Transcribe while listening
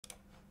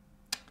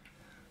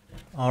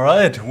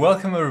Alright,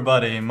 welcome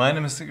everybody. My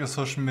name is Niclas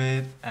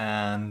Huschenbeth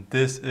and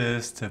this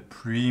is the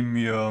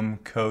premium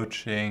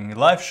coaching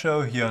live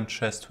show here on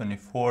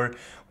Chess24,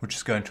 which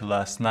is going to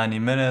last 90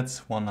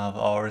 minutes, 1.5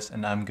 hours,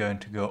 and I'm going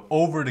to go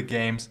over the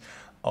games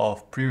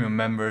of premium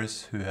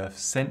members who have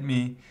sent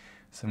me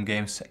some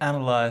games to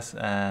analyze,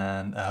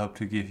 and I hope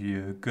to give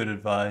you good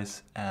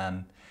advice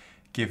and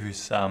give you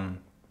some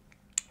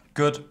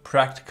good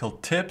practical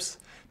tips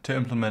to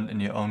implement in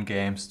your own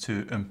games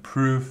to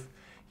improve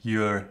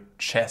your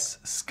chess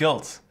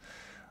skills.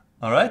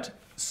 All right,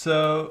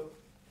 so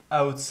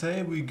I would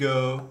say we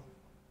go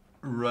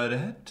right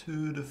ahead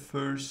to the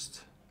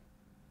first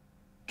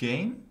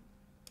game.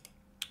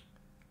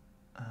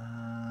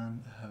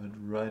 And I have it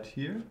right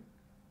here.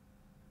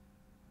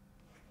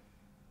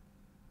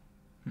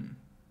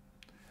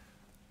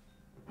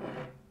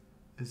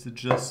 Is it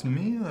just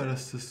me, or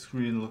does the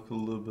screen look a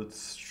little bit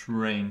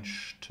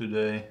strange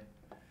today?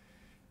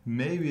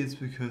 Maybe it's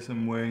because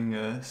I'm wearing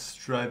a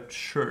striped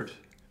shirt.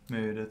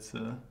 Maybe that's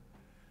a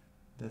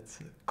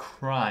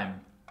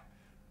crime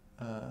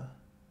for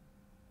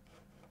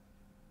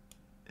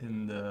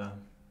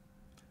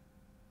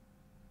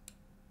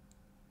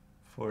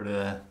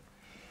the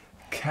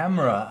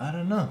camera. I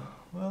don't know.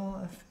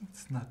 Well, I think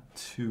it's not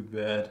too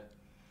bad.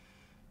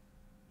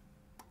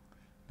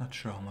 Not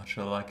sure how much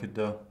I like it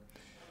though.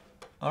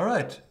 All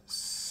right,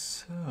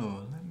 so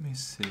let me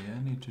see. I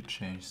need to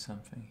change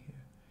something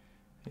here.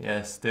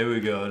 Yes, there we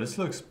go. This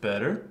looks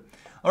better.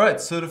 All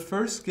right, so the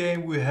first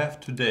game we have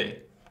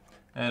today,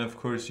 and of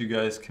course you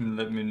guys can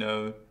let me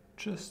know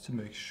just to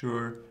make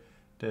sure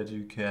that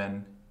you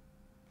can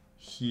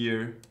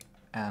hear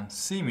and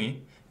see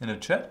me in the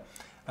chat.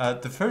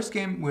 The first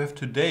game we have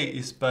today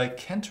is by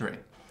KentEring,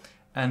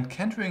 and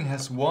KentEring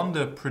has won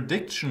the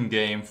prediction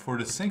game for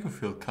the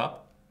Sinquefield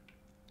Cup.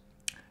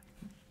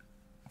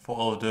 For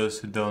all of those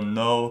who don't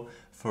know,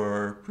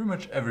 for pretty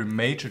much every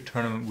major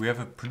tournament we have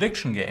a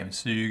prediction game,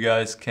 so you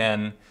guys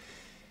can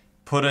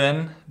put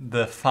in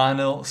the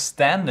final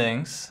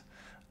standings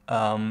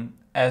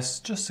as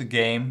just a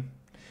game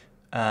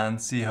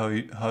and see how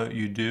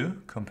you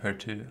do compared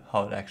to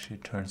how it actually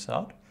turns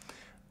out.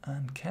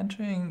 And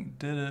KentEring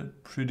did a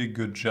pretty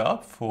good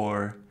job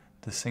for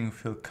the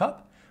Sinquefield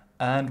Cup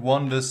and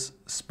won this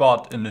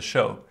spot in the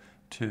show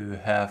to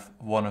have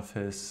one of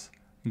his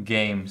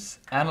games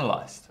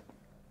analyzed.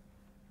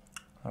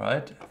 All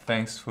right,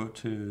 thanks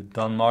to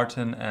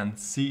Don.Martin and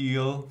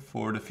CEO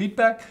for the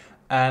feedback,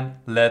 and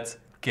let's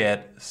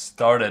get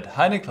started.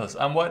 Hi Niclas,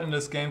 I'm white in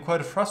this game,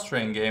 quite a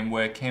frustrating game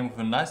where I came with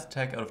a nice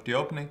attack out of the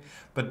opening,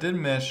 but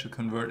didn't manage to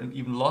convert and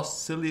even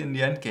lost silly in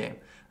the end game.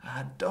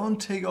 Don't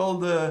take all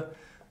the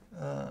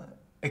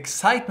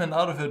excitement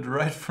out of it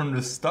right from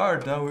the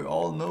start. Now we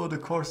all know the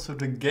course of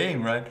the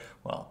game, right?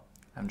 Well,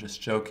 I'm just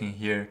joking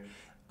here,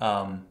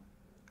 but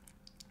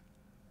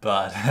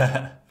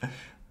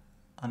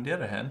on the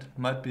other hand, it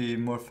might be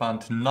more fun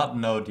to not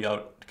know the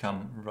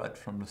outcome right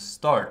from the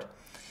start.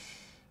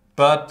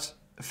 But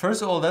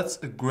first of all, that's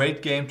a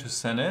great game to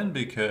send in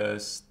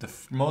because the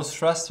most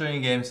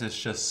frustrating games is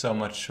just so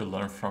much to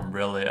learn from,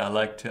 really. I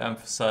like to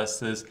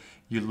emphasize this.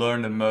 You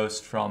learn the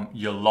most from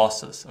your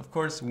losses. Of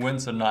course,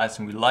 wins are nice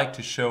and we like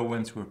to show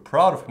wins. We're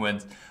proud of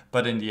wins.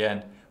 But in the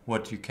end,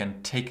 what you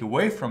can take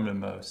away from the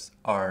most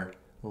are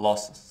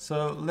losses.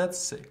 So let's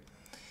see.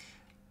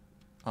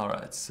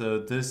 Alright, so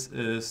this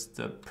is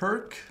the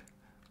perk.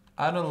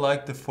 I don't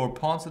like the 4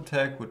 pawns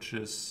attack, which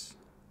is,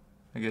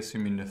 I guess you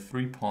mean the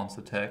 3 pawns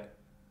attack.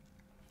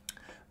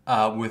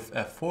 With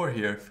f4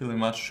 here, feeling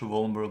much too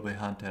vulnerable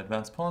behind the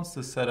advanced pawns.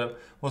 This setup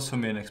was for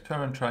me an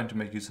experiment trying to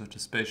make use of the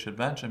spatial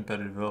advantage and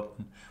better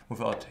development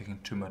without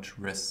taking too much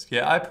risks.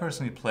 Yeah, I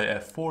personally play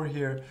f4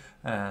 here,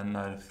 and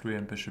knight f3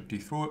 and bishop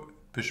d4.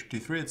 Bishop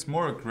d3, it's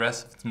more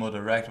aggressive, it's more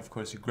direct, of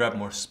course you grab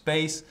more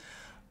space.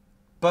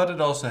 But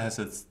it also has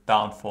its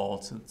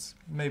downfalls. It's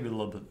maybe a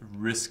little bit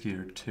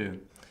riskier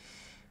too.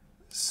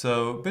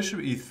 So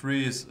bishop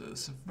e3 is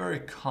a very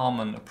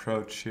common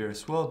approach here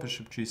as well.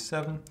 Bishop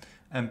g7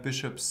 and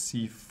bishop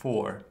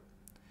c4.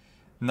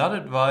 Not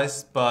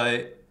advised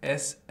by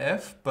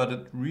SF, but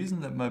the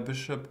reason that my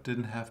bishop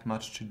didn't have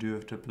much to do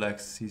with the black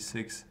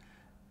c6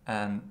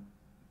 and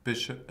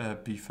bishop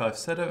b5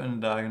 setup and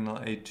diagonal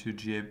a2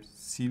 g8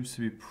 seems to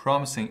be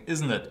promising,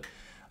 isn't it?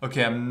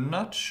 Okay, I'm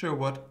not sure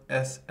what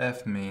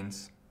SF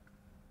means.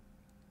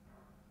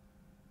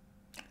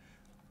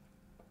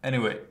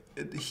 Anyway,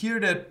 here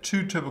there are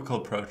 2 typical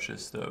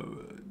approaches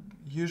though.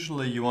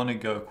 Usually you want to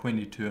go queen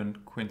d2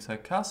 and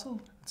queenside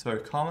castle. It's very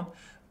common,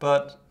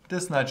 but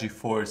this knight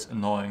g4 is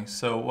annoying.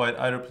 So white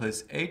either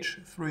plays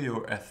h3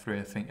 or f3.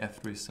 I think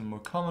f3 is the more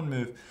common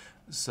move.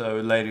 So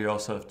later you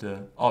also have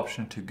the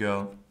option to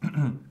go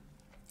h4,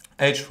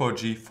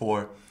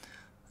 g4.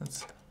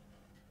 Let's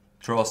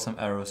draw some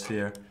arrows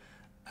here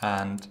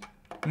and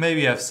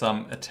maybe have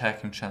some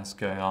attacking chance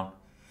going on.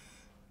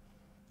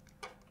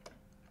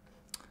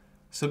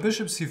 So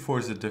bishop c4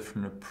 is a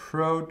different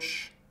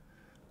approach,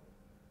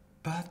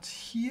 but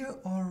here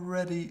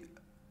already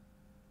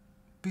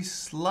be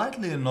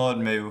slightly annoyed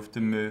maybe with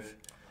the move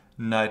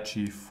knight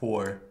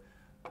g4.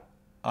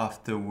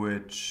 after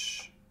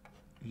which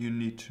you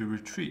need to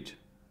retreat.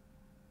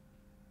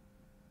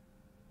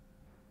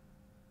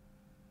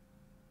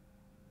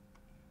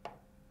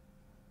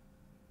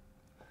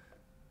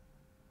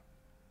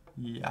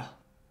 Yeah.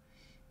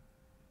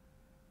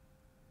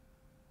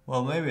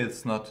 Well, maybe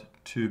it's not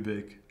too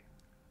big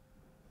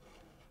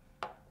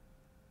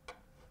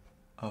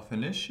of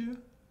an issue,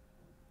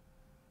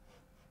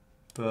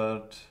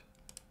 but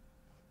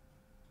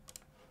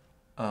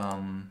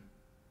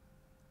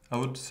I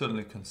would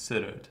certainly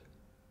consider it.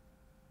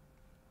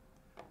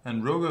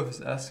 And Rogov is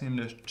asking in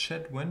the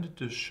chat, when did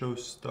the show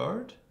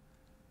start?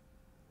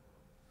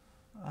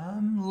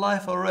 I'm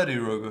live already,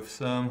 Rogov,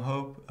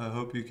 so I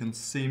hope you can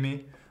see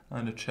me.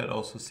 And the chat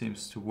also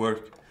seems to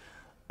work.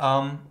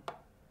 But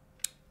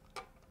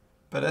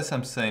as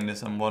I'm saying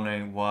this, I'm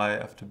wondering why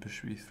after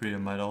bishop e3 it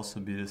might also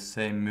be the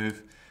same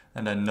move.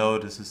 And I know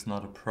this is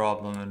not a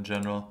problem in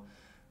general.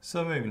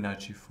 So maybe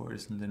knight g4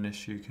 isn't an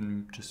issue, you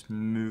can just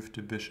move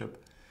the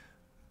bishop.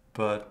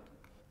 But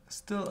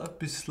still I'd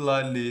be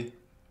slightly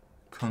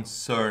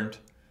concerned,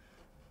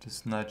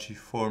 this knight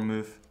g4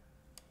 move.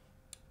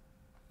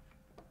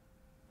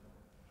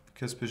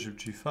 Because bishop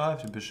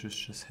g5, the bishop's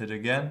just hit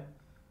again.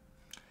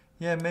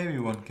 Yeah, maybe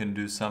one can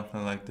do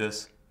something like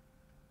this.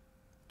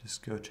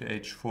 Just go to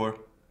h4.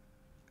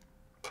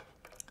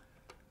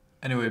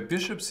 Anyway,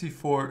 bishop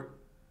c4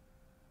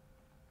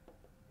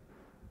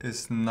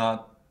 is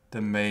not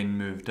the main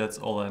move. That's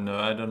all I know.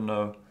 I don't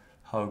know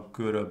how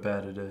good or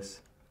bad it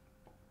is.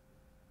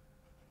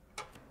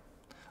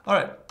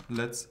 Alright,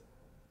 let's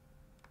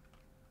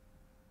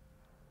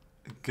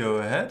go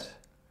ahead.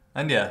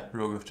 And yeah,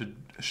 Rogov, the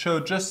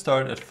show just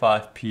started at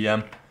 5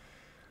 p.m.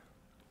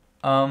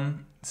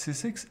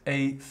 c6,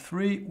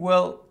 a3.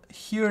 Well,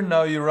 here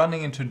now you're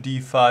running into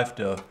d5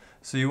 though.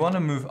 So you want to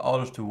move out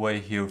of the way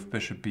here with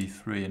bishop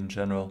b3 in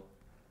general.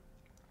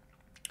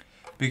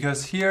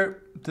 Because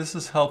here, this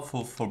is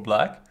helpful for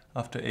black.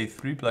 After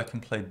a3, black can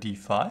play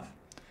d5.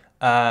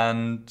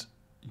 And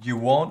you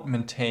won't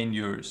maintain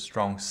your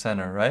strong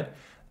center, right?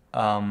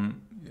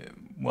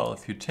 Well,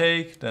 if you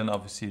take, then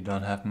obviously you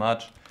don't have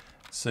much.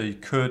 So you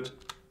could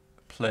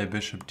play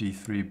bishop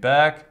d3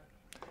 back.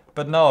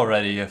 But now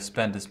already you have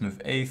spent this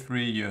move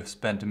a3, you have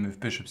spent the move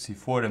bishop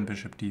c4, then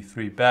bishop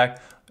d3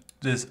 back.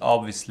 This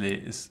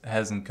obviously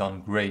hasn't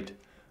gone great,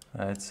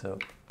 right? So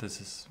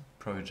this is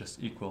probably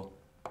just equal.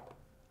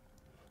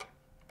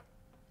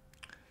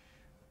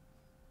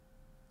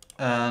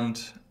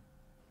 And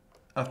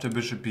after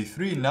bishop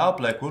b3, now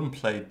black wouldn't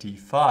play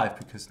d5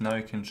 because now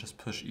you can just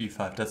push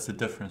e5. That's the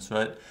difference,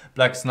 right?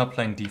 Black's not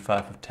playing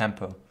d5 with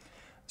tempo.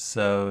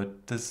 So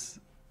this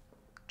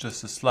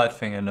just a slight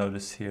thing I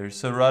noticed here.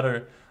 So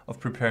rather of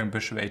preparing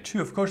bishop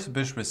a2, of course the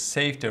bishop is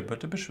safe there, but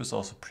the bishop is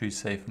also pretty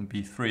safe on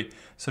b3.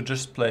 So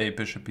just play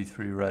bishop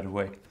b3 right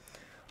away.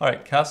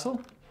 Alright,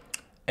 castle,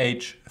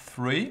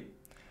 h3.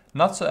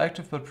 Not so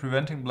active, but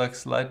preventing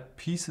black's light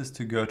pieces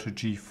to go to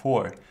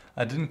g4.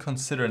 I didn't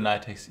consider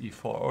knight takes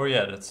e4. Oh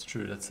yeah, that's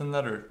true. That's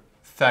another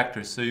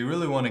factor. So you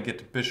really want to get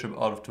the bishop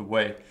out of the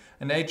way.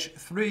 And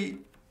h3,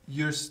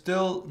 you're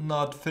still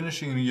not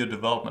finishing your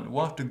development.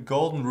 One of the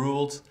golden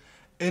rules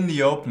in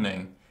the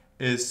opening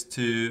is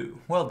to,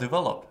 well,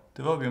 develop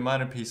your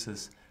minor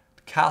pieces.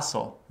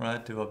 Castle,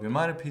 right? Develop your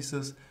minor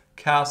pieces.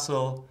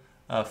 Castle,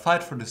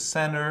 fight for the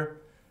center.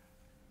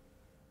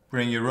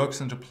 Bring your rooks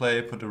into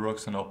play, put the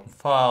rooks on open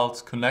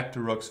files, connect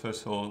the rooks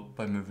first of all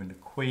by moving the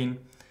queen.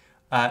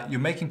 You're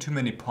making too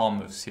many pawn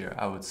moves here,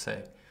 I would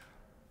say.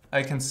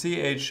 I can see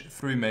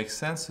h3 makes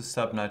sense to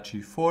stop knight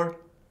g4,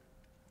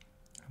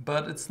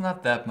 but it's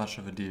not that much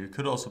of a deal. You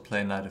could also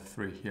play knight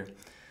f3 here.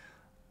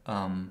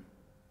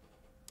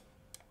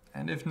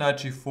 And if knight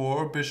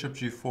g4, bishop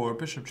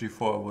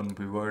g4, I wouldn't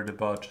be worried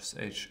about, just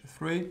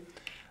h3.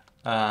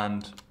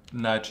 And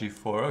knight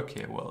g4,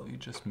 okay, well, you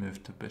just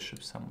moved the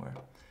bishop somewhere.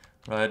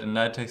 Right, and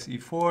knight takes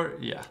e4,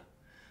 yeah.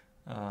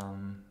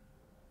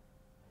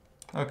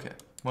 Okay,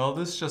 well,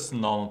 this is just a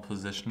normal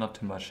position, not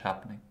too much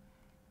happening.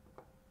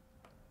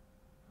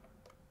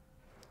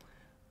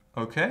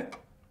 Okay,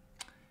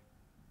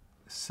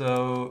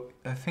 so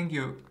I think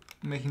you're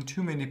making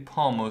too many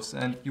pawn moves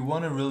and you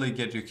want to really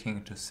get your king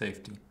into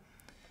safety.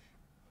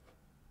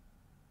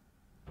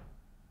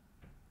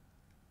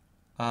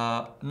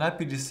 Knight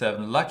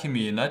bd7, lucky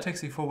me, knight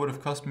takes e4 would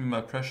have cost me my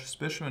precious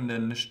bishop in the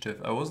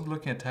initiative. I wasn't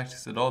looking at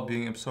tactics at all,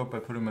 being absorbed by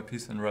putting my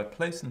piece in the right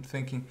place and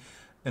thinking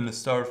in the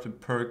start of the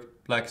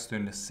perk, black is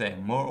doing the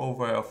same.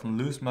 Moreover, I often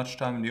lose much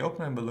time in the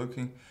opening by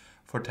looking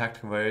for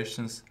tactical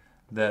variations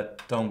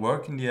that don't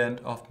work in the end,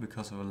 often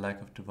because of a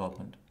lack of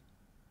development.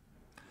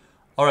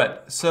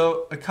 Alright,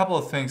 so a couple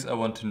of things I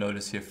want to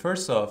notice here.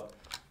 First off,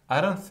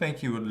 I don't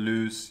think you would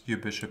lose your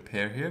bishop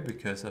pair here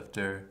because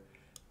after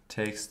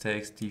takes,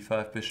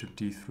 d5, bishop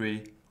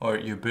d3, or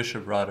your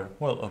bishop rather,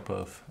 well, or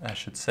both, I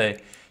should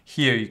say.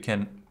 Here you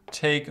can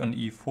take on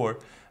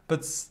e4,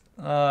 but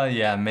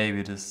yeah,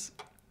 maybe this,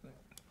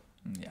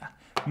 yeah.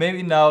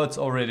 Maybe now it's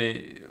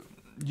already,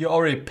 you're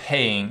already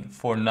paying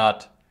for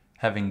not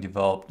having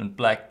developed, and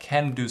black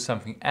can do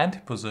something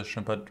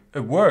anti-position, but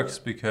it works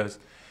because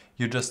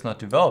you're just not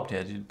developed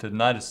yet. The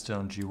knight is still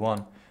on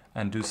g1,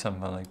 and do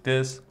something like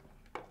this,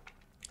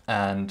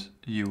 and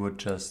you would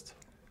just,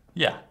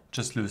 yeah,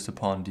 just lose the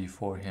pawn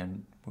d4 here,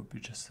 and would be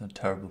just a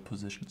terrible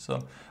position.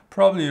 So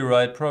probably you're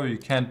right, probably you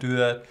can't do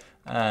that,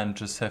 and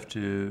just have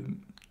to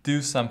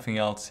do something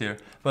else here.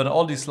 But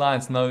all these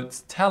lines, now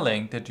it's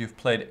telling that you've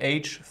played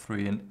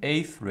h3 and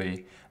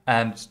a3,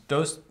 and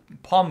those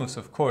pawn moves,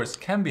 of course,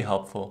 can be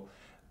helpful,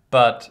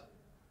 but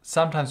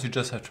sometimes you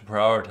just have to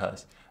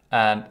prioritize.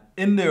 And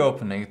in the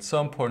opening, it's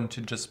so important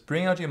to just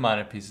bring out your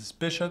minor pieces,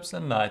 bishops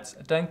and knights,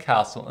 then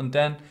castle, and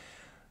then,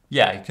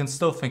 yeah, you can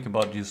still think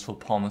about useful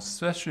pawn moves,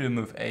 especially the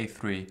move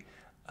a3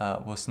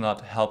 was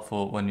not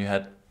helpful when you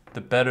had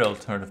the better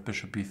alternative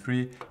bishop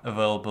b3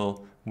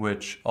 available,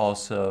 which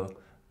also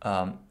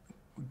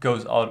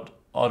goes out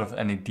of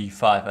any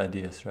d5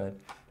 ideas, right?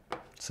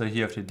 So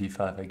here after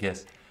d5, I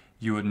guess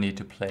you would need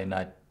to play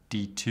knight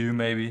d2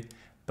 maybe,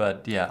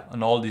 but yeah,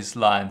 on all these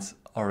lines,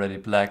 already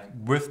black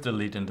with the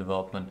lead in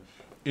development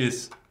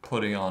is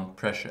putting on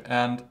pressure.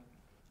 And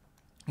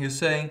you're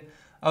saying,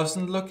 I was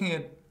looking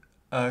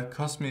at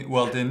Cosme,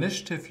 well, the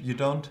initiative, you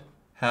don't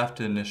have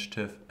the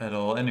initiative at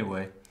all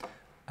anyway.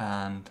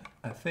 And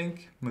I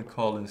think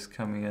McCall is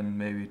coming in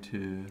maybe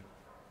to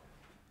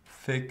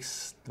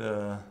fix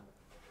the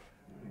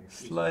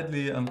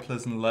slightly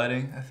unpleasant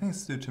lighting. I think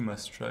it's due to my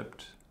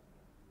striped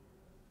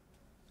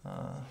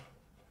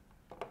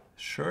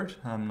shirt,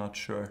 I'm not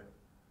sure.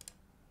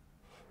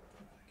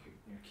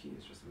 Your key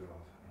is just a bit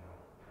off.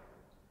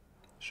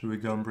 Should we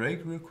go on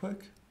break real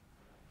quick?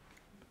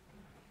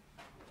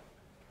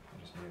 I'll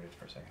just mute it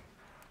for a second.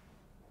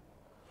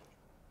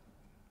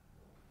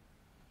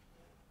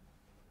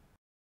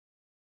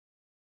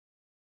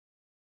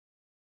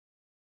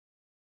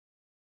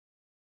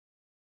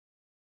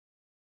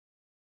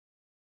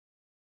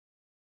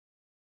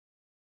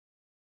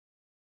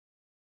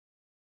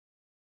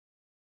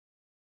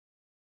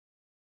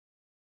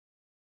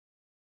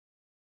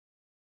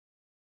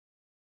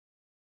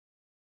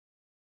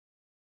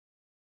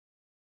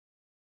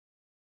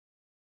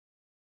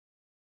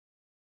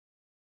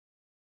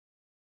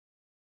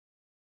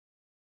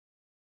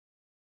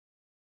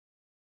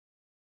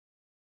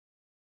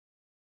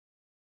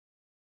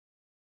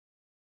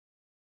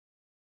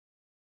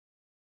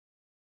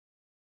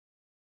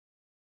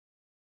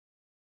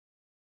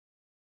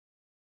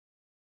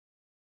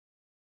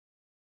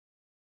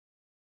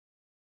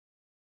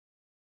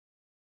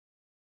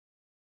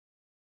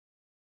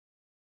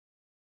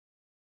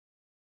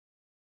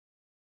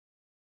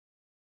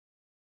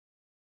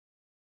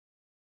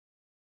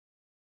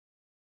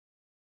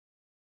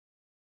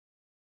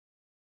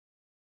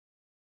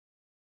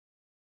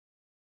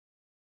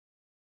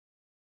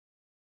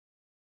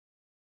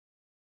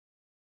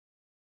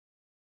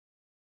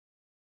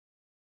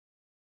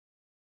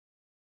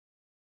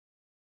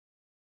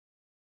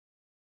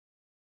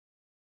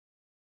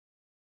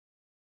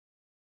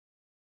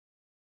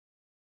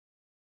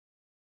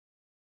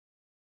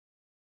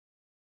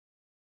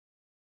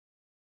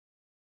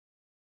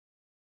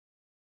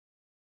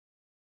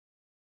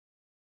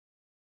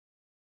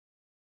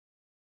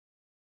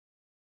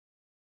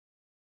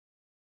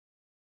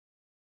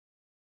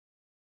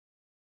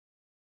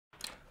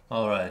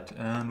 All right,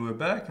 and we're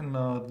back, and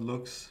now it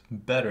looks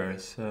better.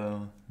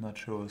 So not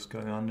sure what's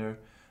going on there,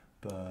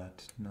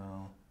 but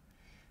now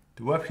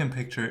the webcam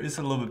picture is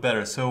a little bit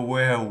better. So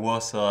where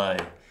was I?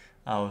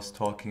 I was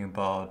talking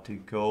about the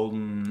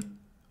golden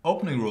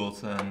opening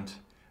rules, and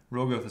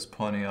Rogoff is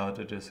pointing out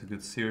that there's a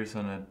good series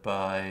on it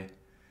by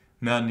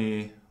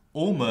Melanie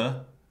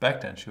Ulme.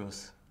 Back then she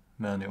was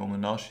Melanie Ulme,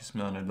 now she's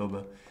Melanie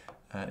Lubbe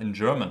in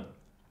German.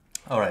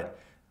 All right,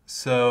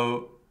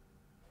 so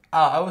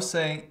I was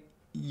saying,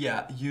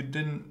 yeah, you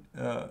didn't,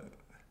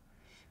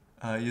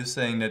 you're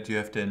saying that you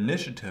have the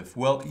initiative.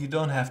 Well, you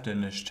don't have the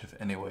initiative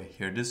anyway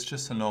here. This is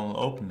just a normal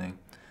opening.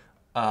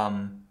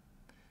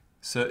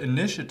 So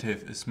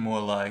initiative is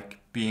more like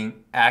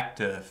being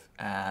active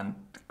and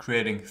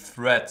creating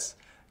threats,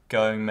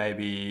 going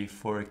maybe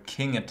for a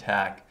king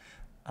attack.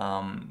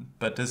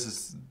 But this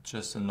is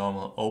just a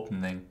normal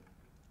opening.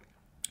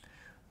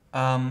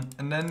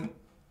 And then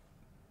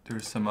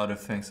there's some other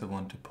things I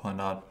want to point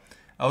out.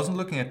 I wasn't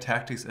looking at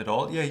tactics at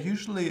all. Yeah,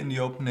 usually in the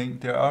opening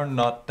there are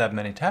not that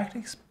many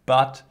tactics,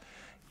 but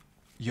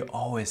you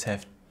always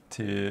have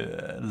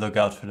to look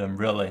out for them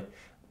really,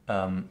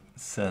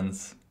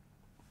 since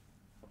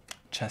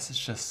chess is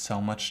just so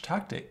much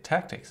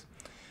tactics.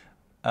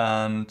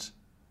 And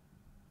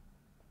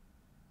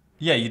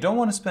yeah, you don't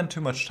want to spend too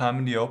much time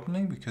in the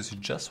opening because you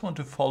just want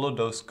to follow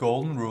those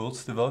golden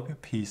rules, develop your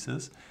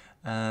pieces,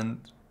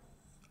 and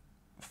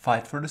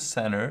fight for the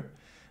center.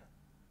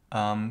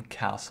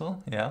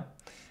 Castle, yeah.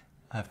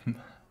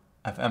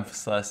 I've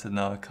emphasized it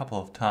now a couple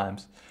of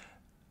times.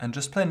 And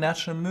just play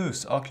natural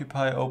moves.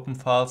 Occupy open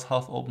files,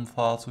 half open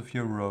files with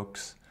your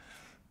rooks.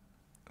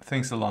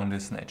 Things along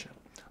this nature.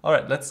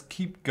 Alright, let's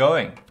keep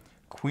going.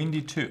 Queen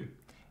d2.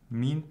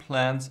 Mean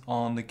plans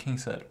on the king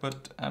side.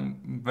 But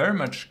I'm very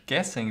much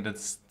guessing that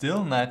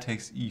still knight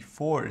takes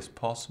e4 is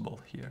possible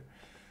here.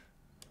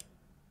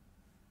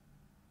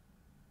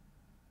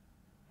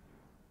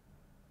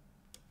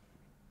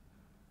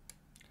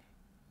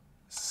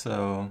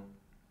 So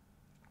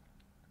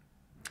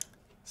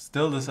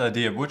still this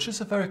idea, which is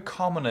a very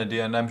common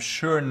idea, and I'm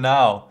sure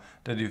now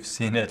that you've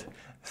seen it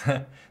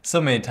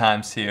so many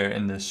times here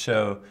in this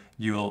show,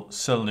 you will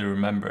certainly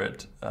remember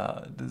it.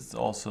 This is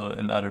also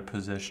in other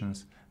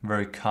positions,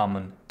 very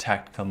common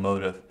tactical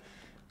motive.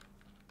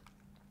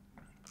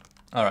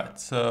 All right,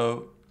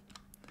 so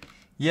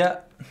yeah,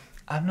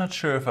 I'm not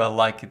sure if I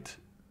like it.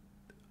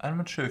 I'm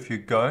not sure if you're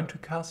going to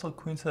castle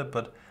queenside,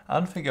 but I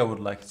don't think I would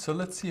like it. So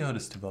let's see how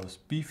this develops.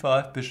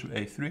 b5, bishop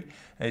a3,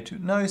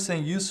 a2. Now you're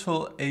saying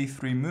useful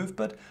a3 move,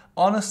 but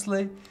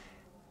honestly,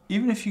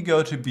 even if you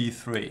go to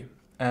b3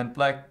 and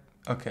black,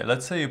 okay,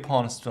 let's say your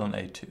pawn is still on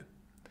a2,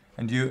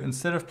 and you,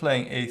 instead of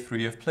playing a3,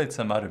 you've played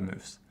some other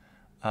moves.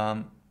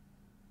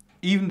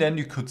 Even then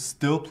you could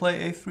still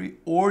play a3,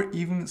 or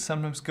even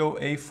sometimes go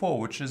a4,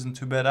 which isn't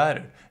too bad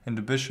either. And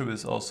the bishop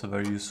is also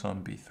very useful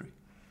on b3.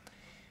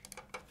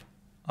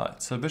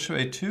 Alright, so bishop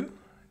a2,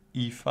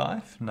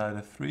 e5, knight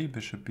f3,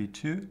 bishop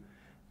b2,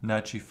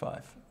 knight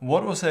g5.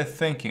 What was I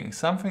thinking?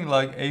 Something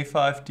like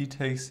a5, d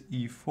takes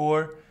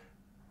e4,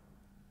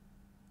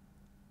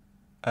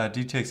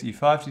 d takes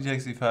e5, d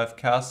takes e5,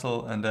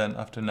 castle, and then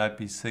after knight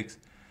b6,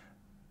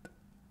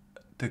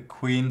 the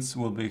queens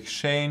will be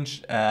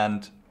exchanged,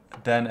 and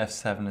then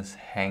f7 is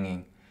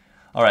hanging.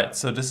 Alright,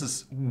 so this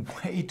is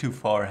way too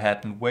far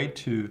ahead and way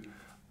too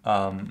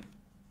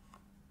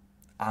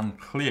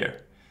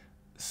unclear.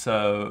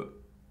 So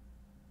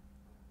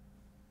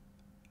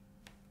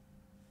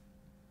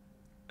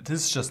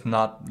this is just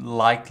not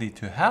likely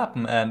to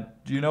happen. And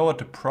you know what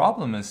the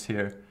problem is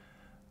here?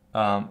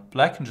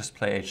 Black can just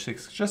play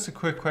h6. Just a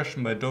quick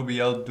question by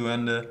WL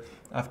Duende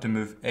after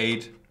move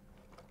 8.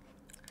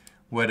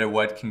 Whether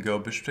white can go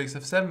bishop takes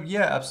f7.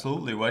 Yeah,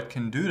 absolutely, white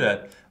can do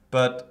that.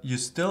 But you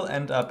still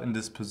end up in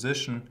this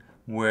position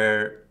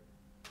where,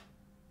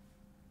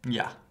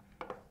 yeah,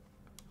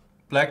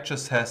 black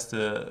just has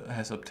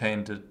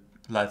obtained the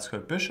light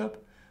squared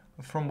bishop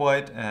from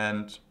white,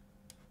 and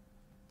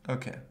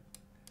okay,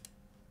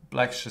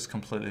 black's just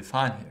completely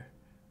fine here.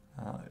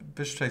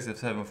 Bishop takes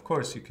f7, of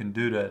course you can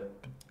do that.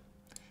 But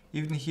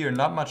even here,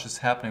 not much is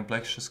happening.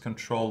 Black's just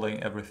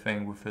controlling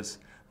everything with his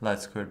light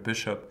squared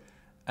bishop,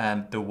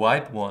 and the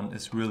white one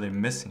is really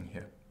missing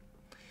here.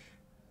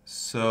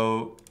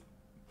 So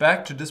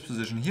back to this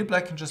position. Here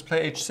black can just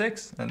play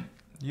h6, and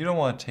you don't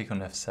want to take on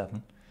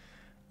f7.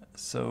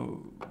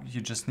 So you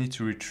just need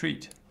to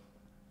retreat.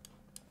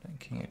 And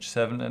king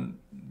h7, and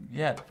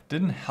yeah, it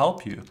didn't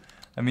help you.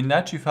 I mean,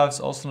 knight g5 is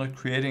also not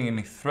creating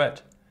any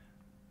threat,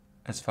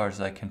 as far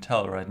as I can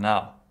tell right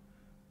now.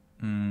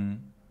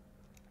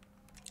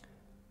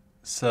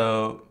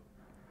 So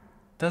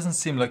doesn't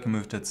seem like a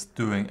move that's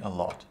doing a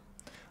lot.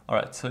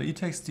 Alright, so e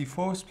takes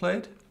d4 is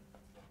played.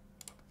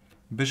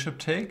 Bishop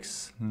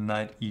takes,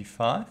 knight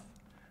e5,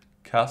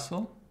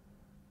 castle.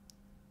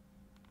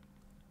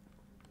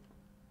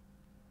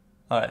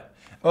 Alright,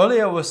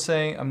 earlier I was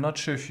saying I'm not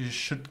sure if you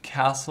should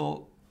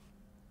castle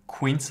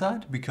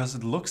queenside because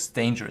it looks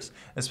dangerous.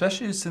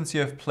 Especially since you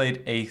have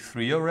played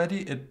a3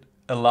 already, it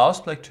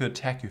allows black to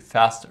attack you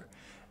faster.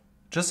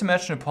 Just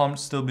imagine a pawn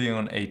still being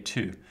on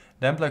a2.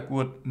 Then black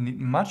would need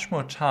much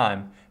more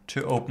time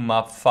to open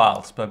up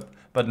files.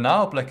 But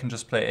now black can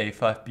just play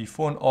a5,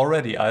 b4, and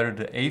already either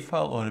the a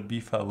file or the b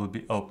file will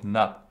be opened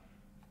up.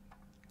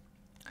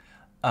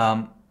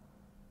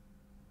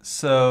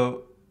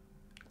 So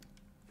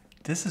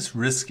this is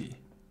risky.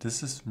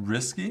 This is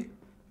risky,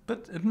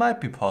 but it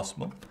might be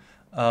possible.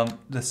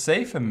 The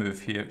safer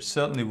move here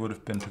certainly would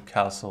have been to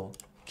castle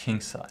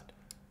kingside.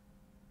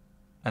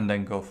 And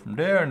then go from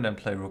there and then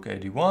play rook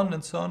a1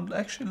 and so on. It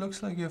actually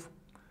looks like you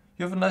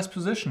have a nice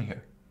position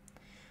here.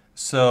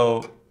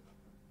 So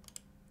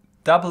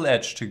double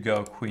edge to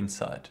go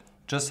queenside.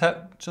 Just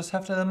have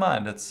that in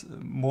mind. That's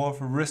more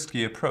of a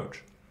risky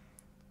approach.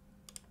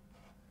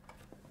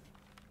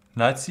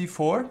 Knight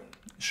c4.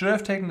 Should I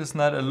have taken this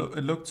knight? It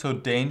looked so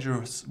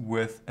dangerous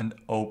with an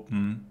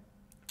open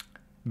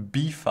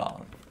b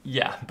file.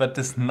 Yeah, but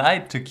this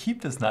knight, to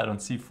keep this knight on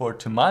c4,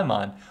 to my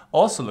mind,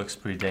 also looks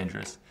pretty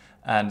dangerous.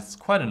 And it's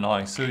quite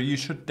annoying. So you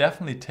should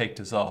definitely take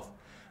this off.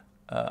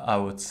 I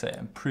would say.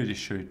 I'm pretty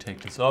sure you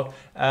take this off.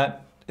 And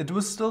it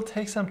will still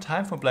take some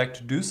time for black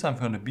to do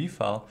something on the b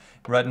file.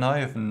 Right now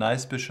you have a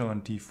nice bishop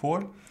on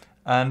d4.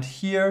 And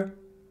here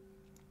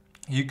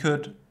you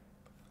could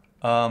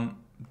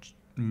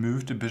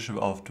move the bishop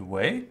out of the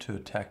way to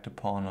attack the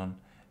pawn on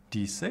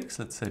d6.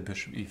 Let's say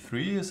bishop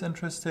e3 is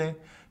interesting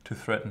to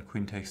threaten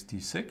queen takes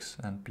d6.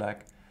 And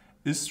black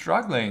is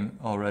struggling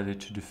already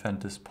to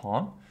defend this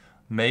pawn.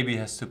 Maybe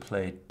has to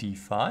play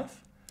d5.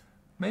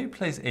 Maybe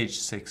plays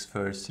h6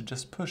 first to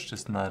just push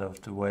this knight out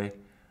of the way.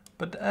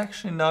 But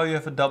actually now you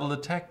have a double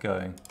attack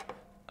going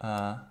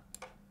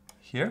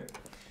here.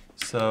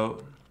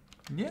 So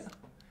yeah,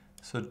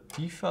 so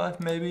d5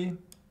 maybe,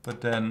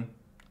 but then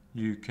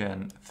you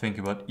can think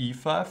about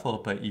e5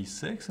 followed by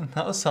e6, and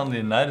now suddenly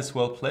a knight is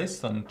well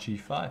placed on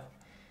g5.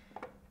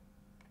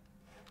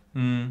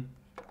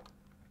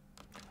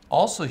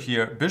 Also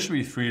here, bishop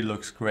e3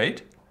 looks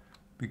great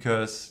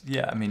Because,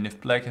 yeah, I mean, if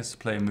black has to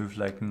play a move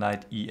like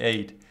knight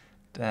e8,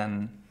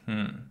 then,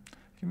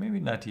 okay, maybe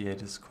knight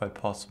e8 is quite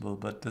possible,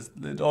 but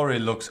it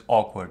already looks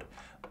awkward.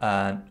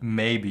 And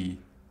maybe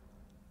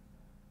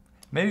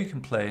you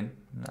can play,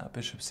 nah,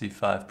 bishop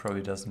c5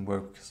 probably doesn't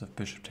work because of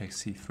bishop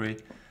takes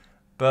c3.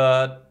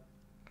 But,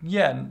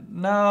 yeah,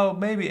 now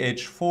maybe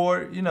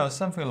h4, you know,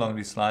 something along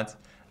these lines.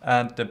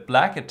 And the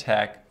black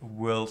attack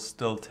will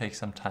still take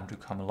some time to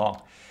come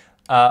along.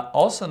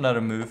 Also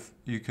another move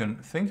you can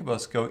think about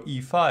is go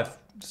e5,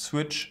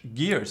 switch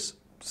gears,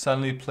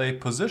 suddenly play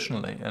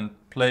positionally and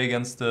play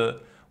against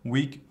the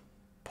weak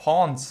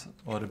pawns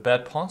or the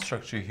bad pawn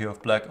structure here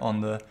of black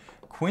on the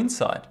queen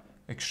side.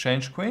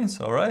 Exchange queens,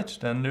 all right,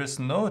 then there's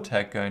no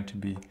attack going to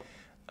be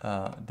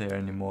there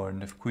anymore.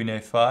 And if queen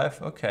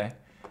a5, okay,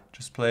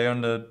 just play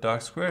on the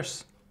dark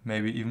squares.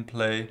 Maybe even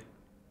play,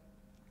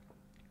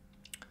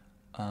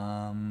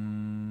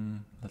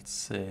 let's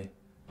see.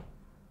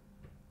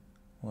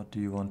 What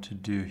do you want to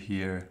do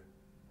here?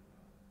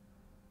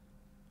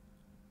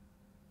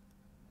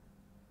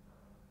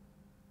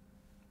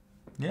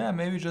 Yeah,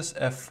 maybe just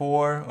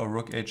f4 or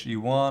rook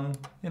he1,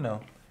 you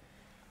know.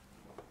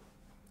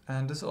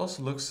 And this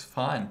also looks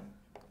fine.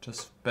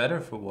 Just better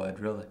for white,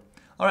 really.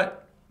 All right,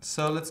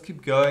 so let's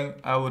keep going.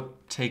 I would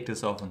take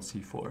this off on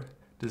c4.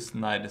 This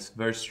knight is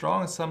very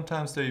strong, and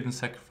sometimes they even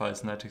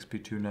sacrifice knight takes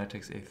b2, knight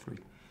takes a3.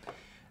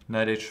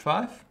 Knight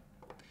h5.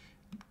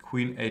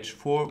 Queen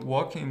h4,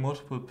 walking in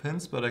multiple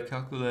pins, but I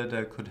calculated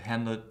I could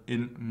handle it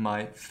in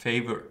my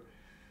favor.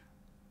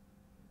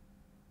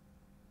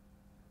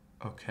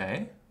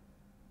 Okay.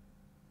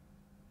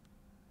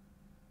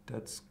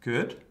 That's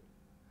good.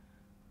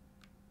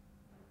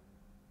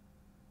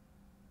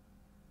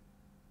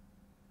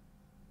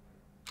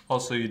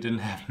 Also, you didn't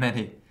have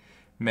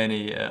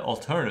many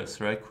alternatives,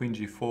 right? Queen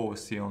g4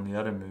 was the only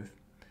other move,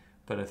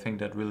 but I think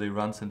that really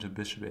runs into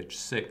bishop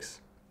h6.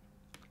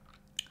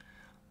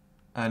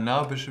 And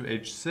now bishop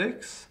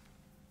h6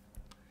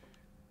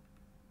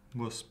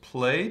 was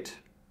played.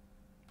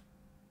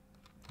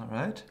 All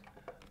right,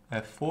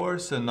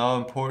 f4, so now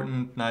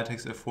important, knight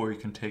takes f4, you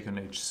can take on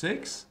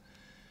h6,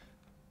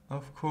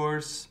 of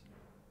course,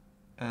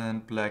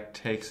 and black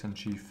takes on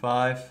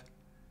g5.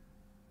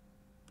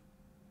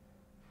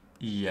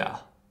 Yeah,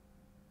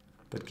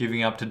 but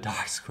giving up the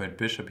dark squared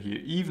bishop here,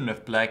 even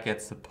if black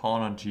gets the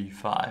pawn on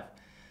g5.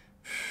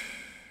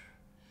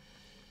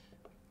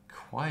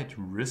 Quite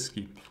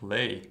risky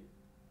play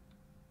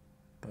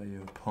by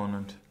your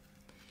opponent.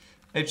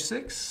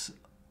 h6.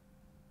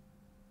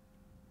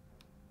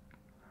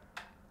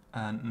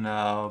 And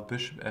now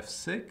bishop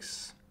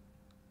f6.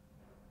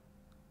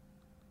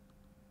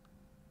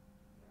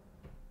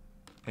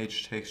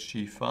 H takes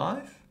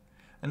g5.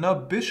 And now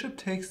bishop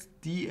takes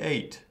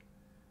d8.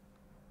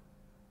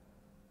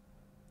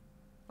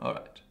 All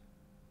right.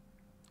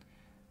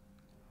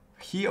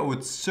 Here I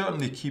would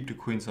certainly keep the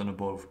queens on the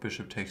board if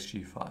bishop takes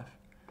g5.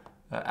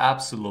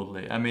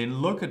 Absolutely. I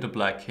mean, look at the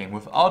black king.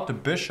 Without the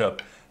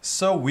bishop,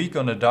 so weak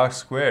on the dark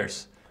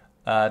squares.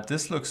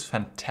 This looks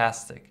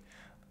fantastic.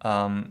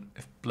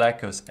 If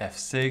black goes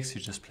f6,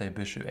 you just play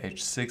bishop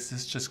h6. This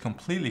is just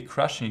completely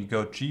crushing. You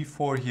go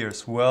g4 here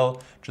as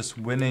well, just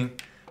winning.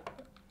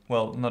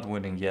 Well, not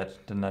winning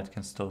yet. The knight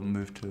can still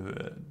move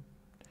to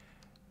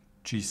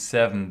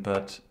g7,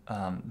 but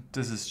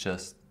this is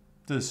just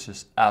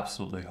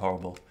absolutely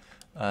horrible.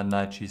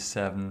 Knight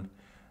g7.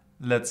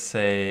 Let's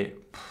say,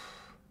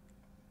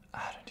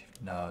 I don't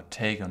even know,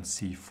 take on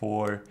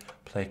c4,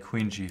 play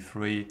queen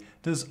g3.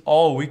 This is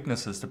all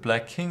weaknesses. The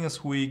black king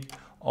is weak,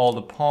 all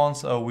the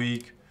pawns are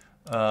weak.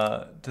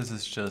 This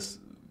is just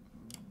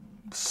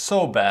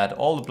so bad.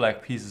 All the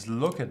black pieces,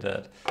 look at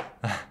that.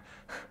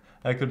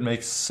 I could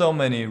make so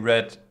many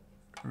red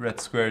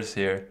squares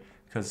here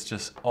because it's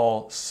just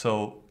all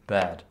so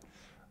bad.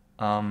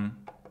 And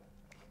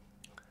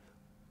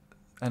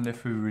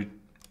if we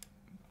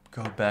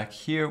go back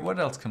here, what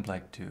else can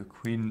black do?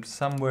 Queen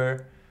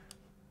somewhere.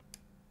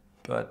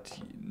 But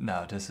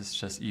no, this is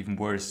just even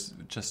worse.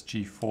 Just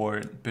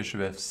g4,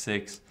 bishop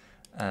f6,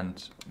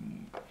 and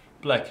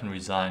black can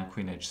resign,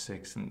 queen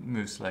h6, and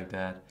moves like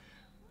that.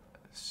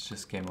 It's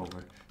just game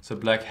over. So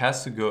black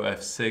has to go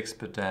f6,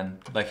 but then,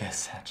 like I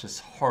said, just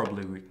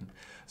horribly weakened.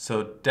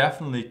 So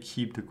definitely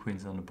keep the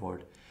queens on the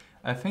board.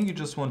 I think you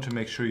just want to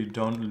make sure you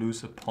don't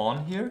lose a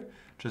pawn here.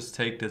 Just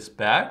take this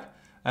back.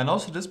 And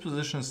also this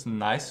position is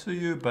nice for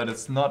you, but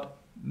it's not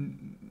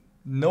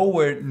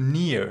nowhere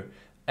near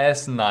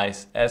as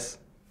nice as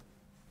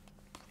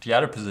the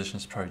other position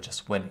is probably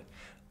just winning.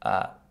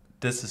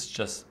 This is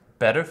just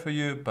better for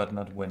you, but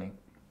not winning.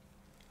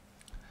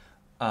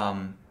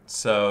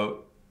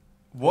 So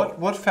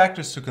what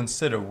factors to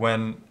consider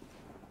when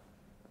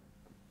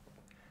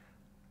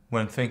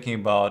thinking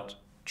about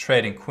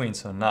trading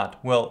queens or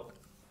not? Well,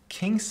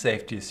 king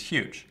safety is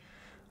huge,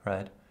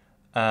 right?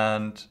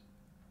 And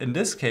in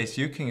this case,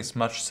 your king is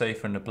much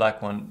safer than the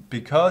black one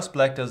because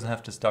black doesn't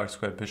have this dark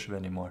square bishop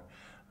anymore,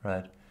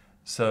 right?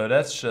 So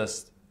that's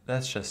just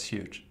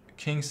huge.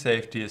 King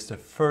safety is the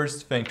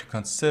first thing to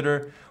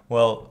consider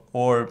Well,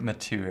 or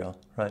material,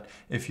 right?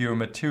 If you're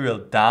material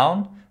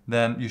down,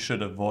 then you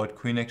should avoid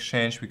queen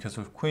exchange, because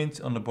with queens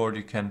on the board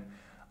you can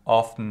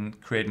often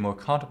create more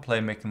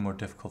counterplay, making it more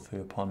difficult for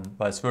your opponent.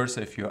 Vice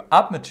versa, if you're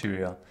up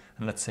material,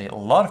 and let's say a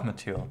lot of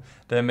material,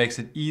 then it makes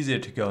it easier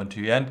to go into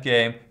your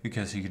endgame,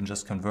 because you can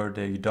just convert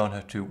there. You don't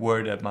have to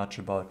worry that much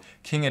about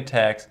king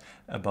attacks,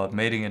 about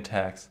mating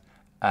attacks,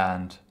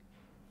 and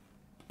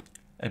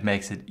it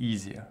makes it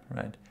easier,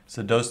 right?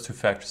 So those two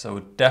factors I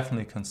would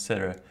definitely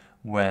consider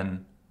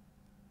when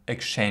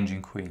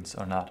exchanging queens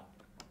or not.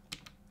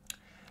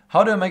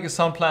 How do I make a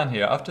sound plan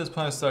here? After this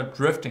plan I start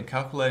drifting,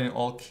 calculating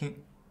all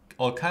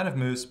kind of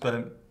moves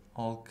by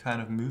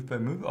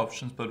move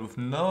options, but with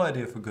no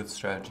idea of a good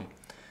strategy.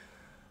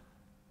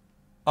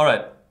 All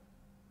right,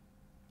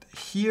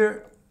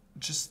 here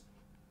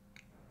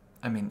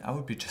I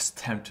would be just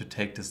tempted to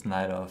take this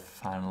knight off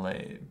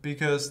finally,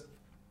 because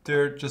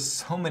there are just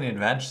so many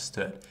advantages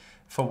to it.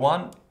 For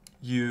one,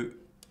 you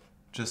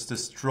just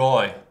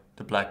destroy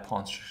the black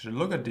pawn structure.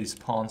 Look at these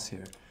pawns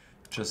here,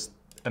 just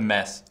a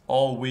mess.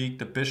 All weak,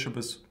 the bishop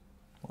is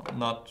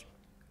not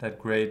that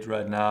great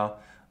right now.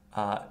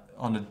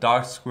 On the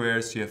dark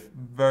squares you have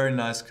very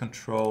nice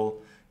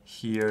control.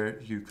 Here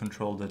you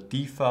control the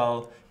d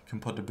file, you can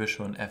put the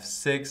bishop on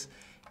f6.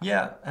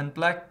 Yeah, and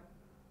black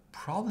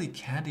probably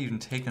can't even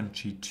take on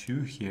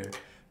g2 here,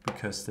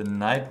 because the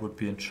knight would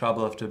be in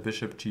trouble after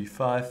bishop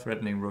g5,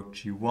 threatening rook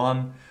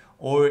g1,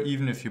 or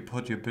even if you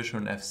put your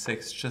bishop on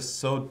f6, just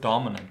so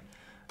dominant.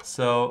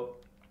 So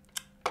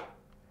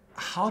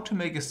how to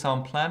make a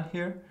sound plan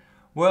here?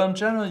 Well, in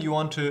general, you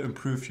want to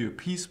improve your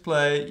piece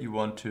play, you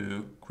want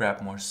to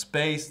grab more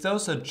space.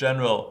 Those are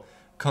general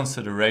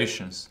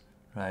considerations,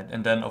 right?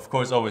 And then, of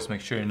course, always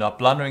make sure you're not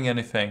blundering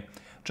anything.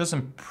 Just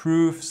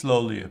improve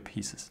slowly your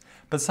pieces.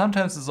 But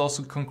sometimes it's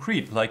also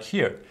concrete, like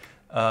here,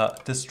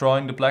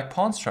 destroying the black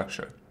pawn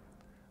structure.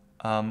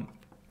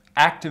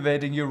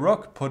 Activating your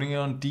rook, putting it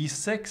on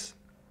d6.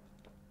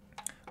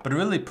 But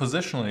really,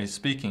 positionally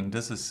speaking,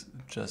 this is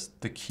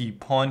just the key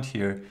point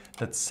here,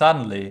 that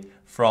suddenly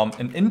from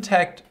an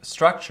intact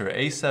structure,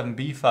 a7,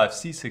 b5,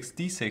 c6,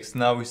 d6,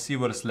 now we see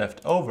what is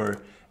left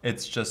over.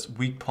 It's just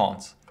weak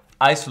pawns,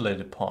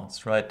 isolated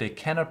pawns, right? They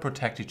cannot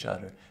protect each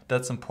other.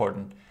 That's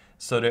important.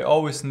 So they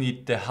always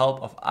need the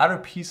help of other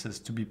pieces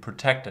to be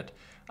protected.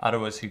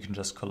 Otherwise, you can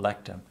just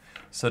collect them.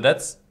 So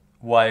that's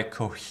why a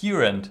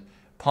coherent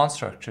pawn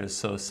structure is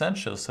so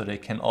essential, so they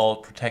can all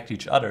protect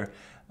each other.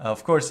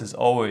 Of course, there's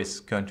always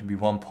going to be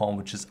one pawn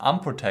which is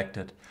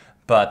unprotected,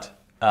 but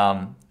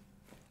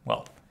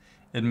well,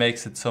 it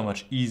makes it so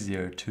much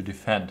easier to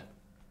defend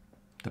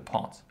the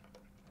pawns.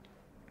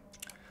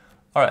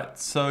 All right,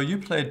 so you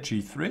played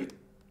g3,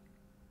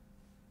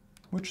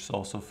 which is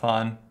also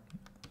fine,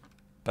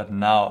 but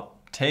now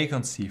take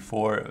on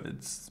c4.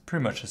 It's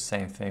pretty much the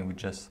same thing. We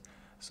just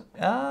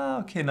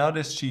okay. Now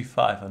there's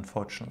g5.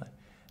 Unfortunately,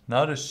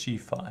 now there's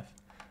g5.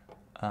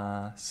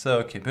 So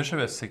okay, bishop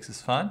f6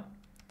 is fine.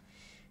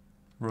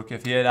 Rook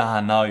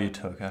f8, now you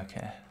took,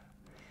 okay.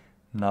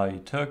 Now you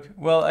took.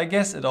 Well, I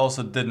guess it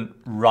also didn't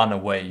run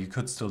away. You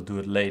could still do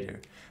it later.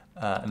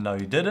 And now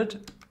you did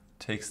it.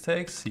 Takes,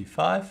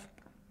 c5.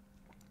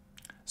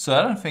 So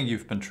I don't think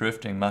you've been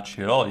drifting much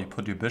here at all. You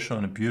put your bishop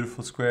on a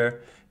beautiful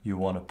square. You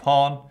won a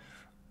pawn.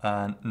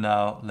 And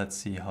now let's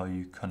see how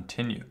you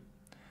continue.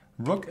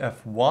 Rook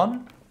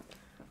f1.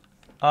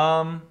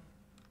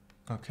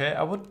 Okay,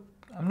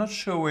 I'm not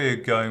sure where you're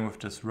going with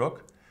this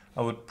rook.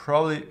 I would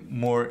probably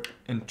more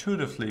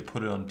intuitively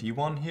put it on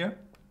d1 here,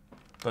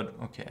 but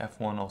okay,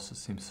 f1 also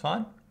seems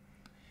fine.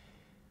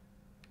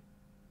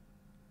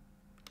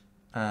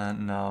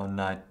 And now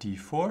knight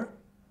d4,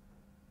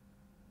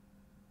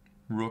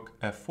 rook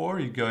f4,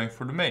 you're going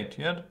for the mate.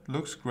 Yeah, that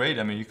looks great.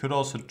 I mean, you could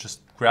also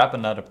just grab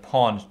another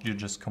pawn. You're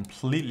just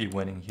completely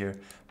winning here,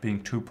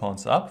 being 2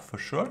 pawns up for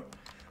sure.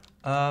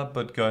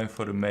 But going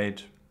for the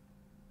mate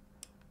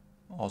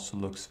also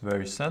looks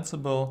very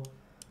sensible.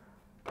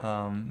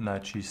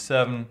 Knight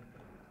g7.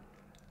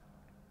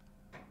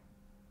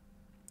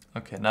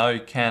 Okay, now you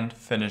can't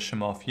finish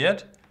him off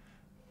yet,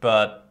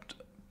 but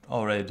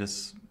already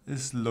this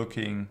is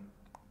looking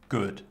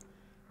good,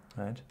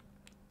 right?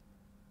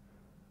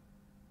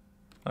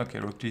 Okay,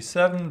 rook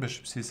d7,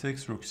 bishop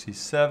c6, rook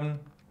c7,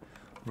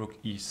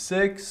 rook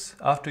e6.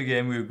 After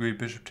game we agreed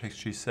bishop takes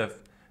g7.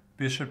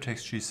 Bishop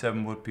takes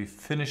g7 would be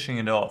finishing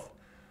it off.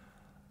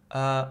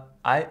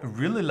 I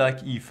really like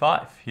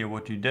e5 here,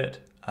 what you did.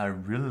 I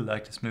really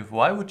like this move.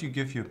 Why would you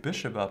give your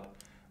bishop up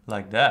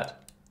like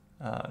that?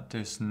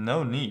 There's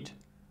no need.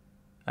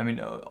 I mean,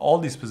 all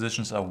these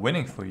positions are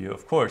winning for you,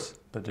 of course,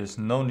 but there's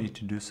no need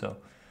to do so.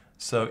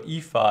 So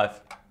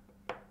e5,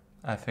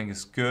 I think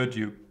is good.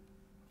 You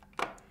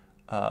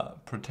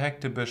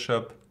protect the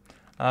bishop.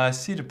 I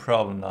see the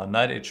problem now.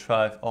 Knight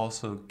h5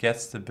 also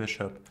gets the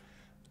bishop.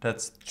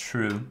 That's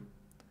true.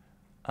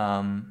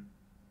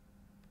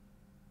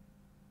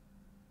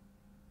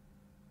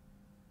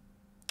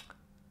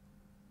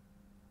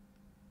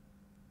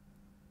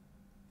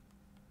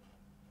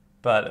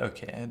 But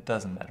okay, it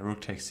doesn't matter.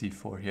 Rook takes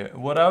c4 here.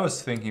 What I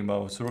was thinking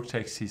about was rook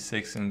takes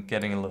c6 and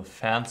getting a little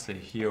fancy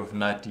here with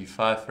knight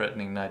d5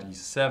 threatening knight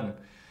e7.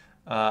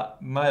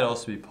 Might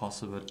also be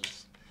possible, but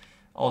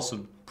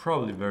also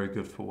probably very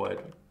good for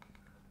white.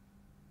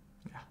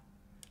 Yeah,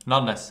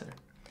 not necessary.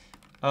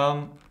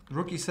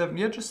 Rook e7,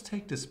 yeah, just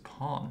take this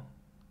pawn.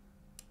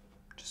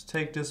 Just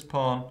take this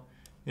pawn,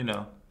 you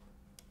know.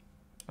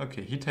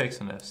 Okay, he takes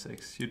on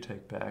f6, you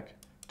take back.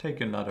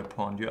 Take another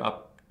pawn, you're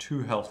up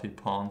 2 healthy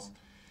pawns.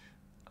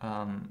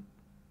 And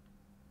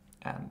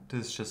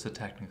this is just a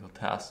technical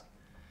task.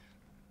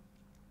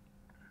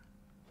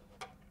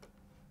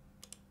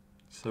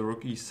 So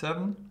rook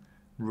e7,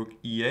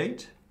 rook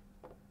e8.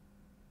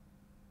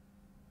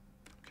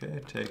 Okay,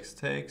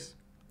 takes.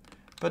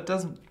 But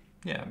doesn't,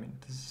 yeah, I mean,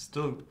 this is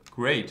still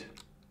great.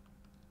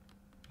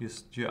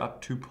 You're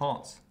up 2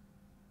 pawns.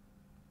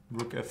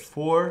 Rook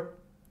f4.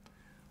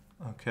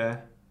 Okay.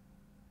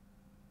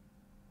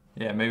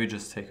 Yeah, maybe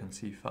just take on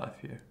c5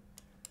 here.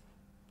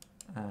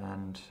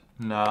 And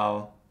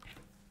now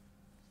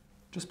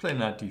just play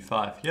knight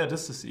d5. Yeah,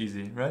 this is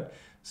easy, right?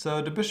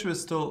 So the bishop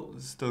is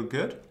still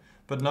good,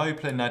 but now you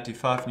play knight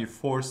d5 and you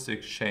force the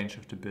exchange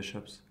of the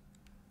bishops.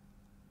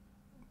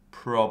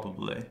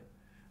 Probably.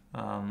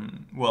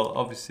 Well,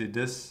 obviously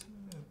this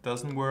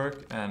doesn't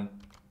work and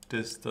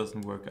this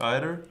doesn't work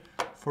either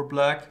for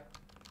black.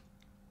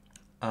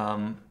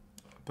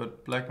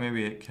 But black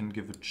maybe can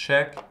give a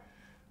check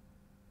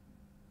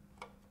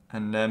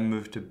and then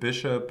move the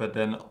bishop, but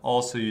then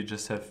also you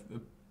just have a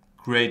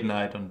great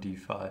knight on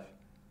d5.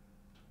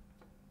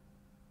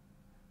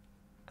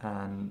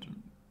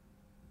 And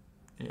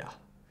yeah,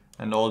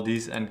 and all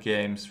these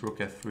endgames, rook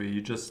f3,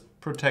 you just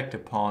protect the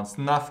pawns,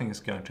 nothing is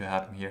going to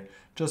happen here.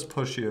 Just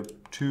push your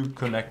 2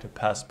 connected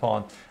passed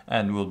pawn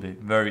and will be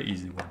very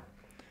easy one.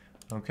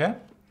 Okay?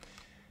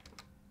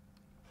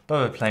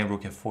 But by playing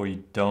rook f4,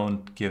 you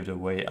don't give it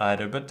away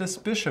either. But this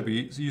bishop,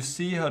 you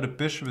see how the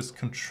bishop is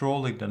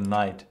controlling the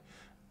knight.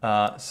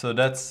 So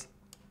that's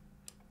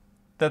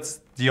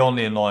the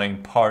only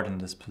annoying part in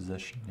this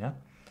position, yeah?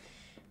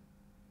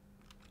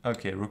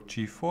 Okay, rook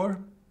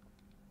g4,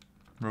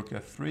 rook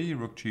f3,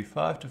 rook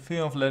g5. The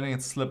fear of letting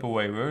it slip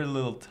away, very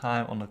little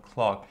time on the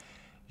clock.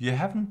 You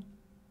haven't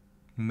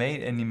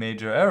made any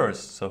major errors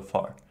so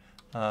far,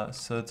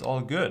 so it's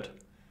all good.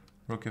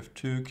 Rook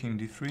f2, king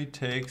d3,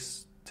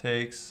 takes.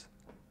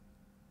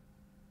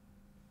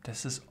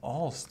 This is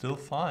all still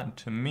fine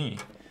to me.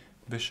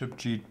 Bishop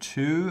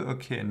g2,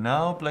 okay,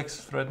 now black's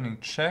threatening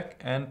check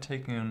and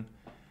taking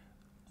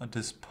on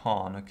this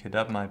pawn. Okay,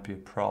 that might be a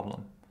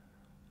problem.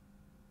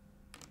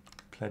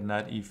 Played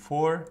knight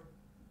e4,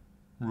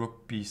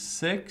 rook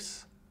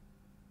b6.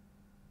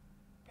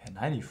 Yeah,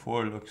 knight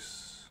e4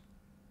 looks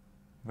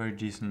very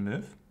decent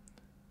move.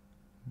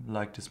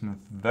 Like this move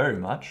very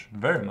much,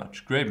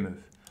 great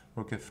move.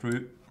 Rook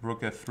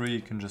f3,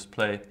 you can just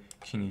play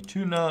king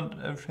e2 now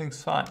and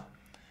everything's fine.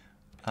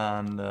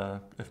 And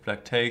if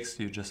black takes,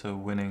 you just have a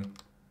winning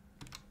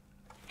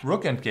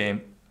rook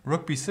endgame.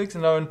 Rook b6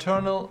 in our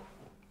internal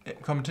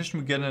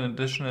competition, we get an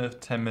additional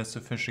 10 minutes to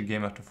finish the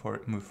game after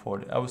move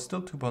 40. I was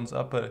still 2 pawns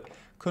up, but I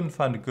couldn't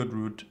find a good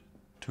route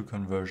to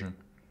conversion.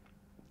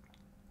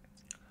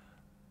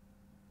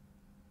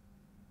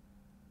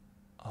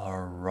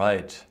 All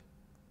right.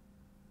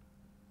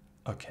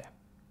 Okay.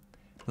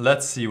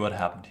 Let's see what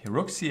happened here.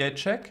 Rook c8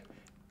 check.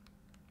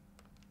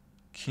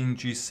 King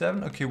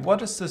g7. Okay,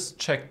 what is this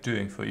check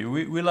doing for you?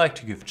 We like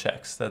to give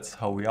checks. That's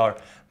how we are.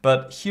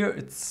 But here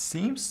it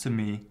seems to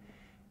me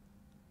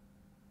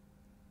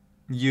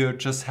you're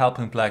just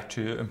helping black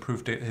to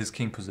improve his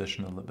king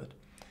position a little bit.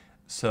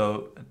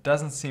 So it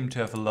doesn't seem to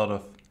have a lot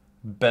of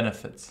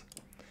benefits.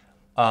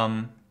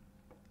 I'll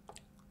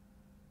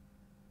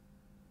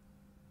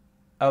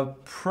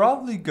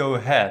probably go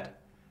ahead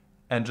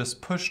and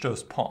just push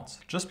those pawns.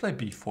 Just play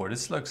b4.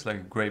 This looks like a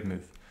great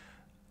move.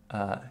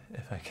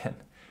 If I can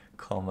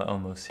call my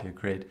own moves here,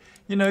 great.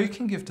 You know, you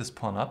can give this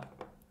pawn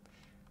up.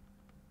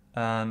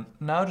 And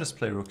now just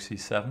play rook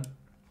c7.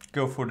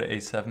 Go for the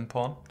a7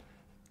 pawn.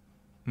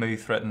 Maybe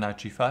threaten knight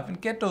g5 and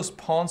get those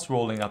pawns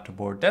rolling up the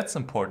board. That's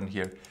important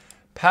here.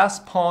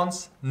 Passed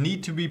pawns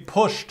need to be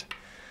pushed.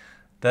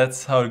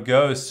 That's how it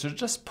goes. So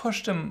just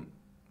push them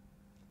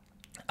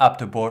up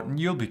the board and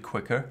you'll be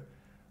quicker.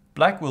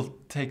 Black will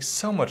take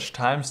so much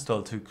time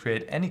still to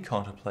create any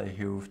counterplay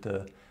here with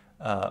the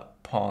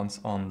pawns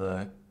on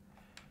the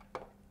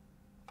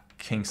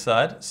king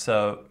side,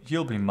 so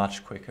you'll be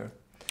much quicker.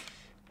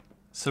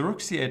 So rook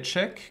c8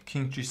 check,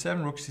 king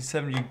g7, rook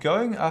c7, you're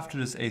going after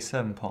this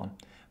a7 pawn.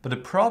 But the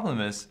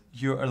problem is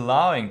you're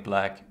allowing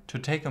black to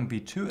take on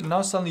b2 and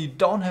now suddenly you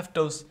don't have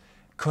those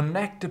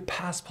connected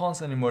passed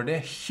pawns anymore. They're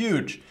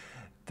huge.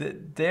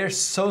 They're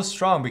so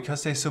strong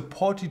because they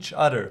support each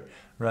other,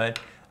 right?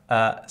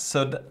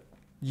 So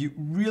you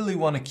really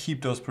want to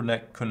keep those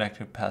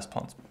connected passed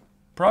pawns.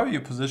 Probably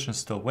your position is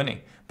still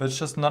winning, but it's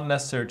just not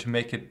necessary to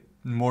make it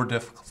more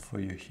difficult for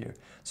you here.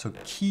 So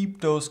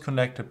keep those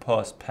connected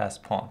passed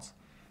pawns.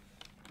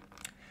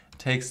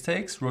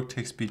 Takes, rook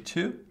takes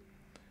b2.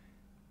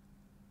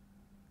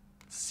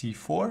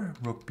 c4,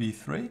 rook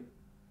b3.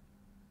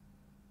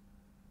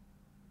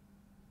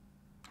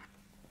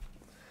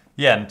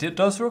 Yeah, and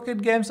those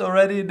rook-8 games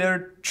already,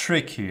 they're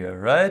trickier,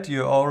 right?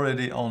 You're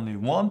already only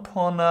one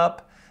pawn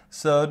up,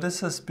 so this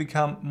has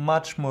become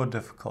much more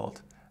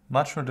difficult.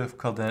 Much more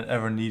difficult than it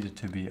ever needed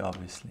to be,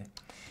 obviously.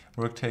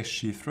 Rook takes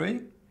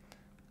g3,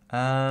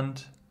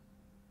 and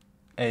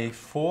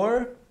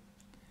a4.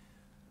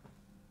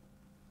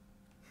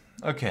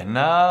 Okay,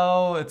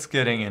 now it's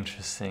getting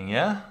interesting,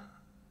 yeah?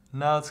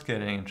 Now it's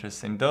getting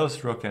interesting.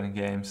 Those rook-8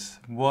 games,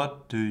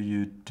 what do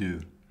you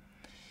do?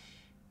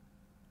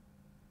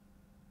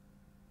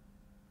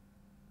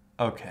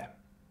 Okay.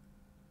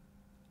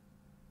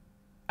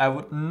 I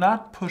would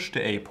not push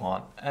the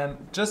a-pawn,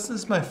 and just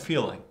this is my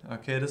feeling,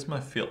 okay, this is my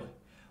feeling.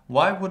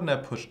 Why wouldn't I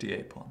push the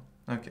a-pawn?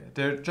 Okay,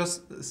 there are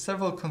just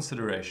several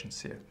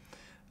considerations here.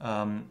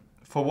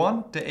 For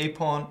one, the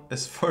a-pawn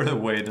is further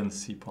away than the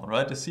c-pawn,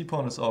 right? The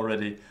c-pawn is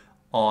already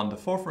on the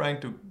 4th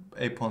rank, the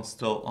a-pawn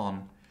still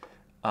on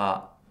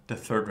the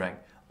 3rd rank.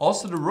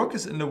 Also, the rook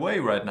is in the way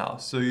right now,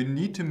 so you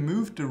need to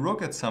move the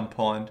rook at some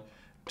point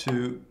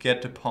to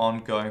get the pawn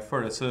going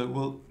further.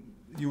 So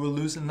you will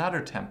lose another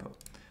tempo.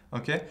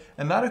 Okay.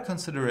 Another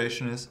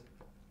consideration is,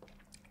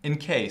 in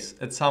case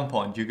at some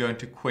point you're going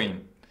to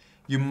queen,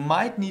 you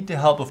might need the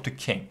help of the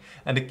king,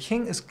 and the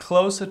king is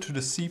closer to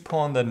the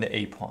c-pawn than the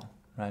a-pawn,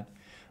 right?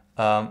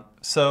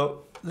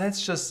 So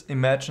let's just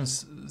imagine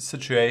a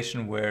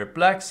situation where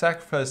black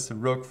sacrifices the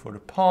rook for the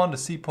pawn, the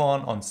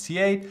c-pawn on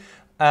c8,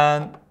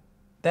 and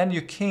then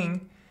your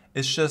king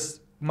is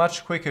just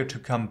much quicker to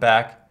come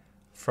back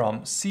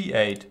from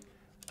c8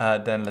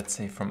 than, let's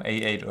say, from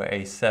a8 or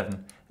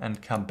a7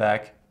 and come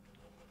back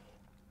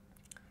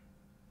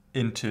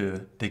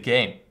into the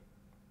game,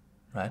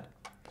 right?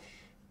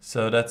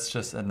 So that's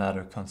just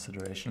another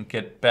consideration.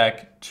 Get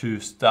back to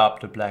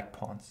stop the black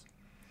pawns.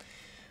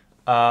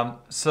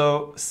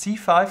 So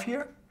c5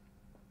 here,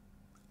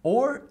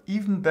 or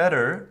even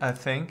better, I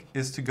think,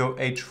 is to go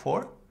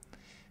h4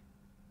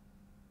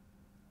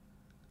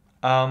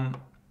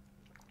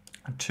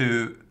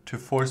 to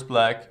force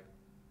black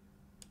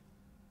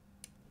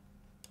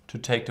to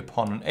take the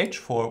pawn on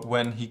h4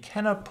 when he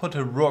cannot put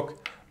a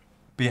rook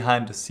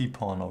behind the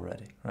c-pawn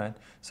already, right?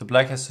 So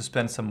black has to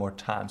spend some more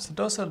time. So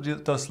those are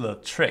those little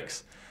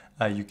tricks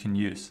you can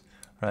use,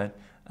 right?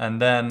 And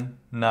then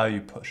now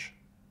you push.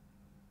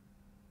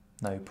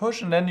 Now you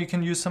push, and then you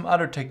can use some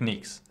other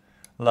techniques,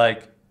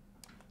 like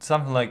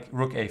something like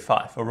rook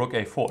a5 or rook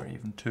a4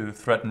 even, to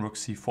threaten rook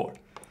c4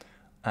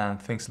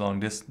 and things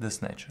along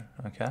this nature,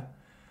 okay?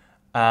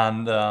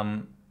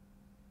 And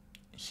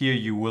here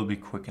you will be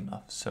quick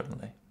enough,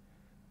 certainly.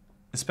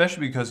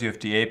 Especially because you have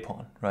the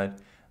a-pawn, right?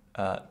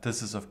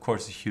 This is of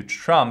course a huge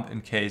trump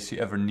in case you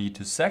ever need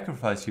to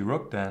sacrifice your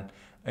rook then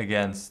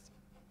against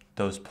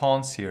those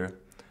pawns here.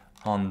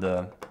 On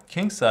the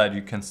king side,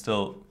 you can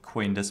still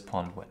queen this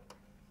pawn win.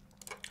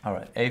 All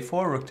right,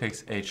 a4, rook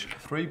takes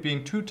h3.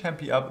 Being 2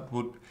 tempi up, it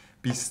would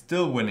be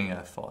still winning,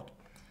 I thought.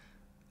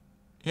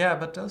 Yeah,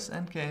 but those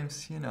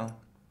endgames, you know,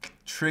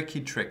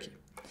 tricky.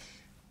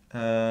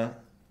 Yeah.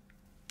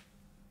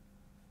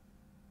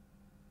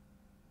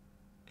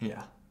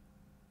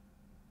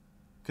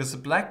 Because the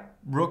black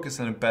rook is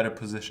in a better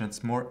position,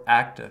 it's more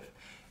active.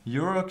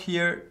 Your rook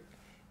here,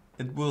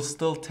 it will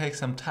still take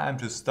some time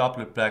to stop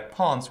the black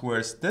pawns,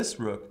 whereas this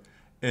rook,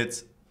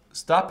 it's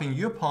stopping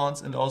your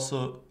pawns and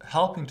also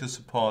helping to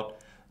support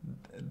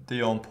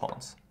the own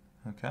pawns,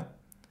 okay?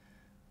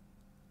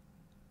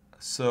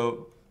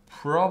 So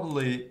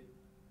probably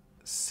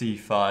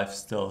c5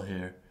 still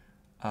here,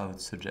 I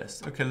would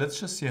suggest. Okay, let's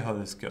just see how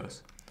this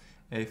goes.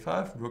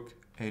 a5, rook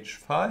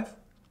h5,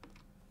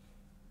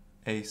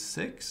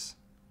 a6,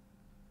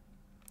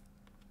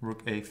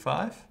 rook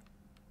a5.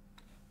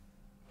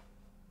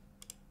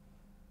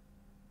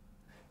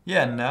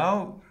 Yeah,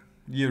 now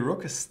your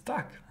rook is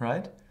stuck,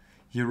 right?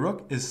 Your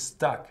rook is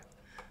stuck.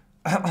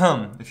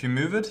 If you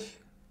move it,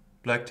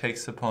 black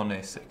takes the pawn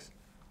a6.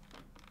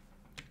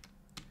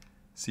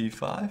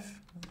 c5,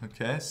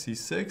 okay,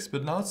 c6,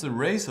 but now it's a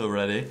race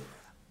already.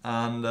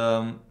 And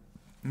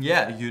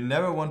yeah, you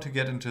never want to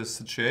get into a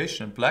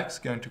situation. Black's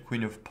going to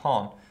queen of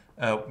pawn,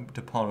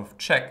 the pawn of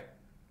check.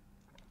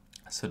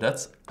 So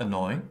that's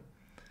annoying.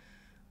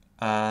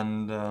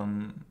 And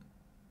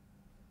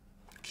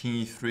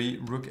king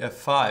e3, rook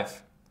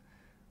f5.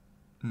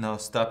 Now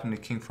stopping the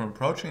king from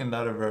approaching,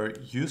 another very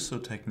useful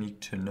technique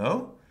to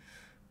know.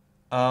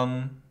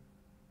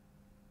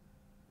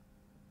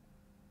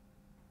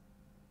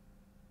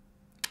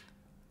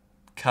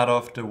 Cut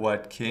off the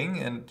white king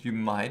and you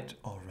might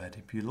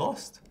already be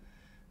lost.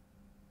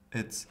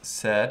 It's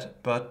sad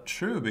but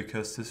true,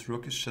 because this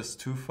rook is just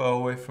too far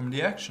away from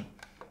the action.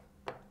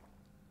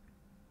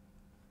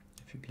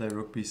 If you play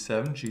rook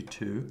b7,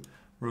 g2,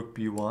 rook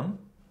b1,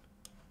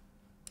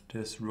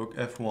 there's rook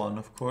f1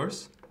 of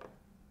course.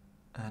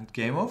 And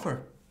game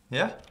over,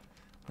 yeah.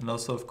 And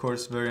also, of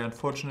course, very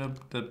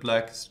unfortunate that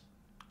black is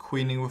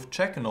queening with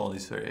check in all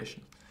these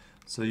variations.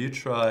 So you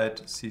tried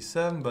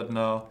c7, but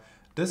now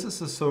this is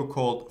the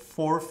so-called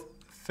fourth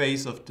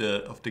phase of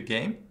the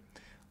game.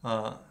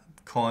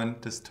 coined.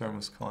 This term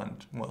was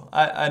coined. Well,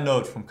 I know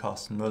it from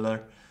Carsten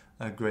Müller,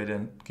 a great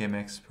endgame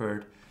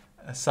expert.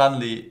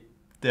 Suddenly,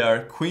 there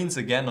are queens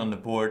again on the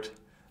board,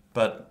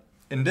 but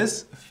in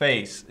this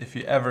phase, if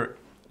you ever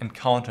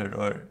encounter it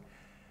or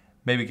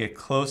maybe get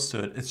close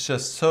to it, it's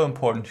just so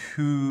important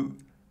who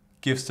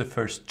gives the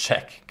first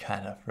check,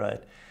 kind of,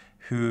 right?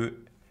 Who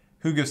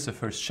gives the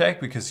first check,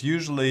 because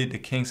usually the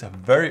kings are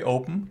very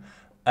open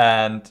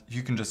and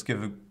you can just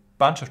give a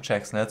bunch of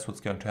checks, and that's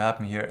what's going to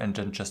happen here, and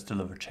then just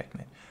deliver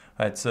checkmate.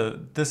 Right, so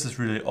this is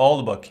really all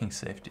about king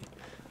safety,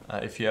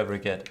 if you ever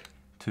get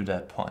to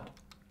that point.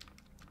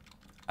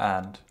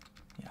 And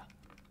yeah,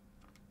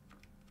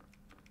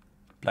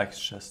 black is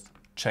just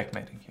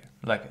checkmating here,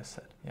 like I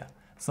said. Yeah,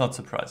 it's not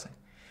surprising.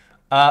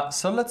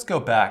 So let's go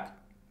back.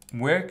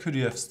 Where could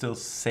you have still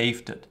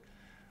saved it?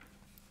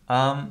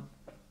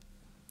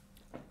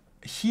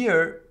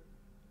 Here,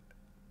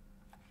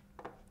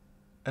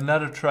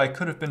 another try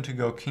could have been to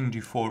go king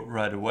g4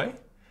 right away,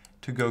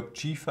 to go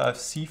g5,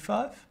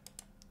 c5,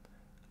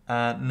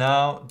 and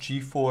now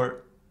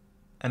g4,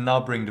 and now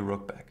bring the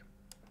rook back.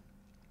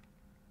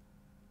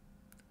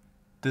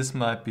 This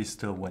might be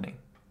still winning.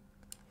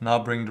 Now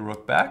bring the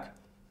rook back.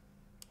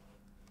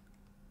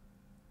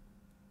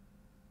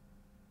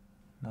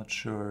 Not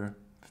sure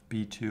if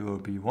b2 or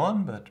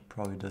b1, but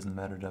probably doesn't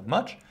matter that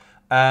much.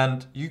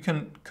 And you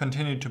can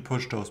continue to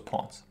push those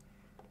pawns.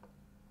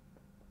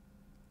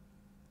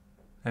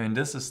 I mean,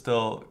 this is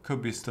still,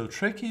 could be still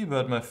tricky,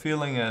 but my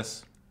feeling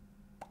is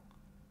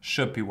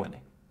should be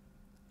winning.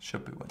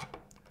 Should be winning.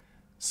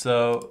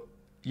 So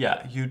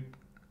yeah,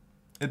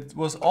 it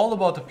was all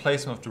about the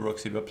placement of the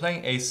rooks here. By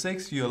playing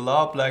a6, you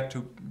allow black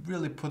to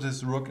really put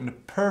his rook in the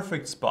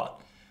perfect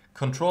spot,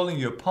 controlling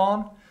your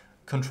pawn,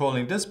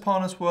 controlling this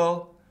pawn as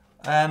well,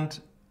 and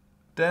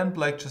then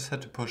black just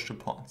had to push the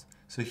pawns.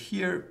 So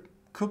here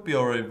could be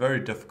already very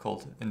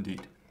difficult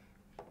indeed.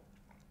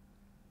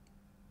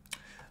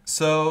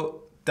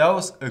 So that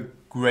was a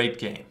great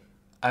game.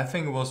 I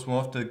think it was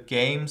one of the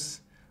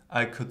games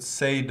I could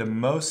say the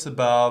most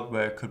about,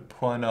 where I could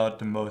point out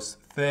the most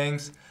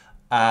things,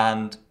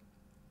 and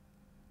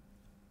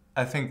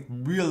I think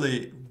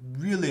really,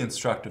 really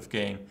instructive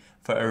game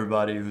for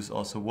everybody who's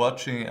also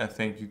watching. I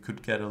think you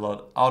could get a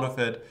lot out of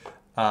it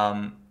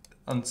on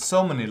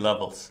so many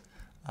levels.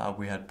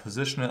 We had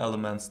positional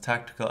elements,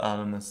 tactical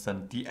elements,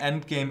 then the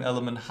endgame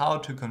element, how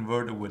to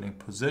convert a winning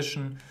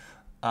position.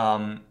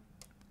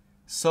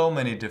 So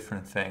many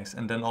different things.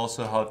 And then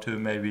also how to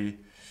maybe,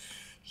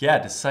 yeah,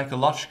 the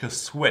psychological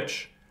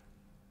switch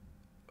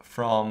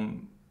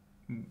from,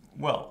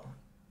 well,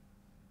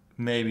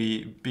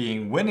 maybe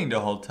being winning the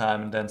whole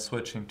time and then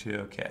switching to,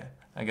 okay,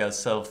 I gotta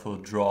settle for a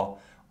draw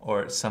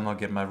or somehow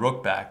get my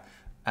rook back.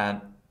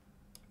 And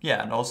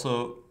yeah, and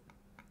also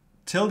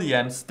till the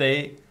end,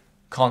 stay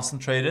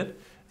concentrated,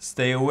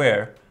 stay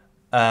aware,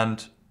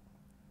 and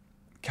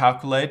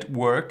calculate,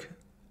 work,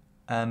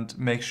 and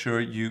make sure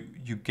you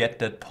get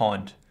that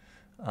point.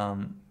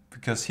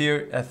 Because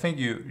here, I think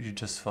you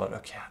just thought,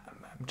 okay,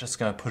 I'm just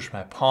gonna push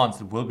my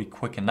pawns, it will be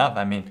quick enough.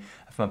 I mean,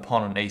 I have my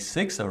pawn on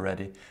a6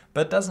 already,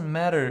 but it doesn't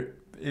matter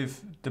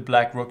if the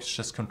black rook is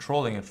just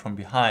controlling it from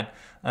behind.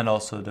 And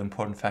also the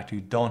important factor,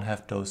 you don't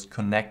have those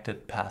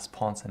connected passed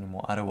pawns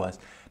anymore. Otherwise,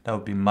 that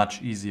would be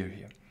much easier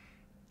here.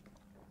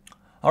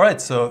 All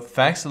right, so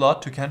thanks a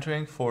lot to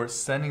KentEring for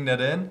sending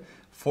that in.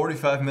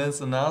 45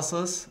 minutes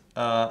analysis.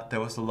 There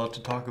was a lot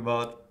to talk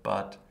about,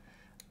 but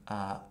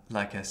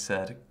like I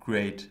said,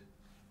 great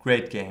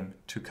game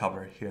to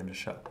cover here in the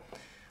show.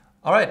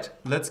 All right,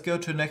 let's go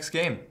to the next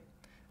game.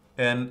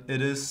 And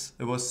it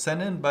was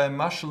sent in by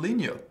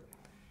Marcelinho.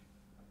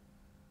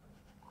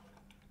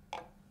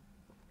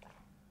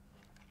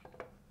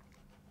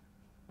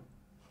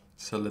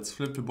 So let's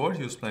flip the board.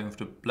 He was playing with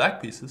the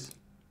black pieces.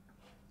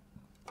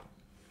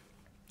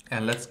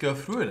 And let's go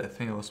through it. I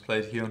think it was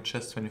played here on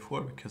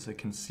Chess24 because I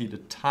can see the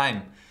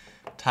time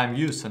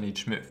use on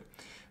each move.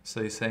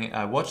 So he's saying,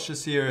 I watched a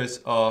series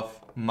of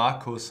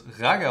Marcos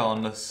Raga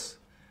on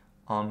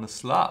the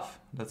Slav.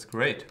 That's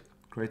great.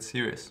 Great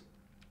series.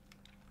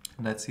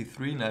 Knight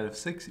c3, knight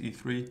f6,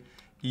 e3,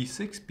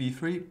 e6,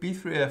 b3.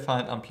 b3 I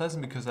find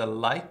unpleasant because I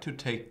like to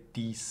take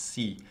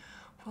dc.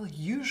 Well,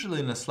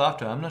 usually in a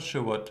Slav, I'm not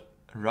sure what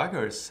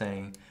Raga is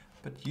saying,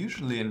 but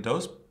usually in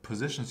those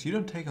positions you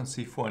don't take on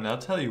c4, and I'll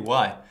tell you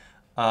why.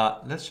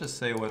 Let's just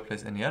say white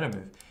plays any other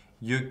move.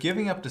 You're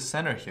giving up the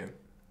center here.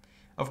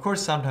 Of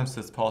course, sometimes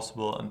that's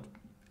possible, and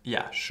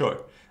yeah,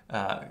 sure.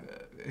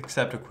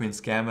 Except a queen's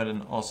gambit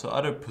and also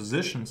other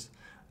positions.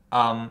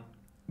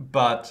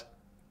 But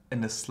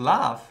in the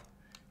Slav,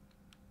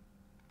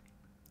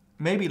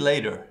 maybe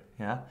later,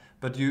 yeah.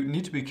 But you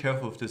need to be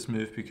careful of this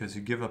move because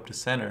you give up the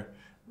center.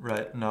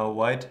 Right now,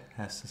 white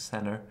has the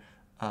center.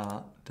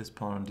 This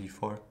pawn on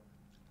d4.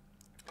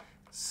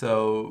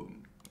 So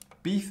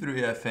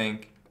b3, I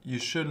think you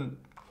shouldn't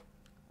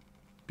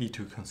be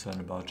too concerned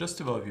about. Just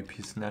develop your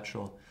piece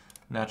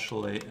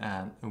naturally,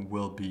 and it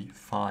will be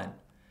fine.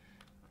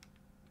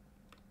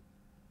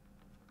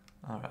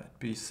 All right,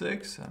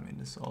 b6. I mean,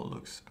 this all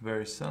looks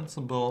very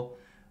sensible.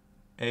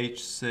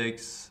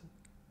 h6.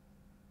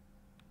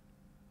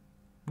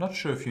 I'm not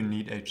sure if you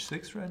need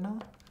h6 right now.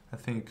 I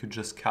think you could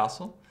just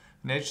castle.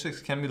 And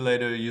h6 can be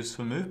later a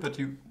useful move, but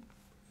you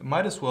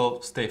might as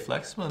well stay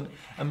flexible.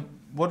 And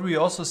what we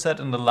also said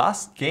in the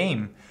last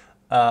game,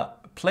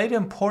 play the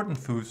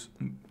important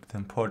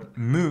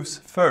moves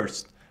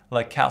first,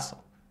 like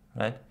castle,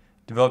 right?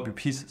 Develop your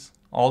pieces,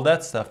 all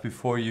that stuff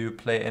before you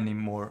play any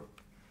more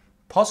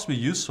possibly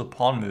useful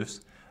pawn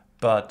moves,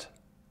 but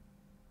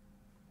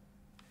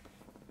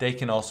they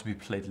can also be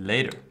played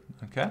later,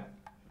 okay?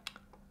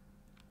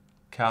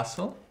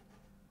 Castle.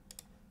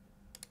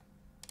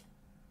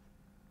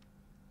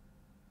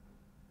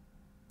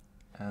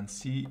 And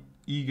see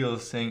Eagle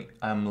saying,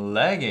 I'm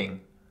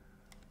lagging.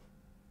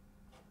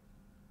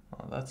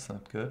 Oh, that's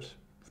not good.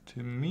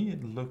 To me,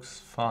 it looks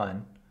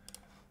fine.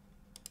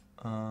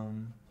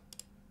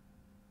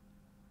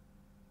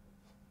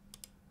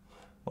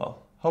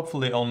 Well,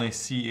 hopefully only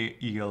C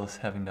Eagle is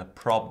having that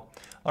problem.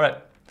 All right,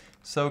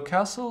 so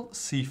castle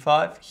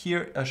C5.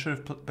 Here, I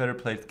should have better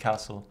played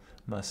castle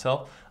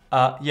myself.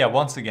 Yeah,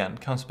 once again,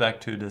 comes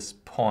back to this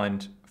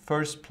point.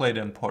 First, play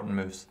the important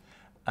moves.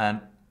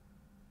 And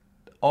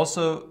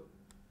also,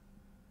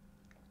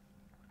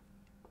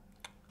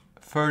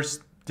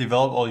 first,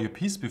 develop all your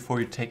pieces before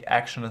you take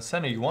action in the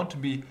center. You want to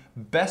be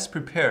best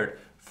prepared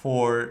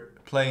for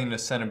playing in the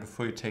center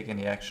before you take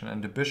any action.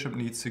 And the bishop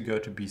needs to go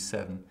to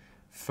b7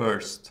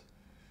 first.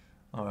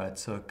 All right,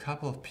 so a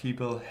couple of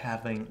people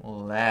having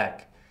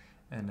lag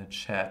in the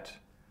chat.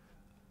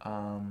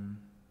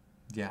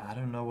 Yeah, I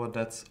don't know what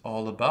that's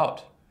all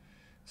about.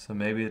 So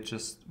maybe it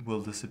just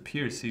will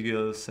disappear.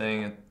 Siegel is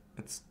saying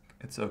it's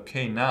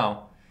okay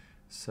now.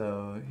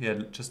 So yeah,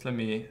 just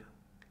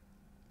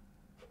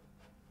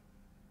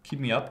keep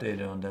me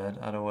updated on that.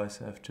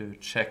 Otherwise, I have to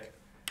check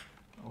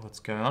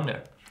what's going on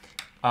there.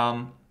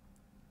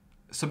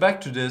 So back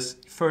to this.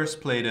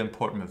 First, play the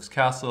important moves.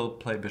 Castle,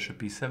 play bishop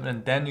b7,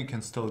 and then you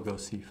can still go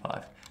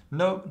c5.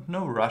 No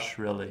rush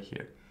really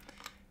here,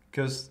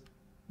 because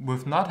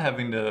with not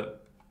having the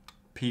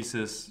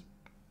pieces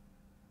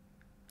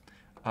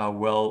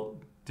well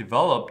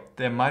developed,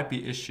 there might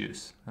be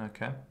issues.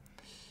 Okay.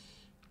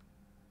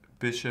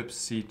 Bishop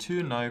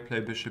c2. Now you play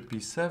bishop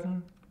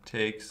b7.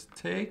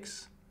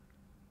 Takes.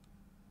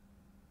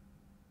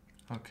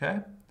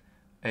 Okay.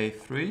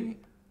 a3.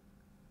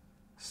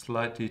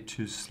 Slightly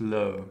too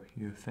slow,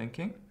 you're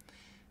thinking.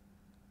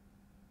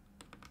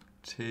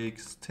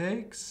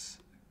 Takes.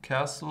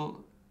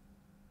 Castle.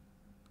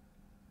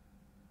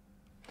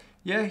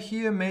 Yeah,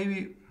 here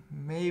maybe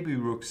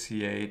rook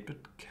c8,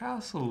 but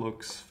castle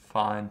looks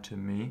fine to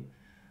me.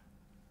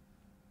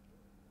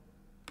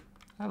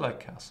 I like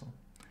castle.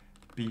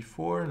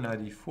 b4,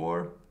 knight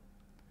e4.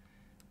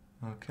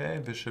 Okay,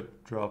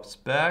 bishop drops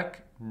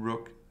back.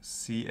 Rook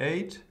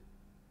c8.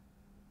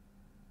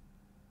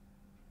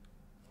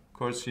 Of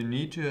course, you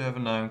need to have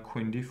an eye on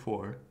queen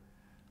d4.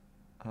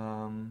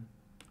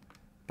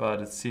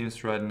 But it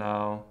seems right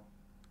now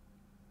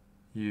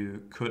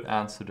you could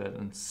answer that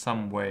in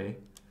some way.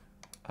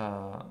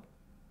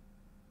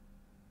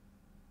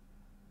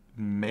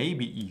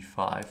 Maybe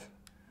e5.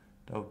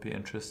 That would be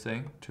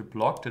interesting to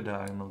block the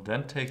diagonal,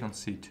 then take on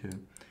c2.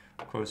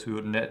 Of course, we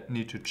would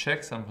need to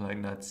check something like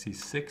knight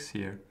c6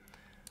 here.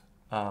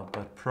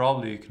 But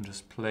probably you can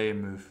just play a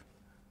move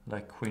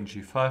like queen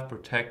g5,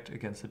 protect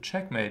against a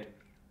checkmate.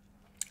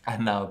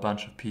 And now a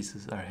bunch of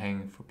pieces are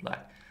hanging for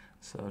black.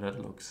 So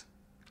that looks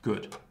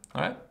good.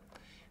 All right.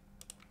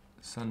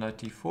 So knight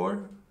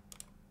d4.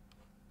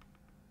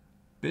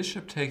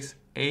 Bishop takes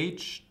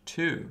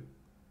h2.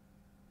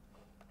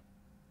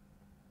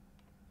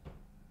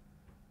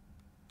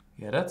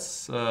 Yeah,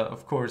 that's,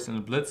 of course, in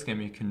a blitz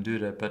game you can do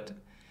that, but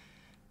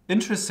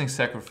interesting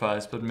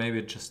sacrifice, but maybe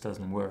it just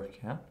doesn't work,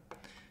 yeah?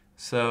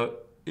 So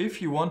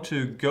if you want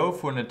to go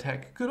for an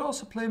attack, you could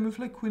also play a move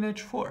like queen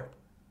h4.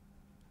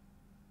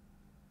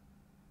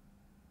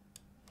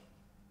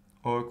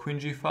 Or queen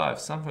g5,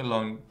 something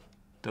along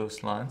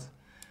those lines,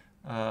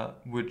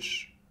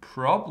 which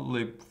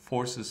probably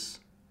forces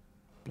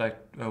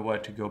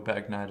white to go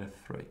back knight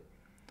f3.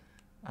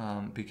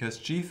 Because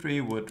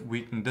g3 would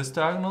weaken this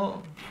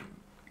diagonal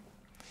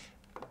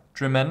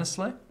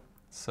tremendously,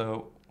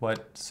 so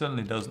white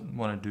certainly doesn't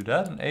want to do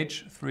that, and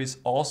h3 is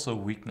also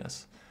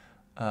weakness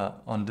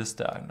on this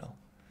diagonal,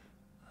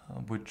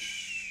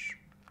 which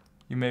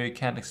you maybe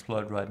can't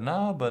exploit right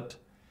now, but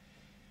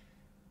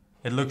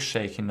it looks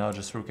shaky now.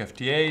 Just rook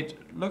fd8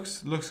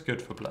 looks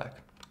good for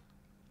black.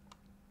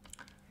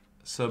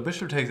 So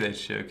bishop takes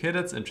h2. Okay,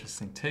 that's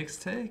interesting.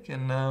 Take,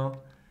 and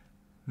now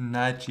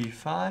knight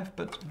g5.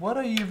 But what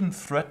are you even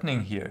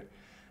threatening here?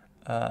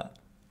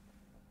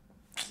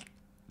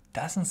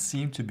 Doesn't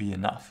seem to be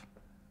enough.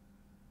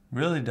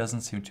 Really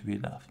doesn't seem to be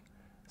enough.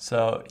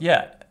 So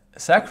yeah,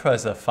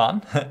 sacrifices are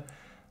fun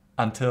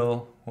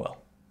until,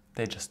 well,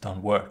 they just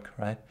don't work,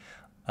 right?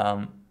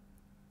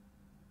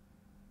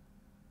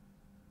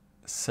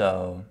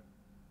 So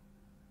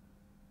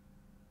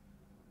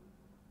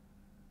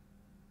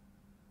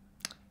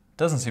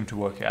doesn't seem to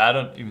work here. I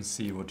don't even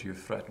see what you're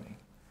threatening.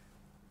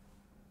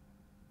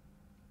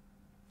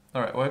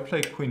 All right, well, I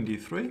play queen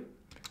d3,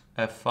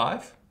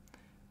 f5.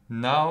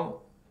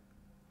 Now,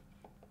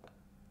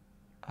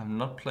 I'm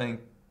not playing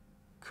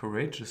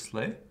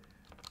courageously.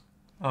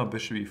 Oh,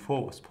 bishop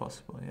e4 was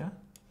possible, yeah?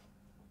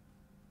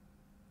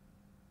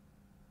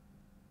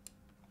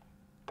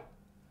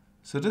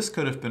 So this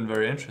could have been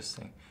very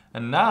interesting.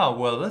 And now,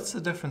 well, that's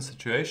a different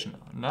situation.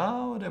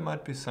 Now there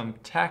might be some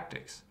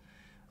tactics,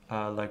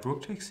 like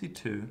rook takes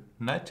c2,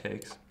 knight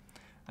takes,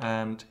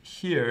 and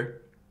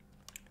here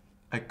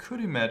I could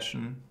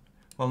imagine,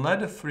 well, knight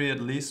f3 at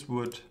least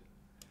would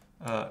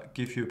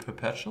give you a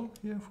perpetual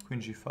here for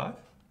queen g5,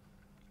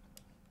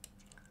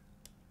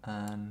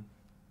 and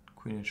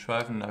queen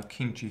h5, and now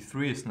king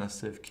g3 is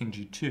necessary. If king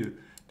g2,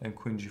 then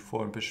queen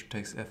g4 and bishop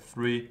takes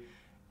f3,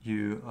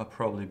 you are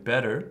probably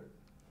better.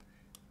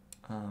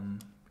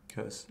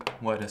 Because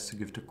white has to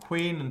give the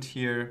queen, and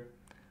here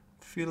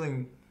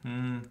feeling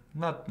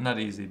not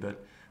easy,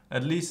 but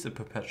at least a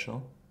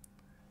perpetual.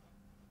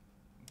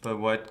 But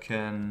white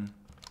can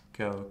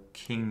go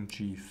king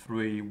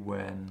g3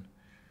 when,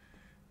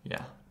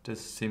 yeah, this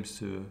seems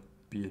to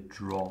be a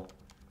draw.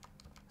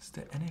 Is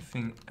there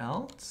anything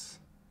else?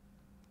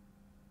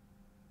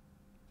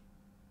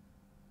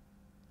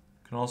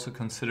 You can also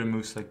consider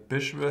moves like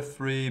bishop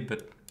f3, but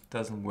it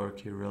doesn't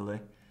work here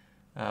really.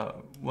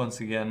 Once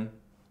again,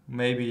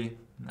 maybe,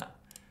 no.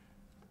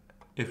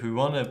 If we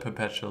want a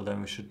perpetual,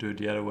 then we should do it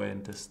the other way,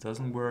 and this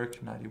doesn't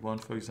work. 91,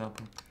 for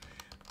example.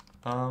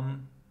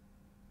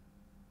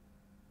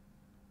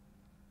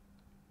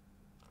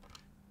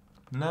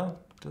 No,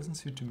 doesn't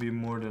seem to be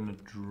more than a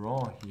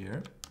draw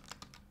here.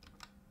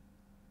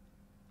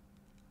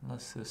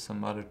 Unless there's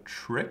some other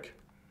trick.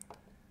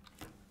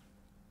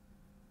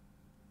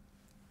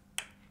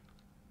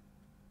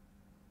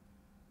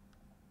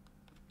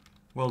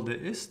 Well, there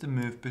is the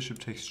move bishop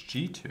takes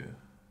g2.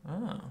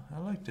 Oh, I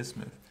like this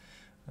move.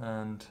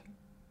 And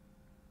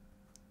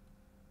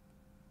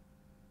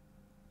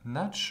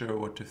not sure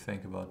what to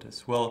think about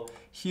this. Well,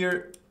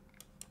 here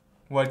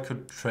white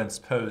could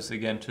transpose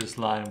again to this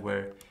line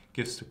where it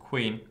gives the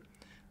queen.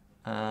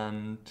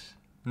 And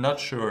not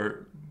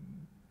sure,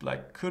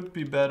 black could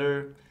be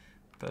better,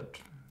 but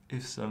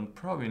if so,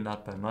 probably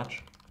not by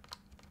much.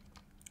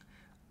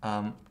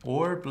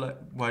 Or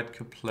white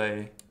could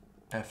play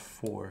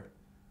f4.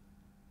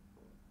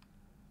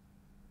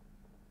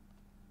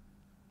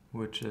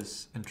 Which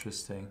is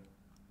interesting.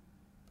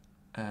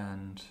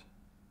 And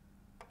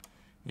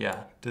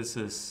yeah, this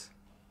is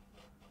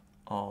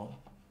all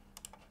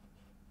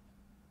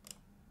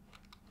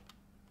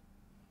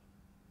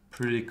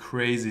pretty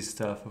crazy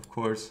stuff, of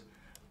course,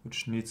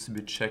 which needs to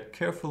be checked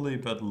carefully,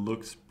 but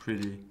looks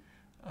pretty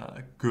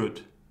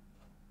good.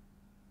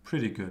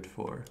 Pretty good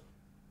for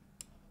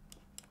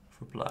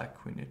black.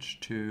 Queen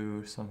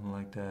h2, something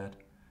like that.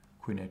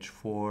 Queen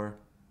h4.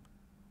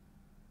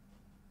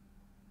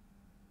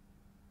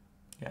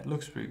 Yeah, it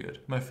looks pretty good.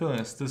 My feeling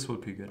is this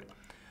would be good.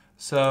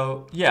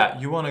 So yeah,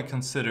 you want to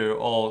consider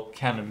all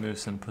candidate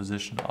moves in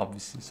position,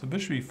 obviously. So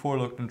bishop e4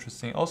 looked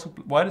interesting. Also,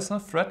 white is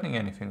not threatening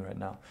anything right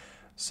now.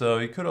 So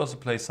you could also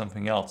play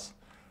something else.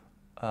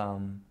 I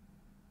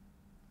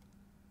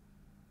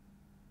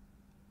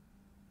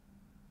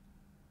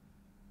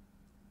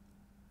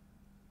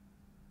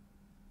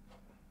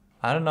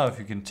don't know if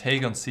you can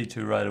take on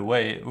c2 right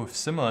away with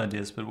similar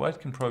ideas, but white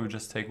can probably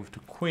just take with the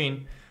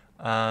queen.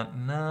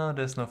 No,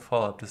 there's no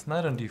follow-up. This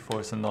knight on d4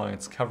 is annoying.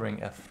 It's covering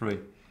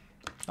f3.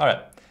 All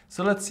right,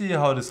 so let's see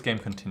how this game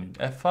continued.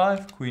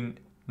 f5, queen,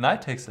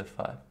 knight takes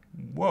f5.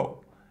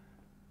 Whoa.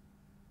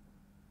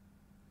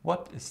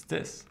 What is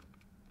this?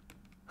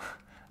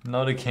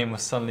 Now the game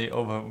was suddenly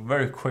over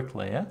very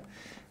quickly, yeah?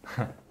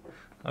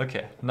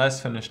 Okay,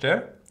 nice finish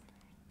there.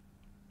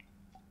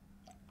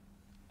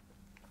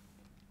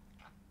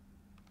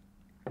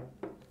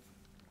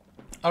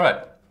 All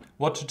right,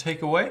 what to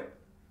take away?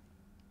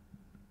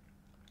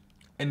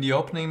 In the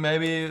opening,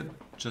 maybe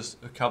just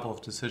a couple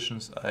of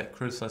decisions I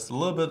criticized a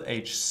little bit.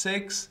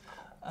 h6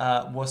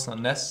 was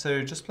not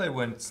necessary. Just play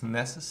when it's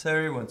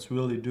necessary, when it's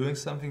really doing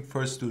something.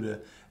 First do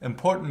the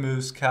important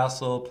moves,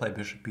 castle, play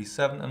bishop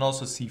b7, and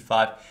also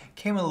c5.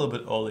 Came a little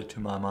bit early to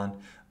my mind.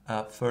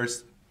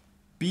 First,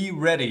 be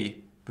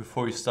ready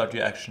before you start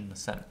your action in the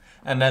center.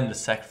 And then the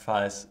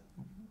sacrifice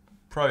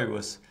probably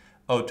was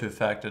owed to the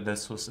fact that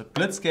this was a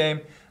blitz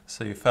game,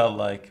 so you felt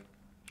like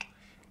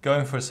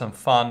going for some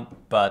fun,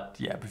 but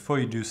yeah, before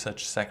you do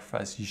such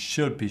sacrifice, you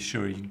should be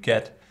sure you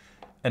get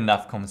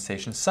enough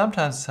compensation.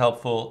 Sometimes it's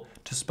helpful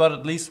to spot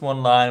at least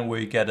one line where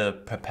you get a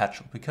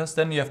perpetual, because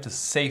then you have the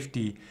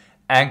safety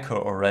anchor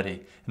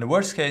already. In the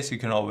worst case, you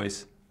can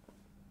always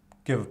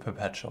give a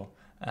perpetual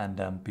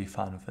and be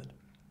fine with it.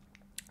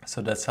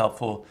 So that's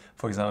helpful,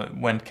 for example,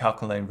 when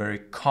calculating very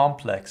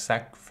complex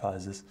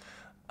sacrifices,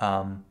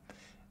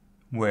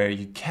 where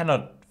you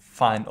cannot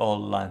find all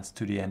the lines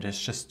to the end.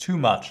 It's just too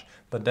much.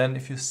 But then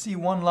if you see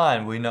one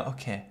line where you know,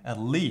 okay, at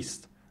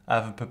least I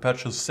have a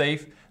perpetual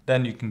safe,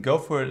 then you can go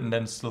for it and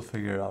then still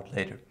figure it out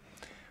later.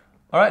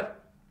 All right,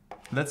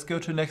 let's go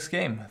to the next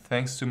game.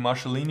 Thanks to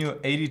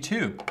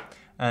Marcelinho82.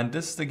 And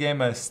this is the game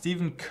by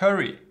Stephen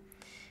Curry,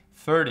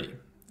 30.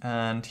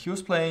 And he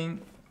was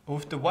playing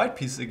with the white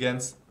piece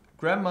against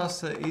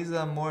Grandmaster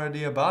Esa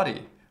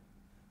Moradiabadi.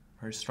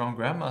 Very strong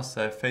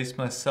Grandmaster. I faced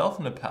myself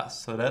in the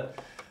past, so that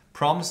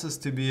promises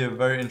to be a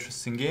very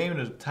interesting game.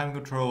 The time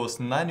control was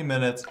 90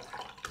 minutes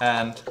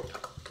and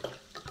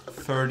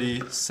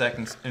 30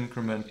 seconds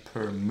increment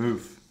per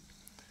move.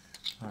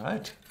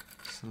 Alright,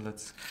 so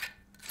let's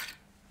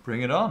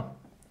bring it on.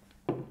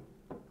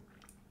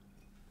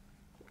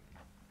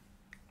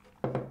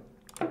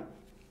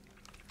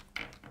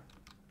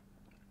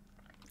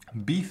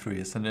 B3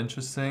 is an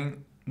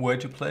interesting way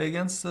to play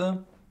against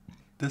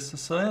this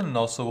Sicilian, and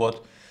also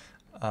what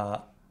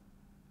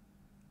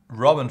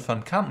Robin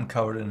van Kampen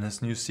covered in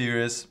his new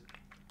series,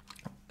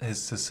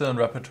 his Sicilian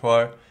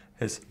repertoire,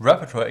 his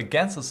repertoire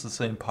against the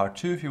Sicilian part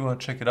 2, if you want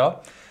to check it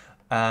out.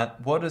 And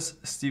what is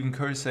Stephen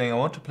Curry saying? I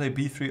want to play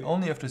b3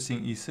 only after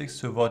seeing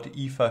e6 to avoid the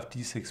e5,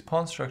 d6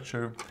 pawn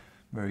structure.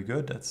 Very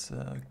good, that's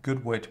a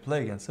good way to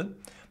play against it.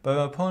 But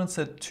my opponent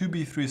said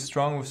 2b3 is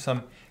strong with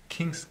some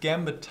King's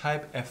Gambit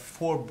type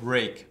f4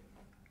 break.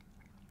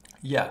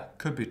 Yeah,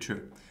 could be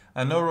true.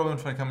 I know Robin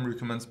van Kampen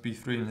recommends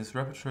b3 in his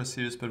repertoire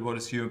series, but what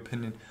is your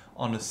opinion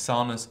on the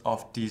soundness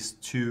of these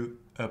two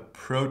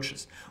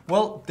approaches?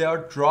 Well, there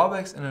are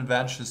drawbacks and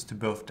advantages to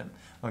both of them.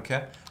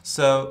 Okay,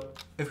 so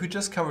if we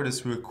just cover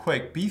this real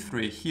quick,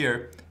 b3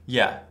 here,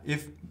 yeah,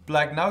 if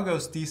black now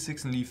goes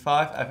d6 and d5,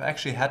 I've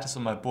actually had this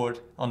on my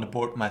board, on the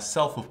board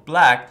myself with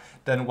black,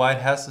 then white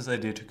has this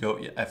idea to go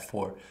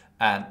f4,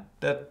 and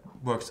that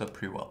works out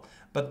pretty well.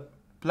 But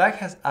black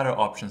has other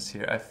options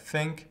here. I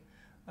think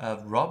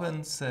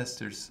Robin says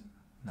there's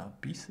no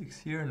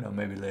b6 here, no,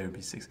 maybe later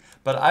b6.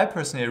 But I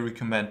personally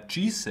recommend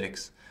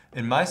g6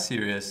 in my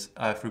series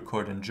I've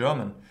recorded in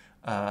German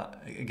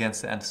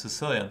against the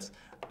anti-Sicilians.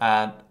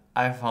 And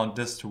I found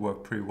this to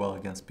work pretty well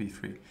against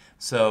b3.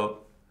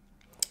 So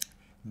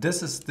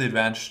this is the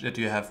advantage that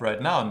you have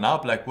right now. Now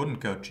black wouldn't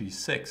go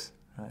g6,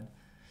 right?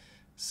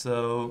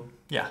 So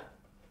yeah,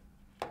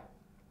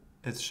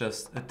 it's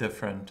just a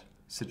different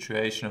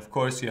situation. Of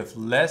course, you have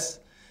less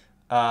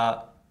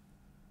options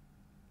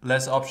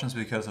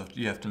because of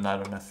you have the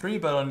knight on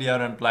f3, but on the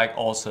other hand, black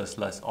also has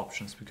less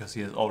options because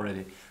he has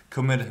already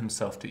committed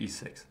himself to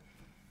e6.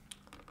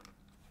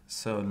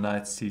 So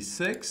knight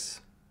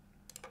c6.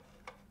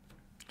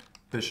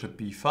 Bishop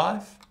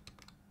b5,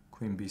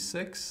 queen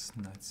b6,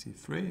 knight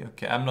c3.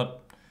 Okay, I'm not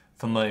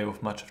familiar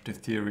with much of the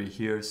theory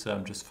here, so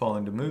I'm just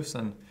following the moves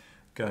and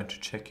going to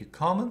check your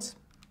comments.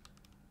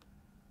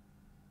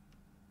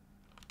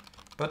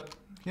 But,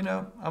 you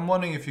know, I'm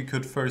wondering if you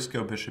could first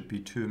go bishop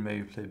b2 and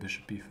maybe play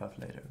bishop b5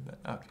 later. But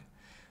okay.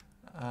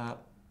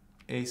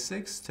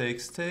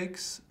 a6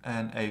 takes,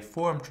 and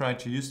a4. I'm trying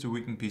to use the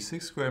weakened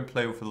b6 square and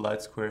play with a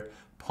light square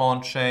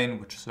pawn chain,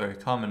 which is very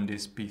common in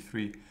these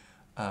b3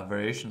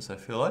 variations, I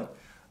feel like.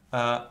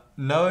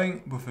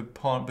 Knowing with a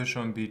pawn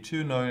bishop on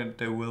b2, knowing that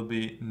there will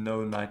be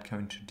no knight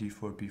coming to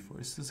d4, b4.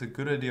 Is this a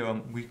good idea?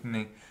 I'm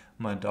weakening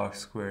my dark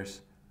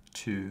squares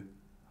too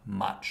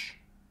much.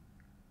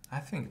 I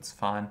think it's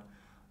fine.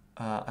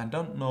 I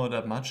don't know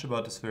that much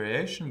about this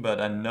variation, but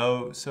I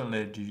know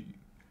certainly did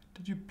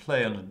you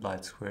play on the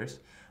light squares?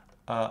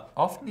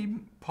 Often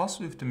even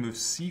possibly with the move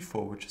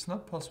c4, which is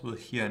not possible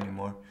here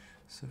anymore.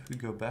 So if we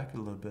go back a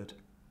little bit.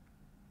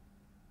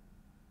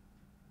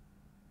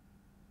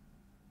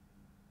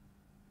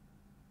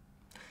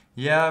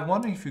 Yeah, I'm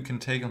wondering if you can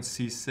take on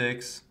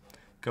c6,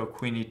 go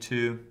queen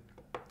e2.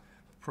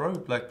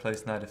 Probably black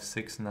plays knight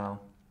f6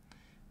 now.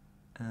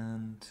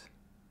 And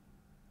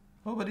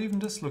oh, but even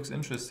this looks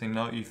interesting.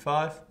 Now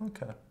e5,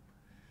 okay.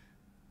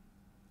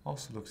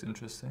 Also looks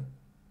interesting.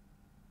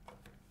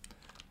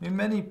 I mean,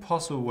 many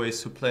possible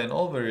ways to play and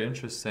all very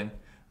interesting.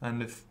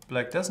 And if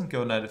black doesn't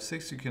go knight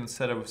f6, you can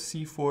set up with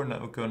c4,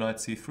 now go knight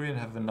c3 and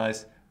have a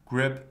nice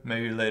grip.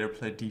 Maybe later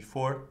play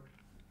d4.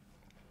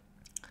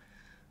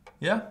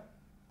 Yeah.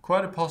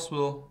 Quite a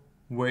possible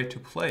way to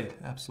play,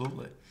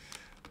 absolutely.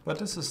 But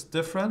this is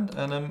different,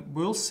 and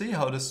we'll see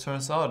how this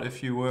turns out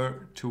if you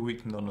were too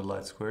weakened on the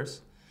light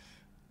squares.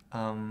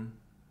 Knight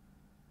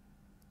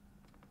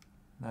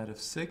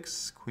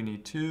f6, queen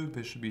e2,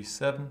 bishop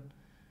e7,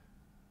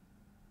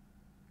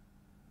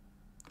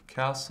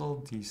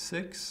 castle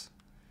d6,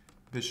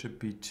 bishop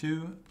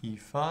b2,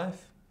 e5.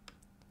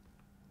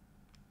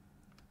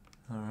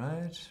 All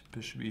right,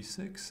 bishop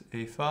e6,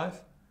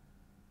 a5.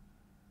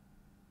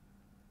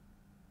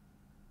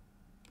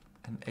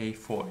 And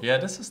a4. Yeah,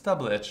 this is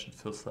double-edged, it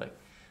feels like.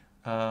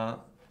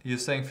 You're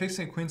saying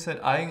fixing queenside,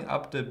 eyeing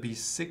up the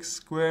b6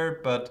 square,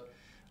 but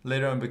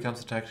later on becomes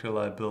a tactical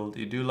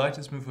liability. Do you like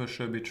this move, or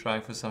should I be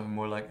trying for something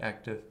more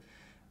active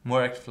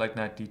like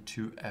knight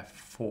d2,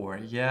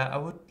 f4? Yeah, I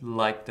would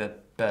like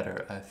that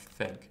better, I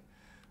think.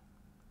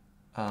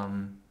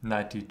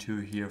 Knight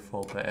d2 here,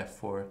 followed by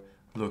f4,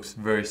 looks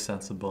very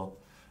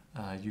sensible.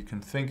 You can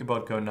think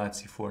about going knight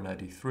c4, knight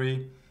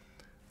d3,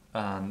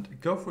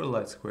 and go for the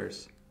light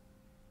squares.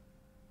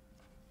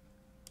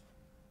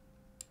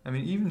 I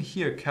mean, even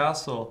here,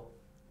 castle,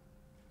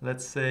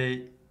 let's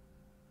say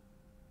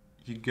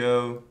you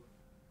go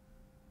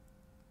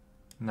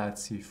knight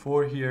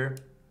c4 here,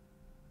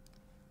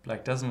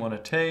 Black doesn't want to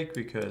take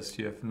because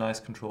you have nice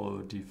control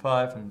over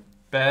d5 and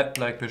bad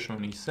black bishop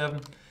on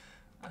e7.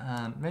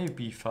 And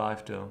maybe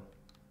b5 though.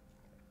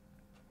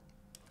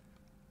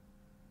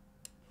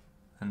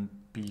 And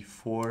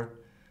b4.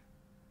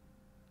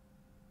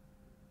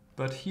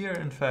 But here,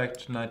 in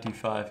fact, knight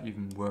d5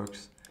 even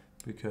works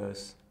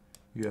because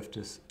you have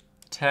this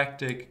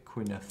tactic,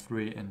 queen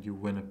f3, and you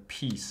win a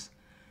piece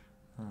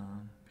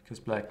because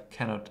black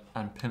cannot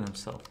unpin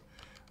himself.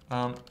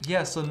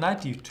 Yeah, so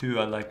knight d2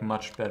 I like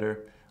much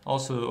better.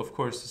 Also, of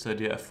course, this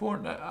idea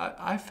f4,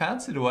 I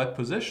fancy the white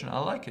position, I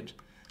like it.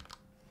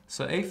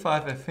 So a5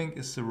 I think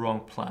is the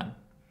wrong plan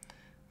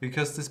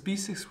because this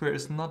b6 square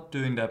is not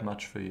doing that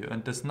much for you,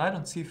 and this knight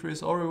on c3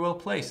 is already well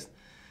placed.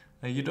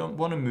 You don't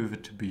want to move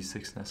it to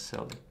b6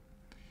 necessarily.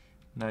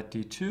 Knight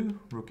d2,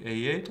 rook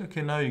a8.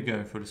 Okay, now you're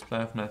going for this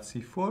plan of knight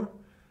c4.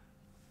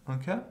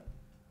 Okay.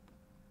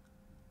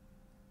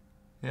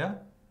 Yeah.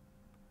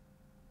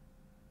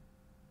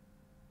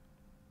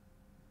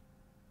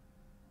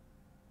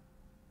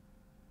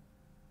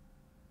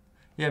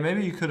 Yeah,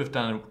 maybe you could have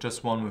done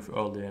just one move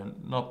earlier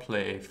and not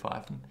play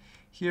a5. And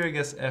here I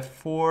guess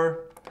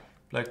f4,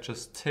 black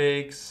just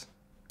takes.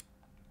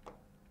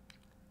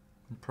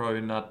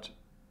 Probably not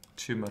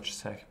too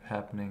much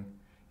happening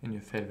in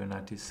your favor,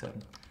 knight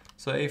d7.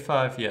 So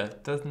a5, yeah,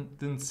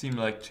 didn't seem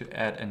like to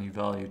add any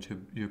value to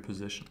your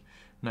position.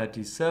 Knight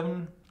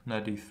d7,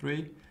 knight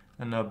d3,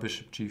 and now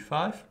bishop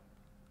g5.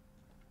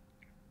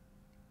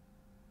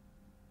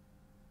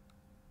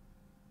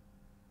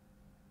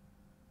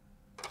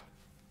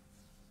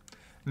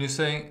 And you're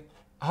saying,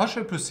 how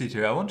should I proceed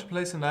here? I want to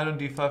place a knight on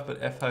d5,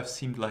 but f5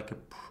 seemed like a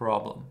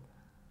problem.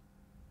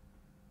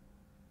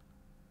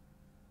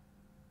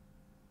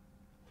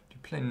 You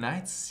play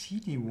knight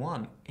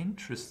cd1,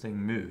 interesting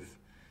move.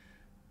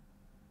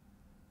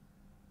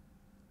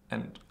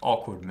 And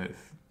awkward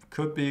move.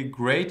 Could be a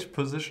great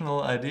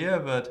positional idea,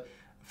 but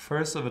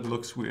first of it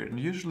looks weird. And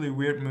usually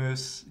weird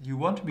moves you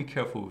want to be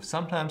careful with.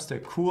 Sometimes they're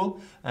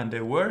cool and they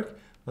work,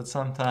 but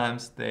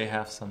sometimes they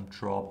have some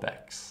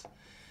drawbacks.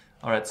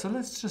 Alright, so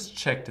let's just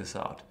check this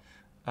out.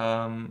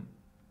 Knight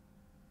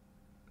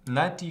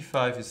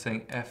d5 is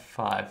saying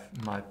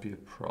f5 might be a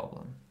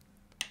problem.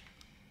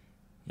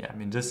 Yeah, I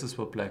mean, this is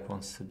what black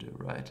wants to do,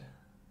 right?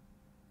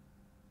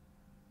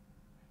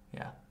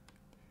 Yeah.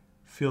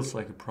 Feels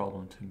like a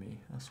problem to me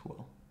as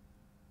well.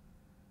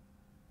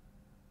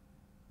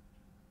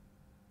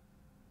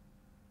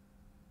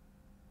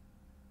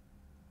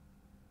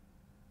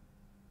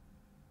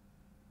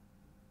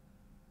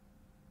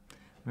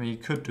 I mean, you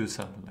could do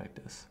something like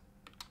this.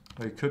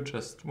 Or you could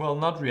just, well,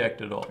 not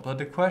react at all. But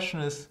the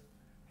question is,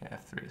 yeah,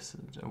 f3 is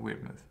a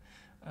weird move.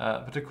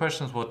 But the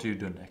question is, what do you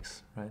do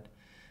next, right?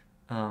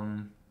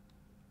 And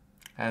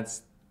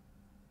it's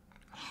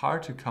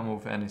hard to come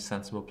up with any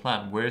sensible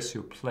plan. Where's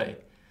your play?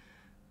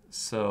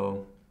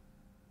 So,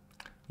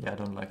 yeah, I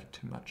don't like it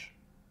too much.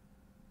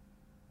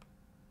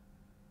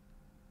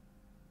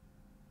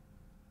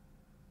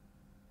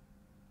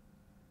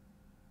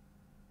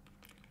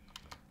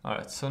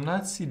 Alright, so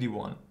knight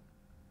cd1.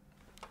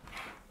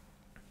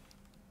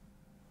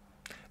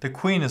 The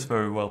queen is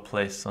very well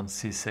placed on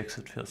c6,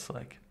 it feels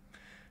like.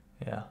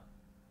 Yeah.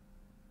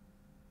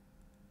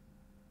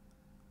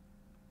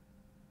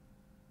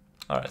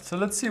 Alright, so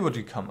let's see what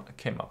you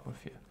came up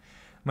with here.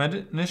 My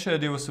initial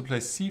idea was to play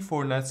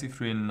c4, knight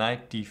c3, and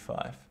knight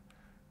d5.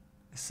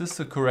 Is this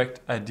the correct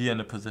idea in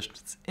the position?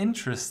 It's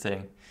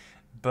interesting,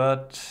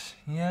 but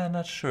yeah,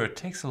 not sure. It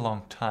takes a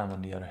long time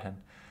on the other hand.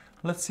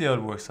 Let's see how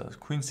it works out.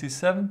 Queen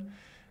c7,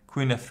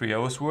 queen f3. I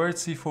was worried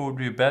c4 would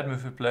be a bad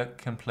move if black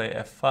can play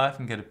f5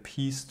 and get a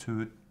piece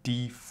to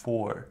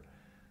d4.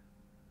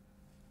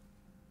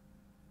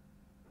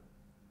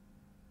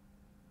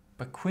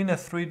 But queen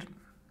f3...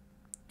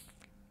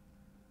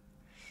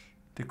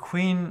 The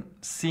queen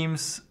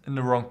seems in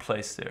the wrong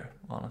place there,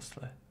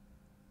 honestly.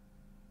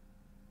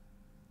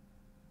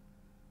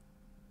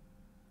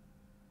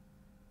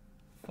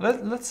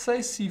 Let's say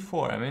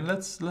c4. I mean,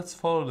 let's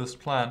follow this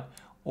plan.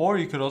 Or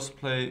you could also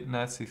play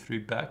knight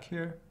c3 back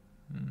here.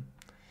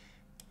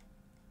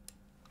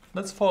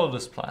 Let's follow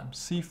this plan.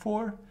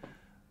 c4.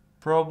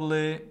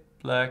 Probably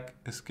black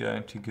is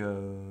going to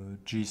go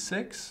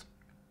g6.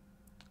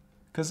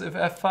 Because if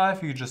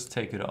f5, you just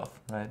take it off,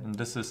 right? And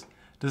this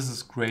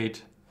is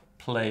great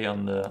play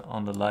on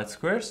the light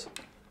squares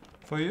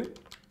for you.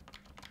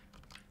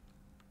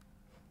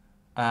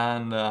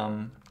 And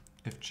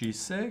if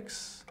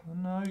g6,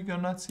 now you go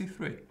knight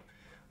c3.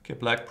 Okay,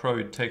 black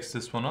probably takes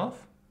this one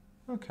off.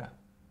 Okay,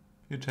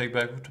 you take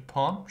back with the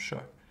pawn,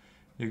 sure.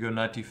 You go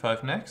knight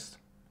d5 next.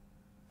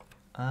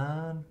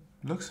 And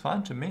looks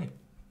fine to me.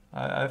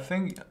 I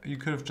think you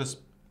could have just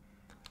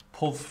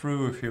pulled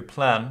through with your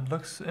plan.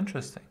 Looks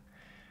interesting.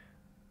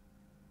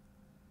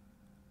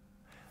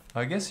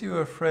 I guess you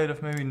were afraid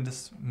of maybe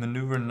this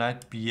maneuver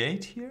knight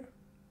b8 here.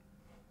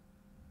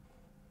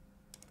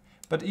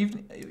 But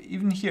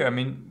even here, I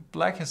mean,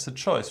 black has the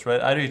choice,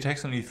 right? Either you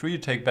take on e3, you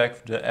take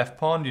back the f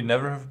pawn, you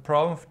never have a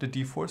problem with the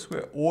d4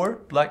 square, or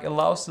black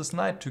allows this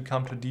knight to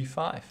come to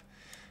d5.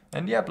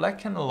 And yeah, black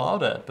can allow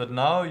that, but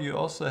now you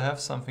also have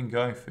something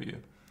going for you.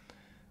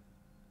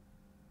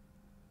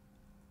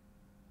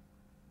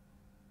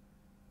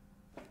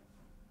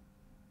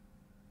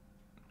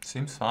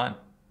 Seems fine.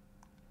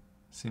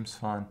 Seems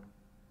fine.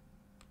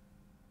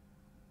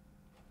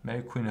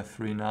 Maybe queen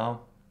f3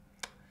 now.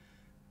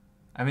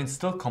 I mean,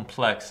 still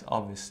complex,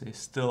 obviously.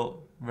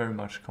 Still very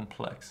much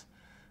complex.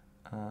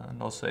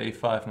 And also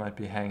a5 might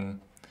be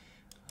hanging.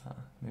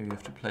 Maybe you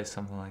have to play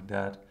something like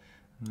that.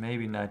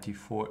 Maybe knight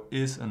d4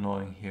 is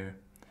annoying here.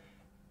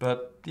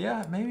 But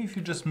yeah, maybe if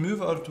you just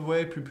move out of the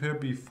way, prepare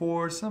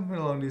b4, something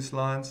along these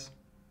lines.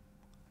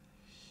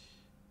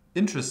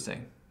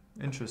 Interesting.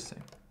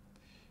 Interesting.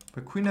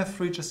 But queen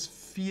f3 just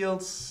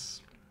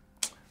feels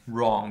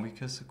wrong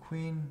because the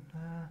queen...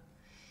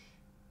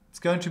 it's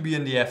going to be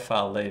in the f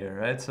file later,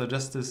 right? So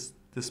just this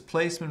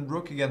displacement,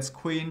 rook against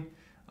queen,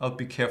 I'll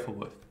be careful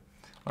with.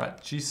 All right,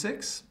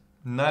 g6,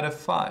 knight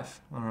f5,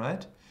 all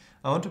right?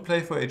 I want to play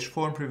for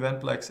h4 and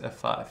prevent black's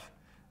f5.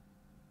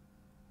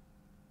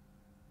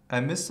 I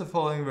missed the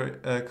following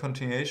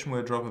continuation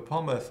where I drop a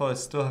pawn, but I thought I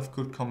still have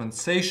good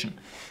compensation.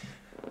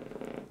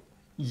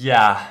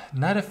 Yeah,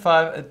 knight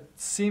f5, it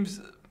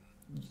seems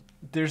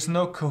there's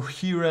no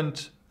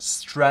coherent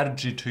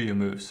strategy to your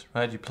moves,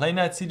 right? You play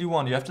knight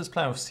cd1, you have this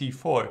plan with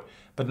c4,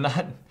 but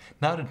now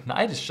the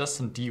knight is just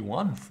on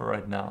d1 for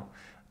right now.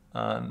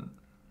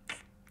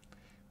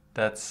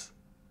 That's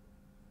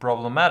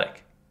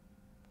problematic.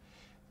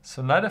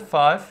 So knight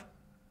f5.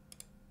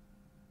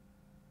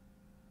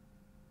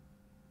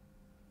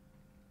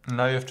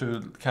 Now you have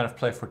to kind of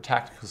play for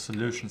tactical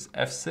solutions.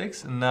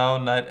 f6, and now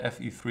knight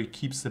fe3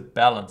 keeps the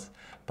balance,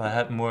 but I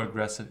had more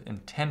aggressive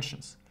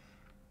intentions.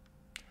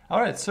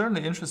 Alright,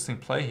 certainly interesting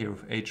play here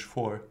with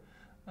h4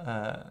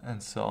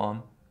 and so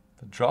on.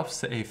 But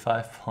drops the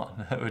a5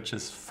 pawn, which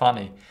is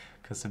funny,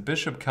 because the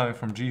bishop coming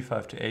from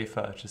g5 to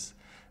a5 just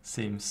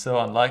seems so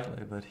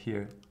unlikely, but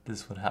here,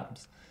 this is what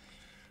happens.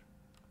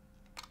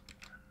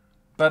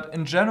 But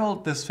in general,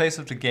 this phase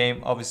of the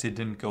game obviously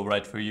didn't go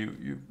right for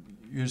you.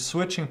 You're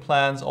switching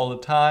plans all the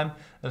time.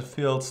 It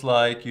feels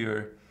like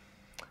you're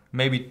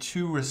maybe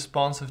too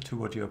responsive to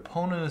what your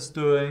opponent is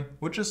doing,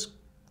 which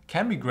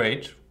can be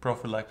great,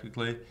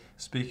 prophylactically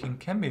speaking,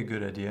 can be a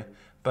good idea.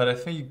 But I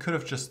think you could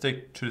have just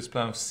stick to this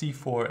plan of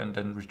c4 and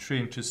then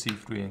retreating to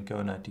c3 and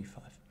go knight d5.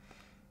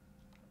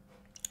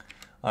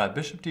 All right,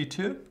 bishop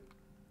d2,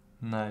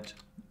 knight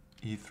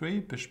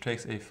e3, bishop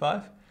takes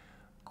a5,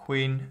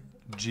 queen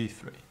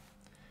g3.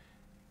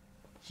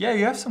 Yeah,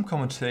 you have some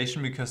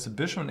compensation because the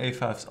bishop on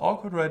a5 is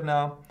awkward right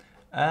now,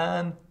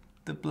 and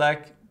the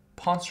black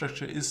pawn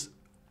structure is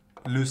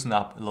loosened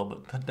up a little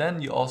bit. But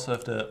then you also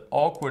have the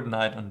awkward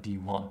knight on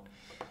d1.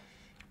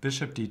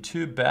 Bishop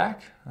d2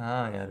 back.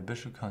 Ah, yeah, the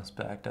bishop comes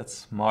back. That's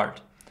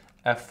smart.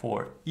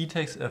 f4. E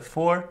takes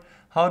f4.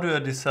 How do I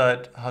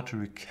decide how to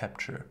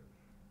recapture?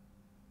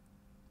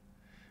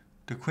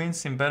 The queen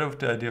seemed better with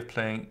the idea of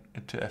playing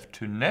it to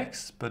f2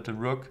 next, but the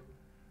rook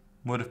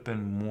would have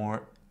been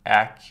more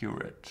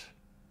accurate.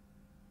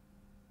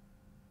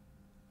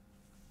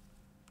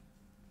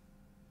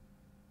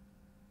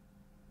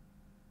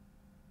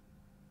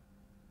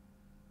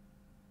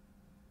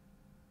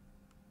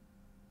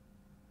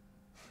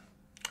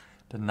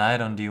 The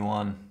knight on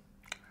d1.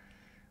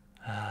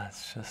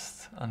 It's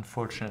just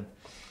unfortunate.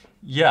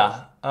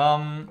 Yeah,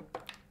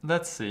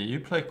 let's see. You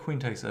play queen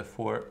takes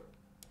f4.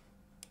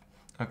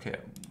 Okay,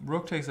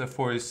 rook takes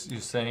f4 is,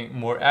 you're saying,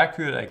 more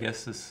accurate, I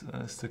guess, is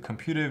the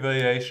computer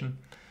evaluation.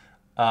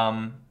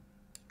 And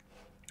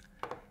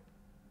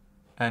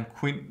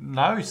queen,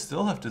 now you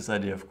still have this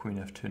idea of queen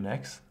f2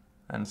 next,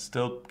 and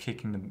still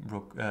kicking the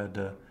rook,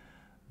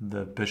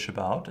 the bishop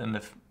out. And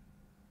if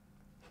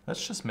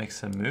let's just make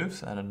some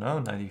moves. I don't know,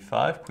 knight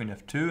e5, queen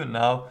f2, and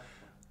now,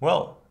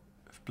 well,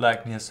 if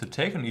black has to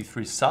take on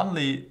e3,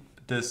 suddenly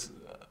this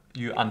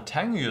you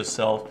untangle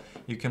yourself.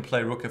 You can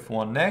play rook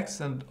f1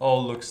 next, and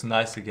all looks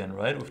nice again,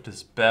 right? With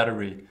this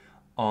battery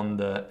on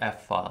the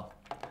f file.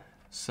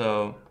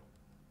 So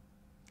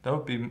that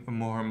would be a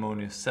more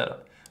harmonious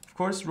setup. Of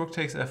course, rook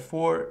takes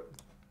f4.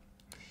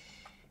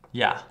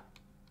 Yeah.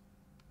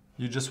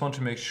 You just want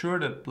to make sure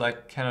that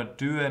black cannot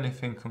do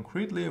anything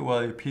concretely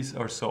while your pieces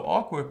are so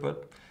awkward,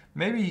 but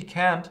maybe he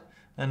can't,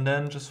 and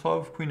then just follow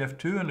with queen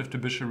f2, and if the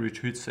bishop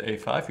retreats to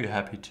a5, you're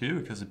happy too,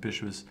 because the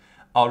bishop is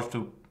out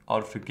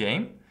of the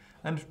game.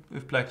 And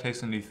if black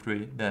takes on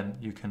e3, then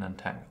you can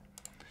untangle.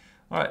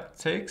 Alright,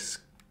 takes,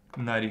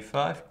 knight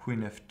e5,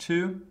 queen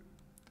f2.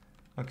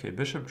 Okay,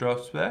 bishop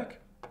drops back.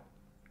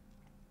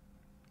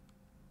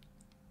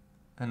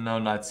 And now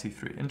knight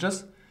c3. And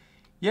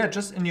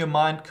just in your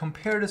mind,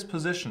 compare this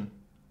position.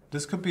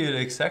 This could be the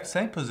exact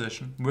same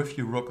position with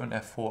your rook on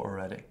f4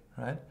 already,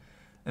 right?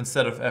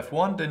 Instead of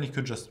f1, then you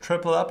could just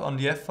triple up on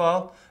the f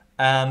file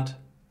and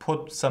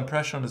put some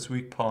pressure on this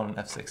weak pawn on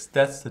f6.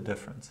 That's the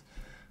difference.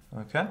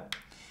 Okay?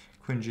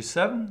 Queen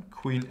g7,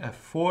 queen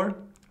f4,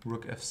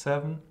 rook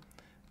f7,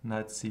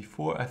 knight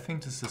c4. I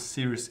think this is a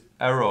serious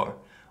error.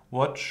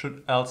 What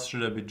else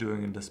should I be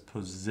doing in this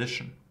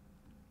position?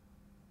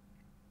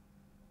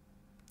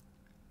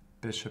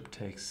 bishop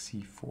takes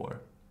c4.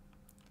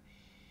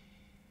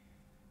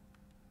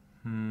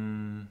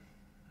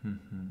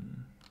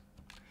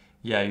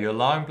 Yeah, you're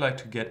allowing black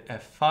to get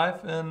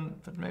f5 in,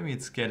 but maybe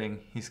he's getting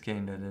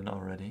that in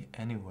already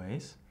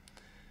anyways.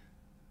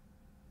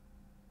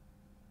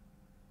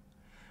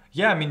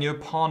 Yeah, I mean, you're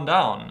pawn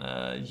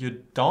down.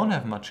 You don't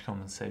have much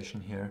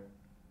compensation here.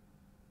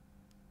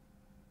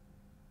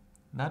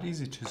 Not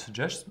easy to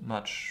suggest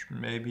much.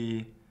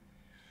 Maybe,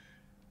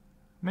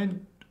 I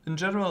mean, in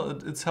general,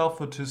 it's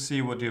helpful to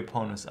see what the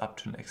opponent is up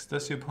to next.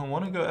 Does your opponent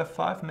want to go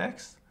f5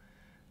 next?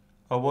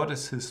 Or what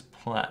is his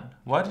plan?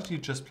 Why did he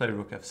just play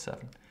rook f7?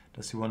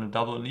 Does he want to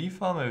double on the e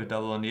file, maybe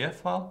double on the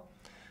f file?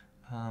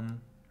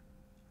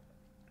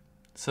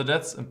 So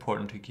that's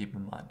important to keep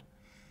in mind.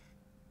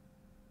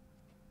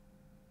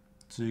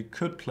 So you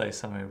could play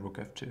somewhere rook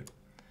f2,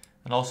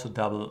 and also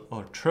double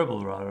or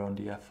triple rather on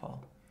the f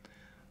file.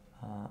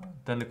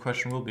 Then the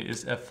question will be,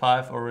 is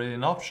f5 already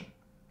an option?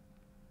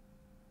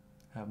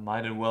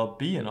 Might it well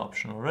be an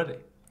option already?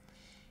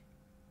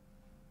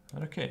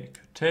 Okay, you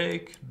could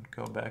take,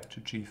 go back to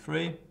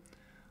g3,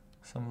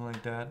 something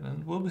like that,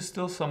 and will be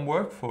still some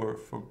work for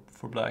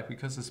black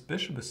because his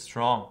bishop is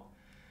strong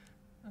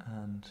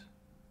and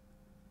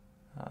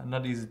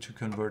not easy to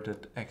convert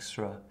that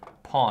extra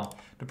pawn.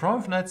 The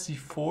problem with knight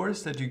c4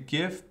 is that you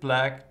give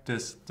black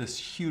this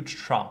huge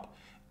trump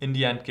in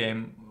the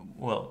endgame.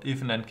 Well,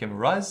 if an endgame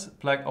arises,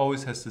 black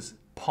always has this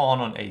pawn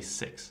on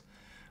a6,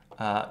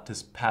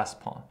 this pass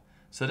pawn.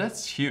 So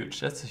that's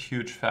huge. That's a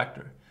huge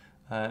factor.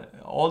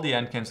 All the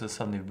endgames are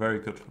suddenly very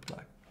good for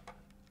black.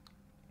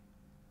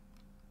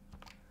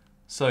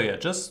 So yeah,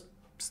 just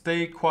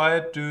stay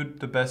quiet, do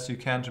the best you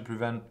can to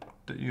prevent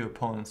your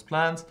opponent's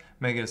plans,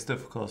 make it as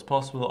difficult as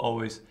possible,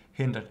 always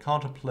hint at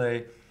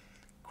counterplay,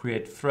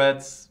 create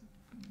threats,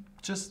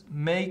 just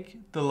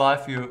make the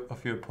life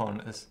of your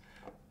opponent as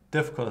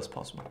difficult as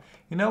possible.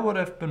 You know what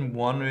I've been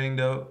wondering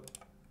though,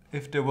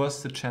 if there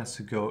was the chance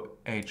to go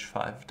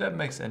h5, if that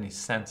makes any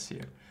sense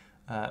here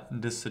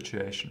in this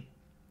situation,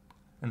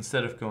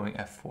 instead of going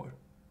f4.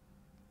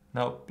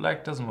 Now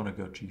black doesn't want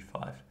to go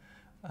g5,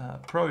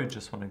 probably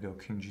just want to go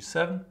king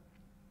g7.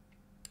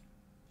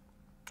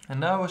 And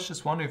now I was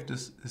just wondering if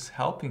this is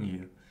helping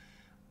you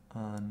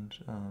and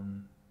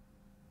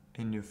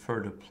in your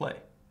further play.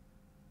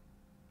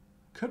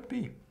 Could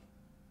be.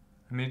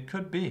 I mean, it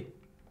could be.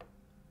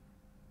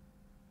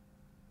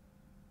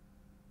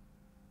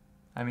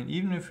 I mean,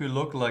 even if you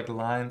look like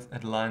lines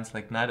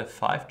like knight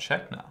f5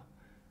 check now.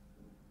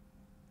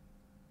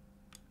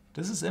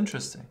 This is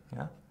interesting,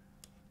 yeah?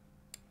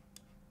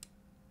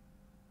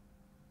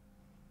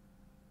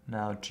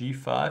 Now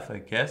g5, I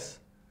guess,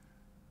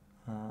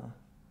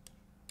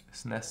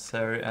 is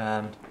necessary,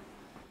 and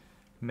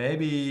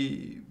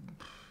maybe,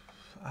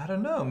 I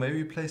don't know, maybe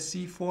you play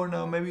c4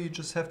 now, maybe you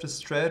just have the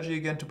strategy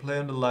again to play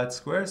on the light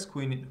squares,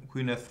 queen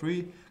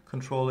f3,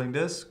 controlling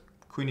this,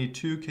 queen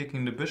e2,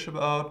 kicking the bishop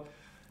out.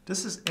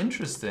 This is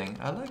interesting.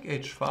 I like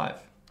h5.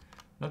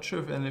 Not sure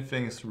if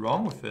anything is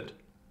wrong with it.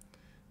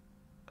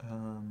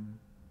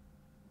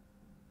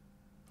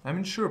 I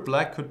mean, sure,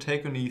 black could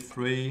take on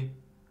e3,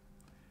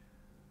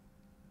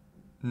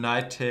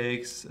 knight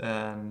takes,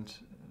 and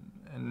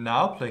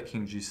now play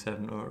king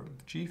g7 or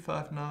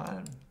g5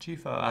 now.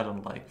 G5 I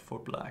don't like for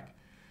black.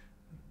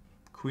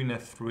 Queen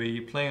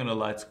f3, playing on the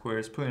light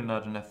squares, putting a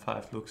knight on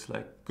f5 looks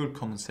like good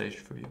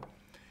compensation for you.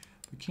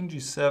 But king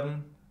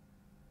g7.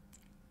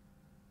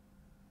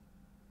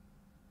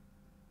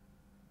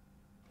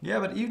 Yeah,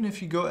 but even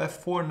if you go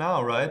f4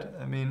 now, right?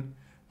 I mean,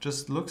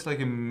 just looks like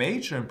a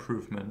major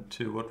improvement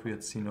to what we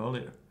had seen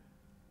earlier.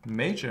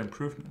 Major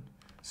improvement.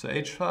 So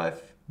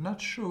h5,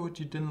 not sure what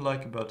you didn't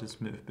like about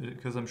this move,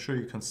 because I'm sure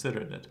you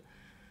considered it.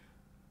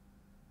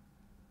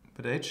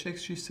 But h6,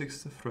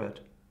 g6 the threat.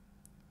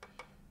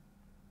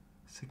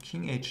 So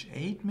king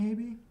h8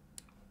 maybe?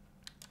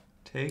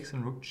 Takes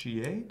and rook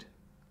g8?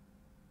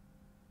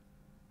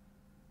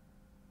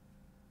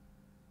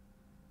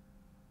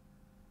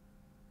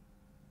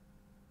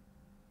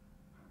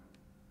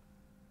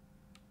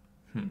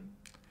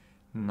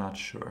 Not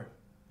sure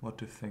what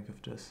to think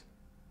of this.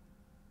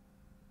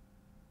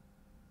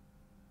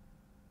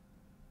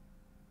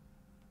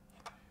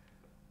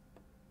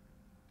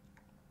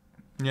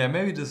 Yeah,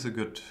 maybe this is a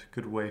good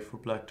way for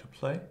black to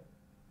play.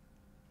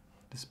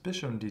 This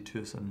bishop on d2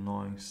 is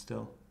annoying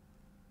still.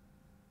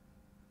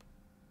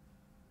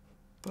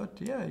 But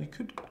yeah, you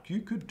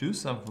could do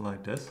something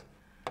like this.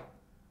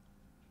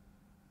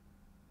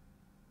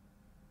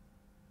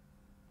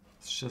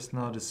 It's just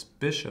now this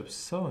bishop's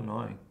so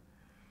annoying.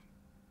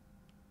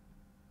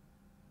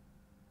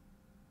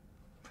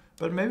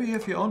 But maybe you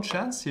have your own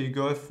chance here. You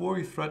go f4,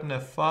 you threaten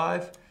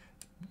f5.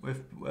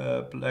 If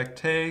black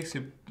takes,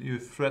 you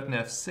threaten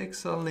f6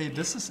 suddenly.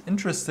 This is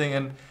interesting,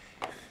 and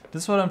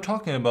this is what I'm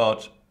talking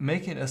about.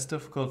 Make it as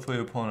difficult for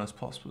your opponent as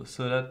possible.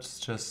 So that's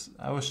just,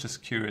 I was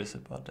just curious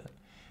about that.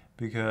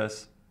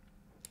 Because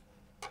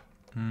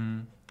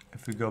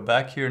if we go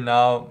back here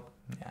now,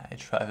 yeah,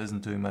 h5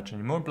 isn't doing much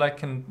anymore. Black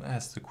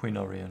has the queen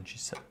already on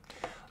g7.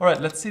 All right,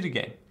 let's see the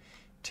game.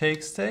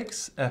 Takes,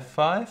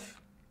 f5.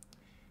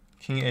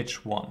 King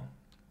h1.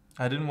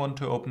 I didn't want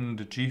to open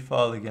the g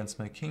file against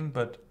my king,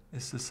 but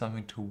is this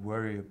something to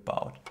worry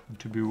about and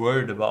to be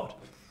worried about?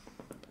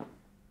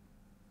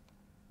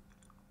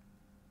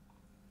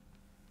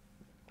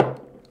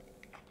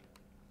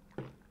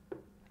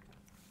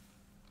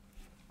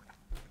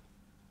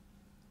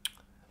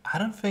 I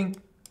don't think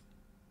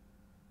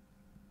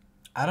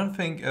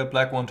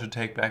black wanted to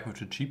take back with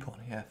the g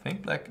pawn. Yeah, I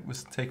think black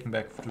was taking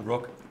back with the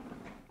rook.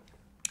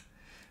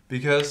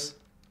 Because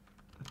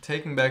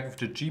taking back with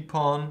the g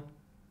pawn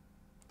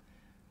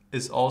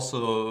is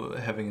also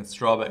having its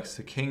drawbacks.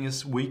 The king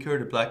is weaker,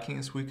 the black king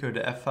is weaker, the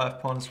f5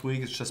 pawn is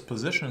weak. It's just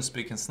position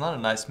speaking, it's not a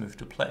nice move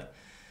to play.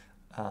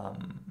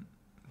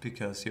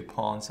 Because your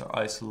pawns are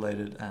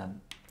isolated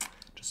and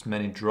just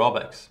many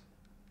drawbacks.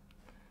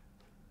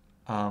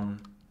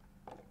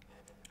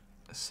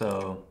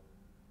 So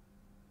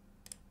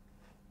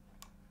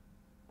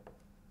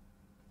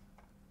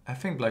I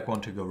think black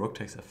want to go rook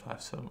takes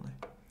f5 certainly.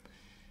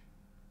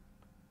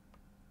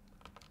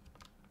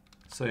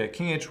 So yeah,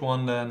 king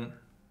h1 then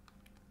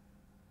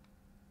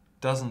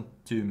doesn't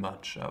do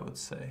much, I would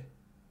say.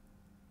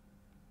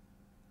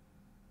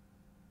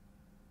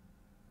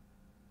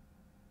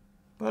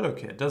 But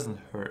okay, it doesn't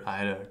hurt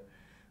either.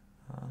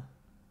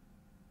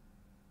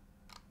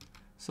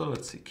 So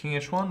let's see, king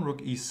h1,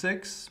 rook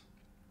e6,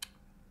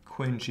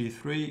 queen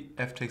g3,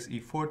 f takes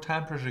e4.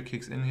 Time pressure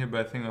kicks in here,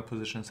 but I think my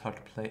position is hard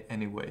to play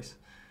anyways.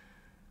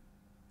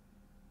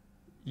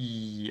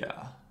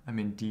 Yeah, I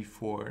mean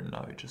d4,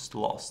 now we just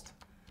lost.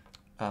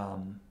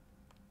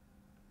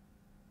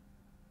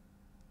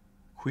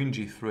 Queen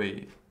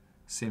g3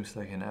 seems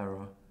like an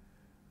error.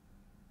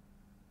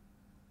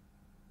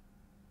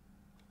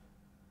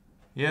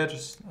 Yeah,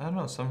 just, I don't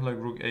know, something like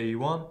rook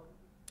ae1.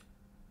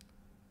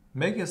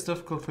 Make it as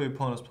difficult for your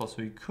opponent as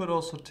possible. You could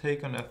also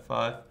take on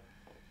f5.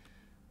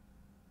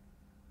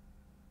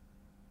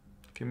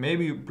 Okay,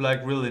 maybe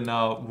black really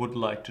now would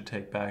like to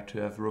take back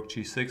to have rook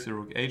g6 or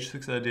rook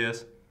h6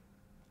 ideas.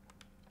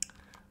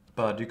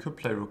 But you could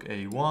play rook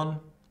ae1.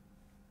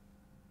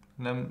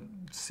 And then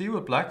see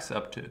what black's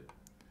up to.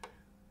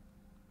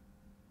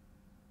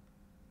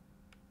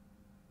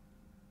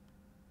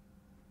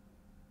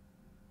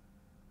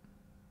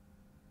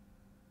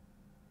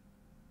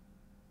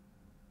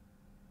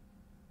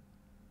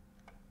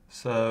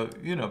 So,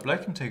 you know,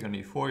 black can take on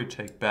e4, you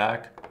take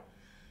back.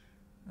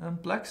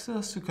 And black still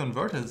has to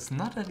convert it. It's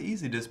not that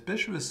easy. This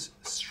bishop is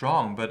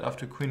strong, but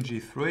after queen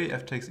g3,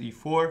 f takes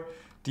e4,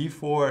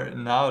 d4,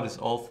 now this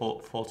all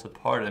falls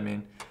apart. I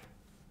mean,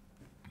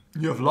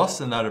 you have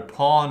lost another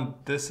pawn.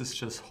 This is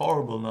just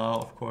horrible now,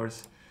 of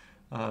course.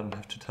 I don't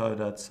have to tell you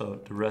that, so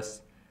the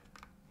rest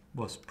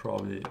was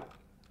probably,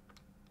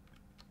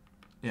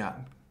 yeah,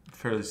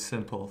 fairly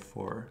simple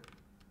for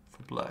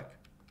black.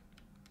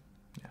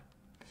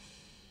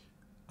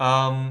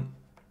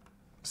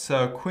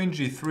 So queen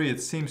g3,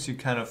 it seems you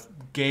kind of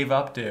gave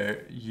up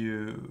there.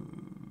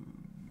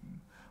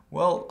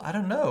 Well, I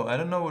don't know. I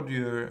don't know what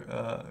your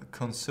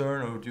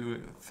concern or what you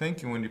were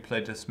thinking when you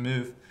played this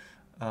move.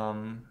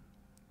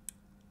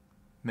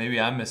 Maybe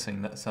I'm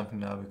missing something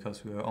now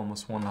because we are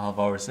almost 1.5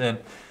 hours in.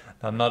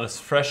 I'm not as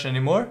fresh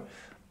anymore.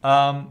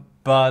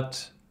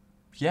 But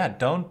yeah,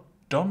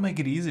 don't make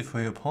it easy for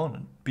your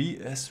opponent. Be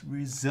as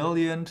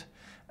resilient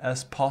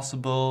as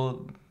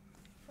possible.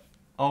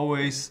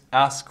 Always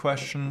ask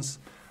questions,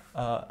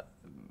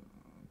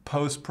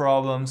 pose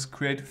problems,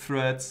 create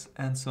threats,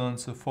 and so on and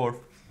so forth.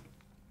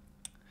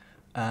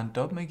 And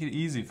don't make it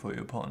easy for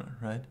your opponent,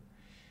 right?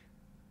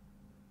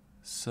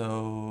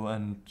 So,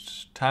 and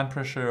time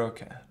pressure,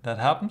 okay, that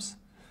happens.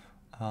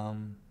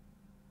 And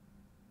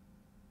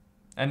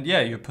yeah,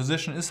 your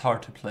position is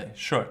hard to play,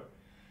 sure.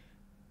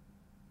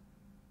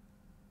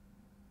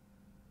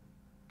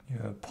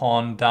 You're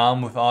pawn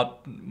down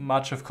without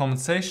much of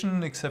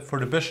compensation except for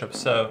the bishop,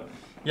 so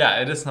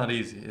yeah, it is not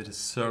easy. It is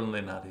certainly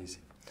not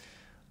easy.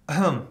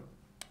 All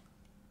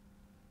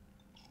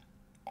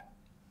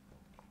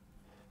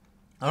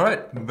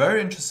right,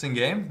 very interesting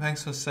game.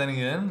 Thanks for sending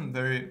it in.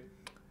 Very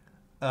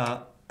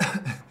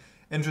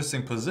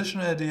interesting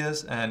position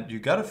ideas, and you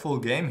got a full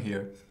game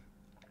here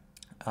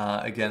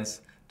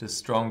against the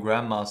strong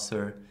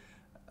grandmaster.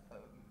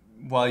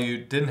 While you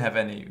didn't have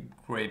any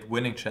great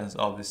winning chance,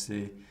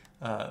 obviously,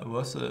 it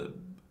was a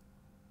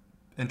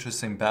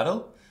interesting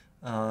battle,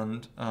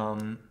 and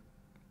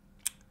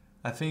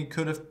I think it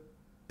could have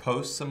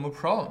posed some more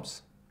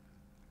problems.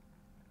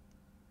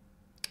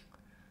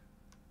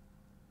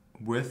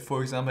 With,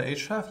 for example,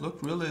 h5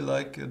 looked really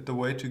like the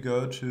way to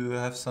go to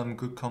have some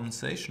good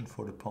compensation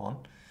for the pawn.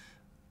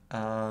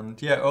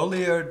 And yeah,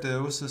 earlier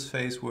there was this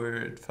phase where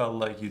it felt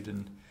like you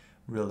didn't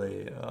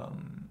really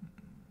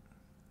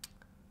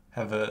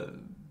have a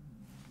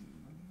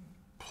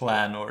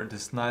plan, or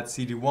this knight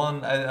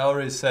cd1. I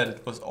already said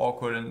it was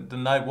awkward, and the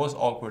knight was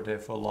awkward there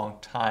for a long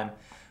time.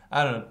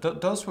 I don't know,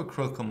 those were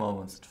critical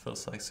moments, it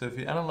feels like. So if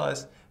you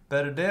analyze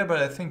better there, but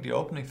I think the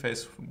opening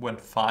phase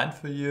went fine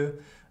for you.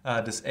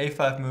 This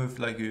a5 move,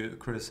 like you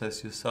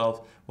criticized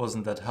yourself,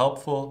 wasn't that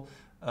helpful.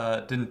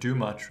 Didn't do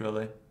much,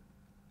 really.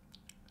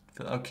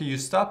 Okay, you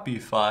stop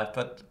b5,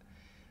 but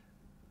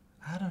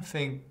I don't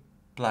think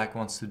black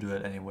wants to do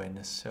it anyway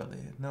necessarily.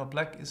 No,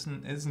 black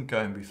isn't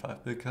going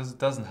b5 because it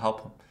doesn't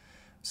help him.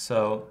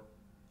 So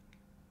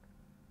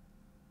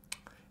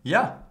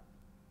yeah,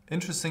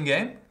 interesting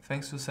game.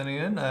 Thanks for sending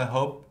it in. I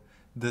hope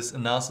this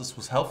analysis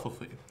was helpful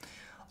for you.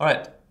 All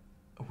right,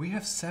 we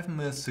have 7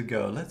 minutes to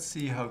go. Let's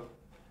see how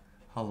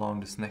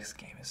long this next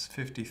game is.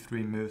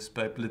 53 moves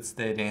by Blitz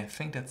Dating. I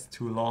think that's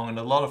too long, and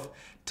a lot of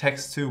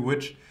text too,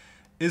 which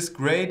is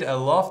great. I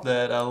love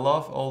that. I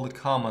love all the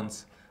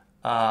comments,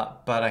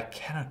 but I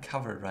cannot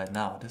cover it right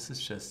now. This is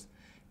just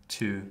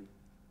too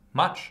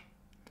much.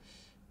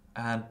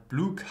 And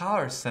Blue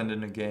Car sent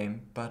in a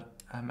game, but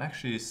I'm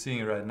actually seeing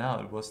it right now.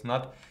 It was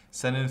not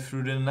sent in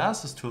through the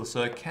analysis tool,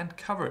 so I can't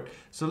cover it.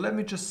 So let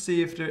me just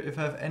see if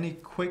I have any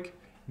quick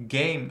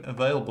game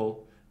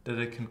available that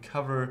I can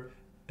cover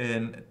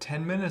in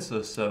 10 minutes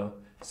or so.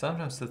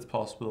 Sometimes that's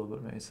possible,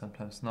 but maybe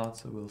sometimes not.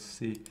 So we'll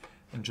see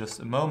in just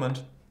a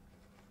moment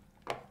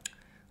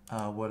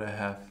what I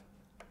have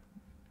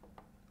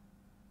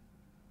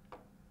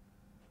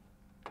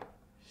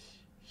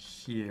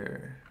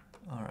here.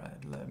 All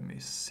right, let me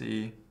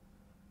see.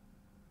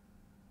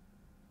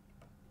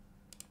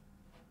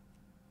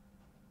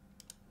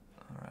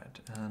 All right,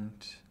 and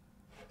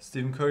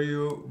Stephen Curry,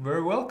 you're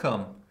very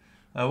welcome.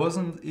 I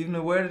wasn't even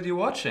aware that you're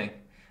watching.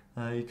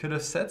 You could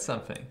have said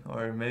something,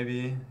 or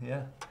maybe,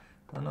 yeah,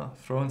 I don't know,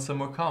 throw in some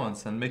more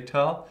comments. And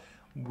Miktal,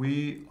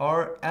 we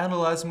are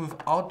analyzing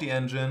without the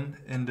engine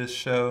in this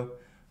show,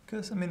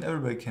 because, I mean,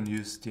 everybody can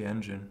use the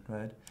engine,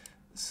 right?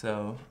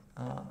 So,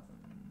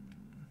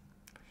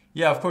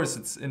 yeah, of course,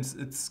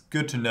 it's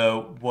good to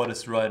know what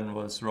is right and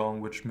what is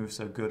wrong, which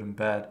moves are good and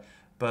bad.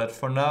 But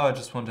for now, I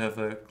just want to have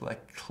a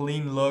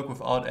clean look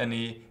without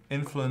any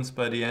influence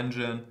by the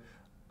engine.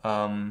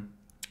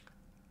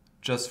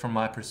 Just from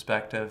my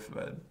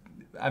perspective,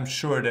 I'm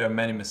sure there are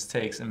many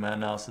mistakes in my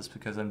analysis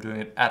because I'm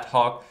doing it ad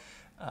hoc,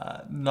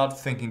 not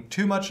thinking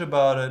too much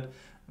about it,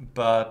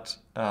 but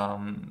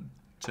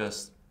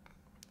just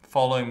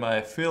following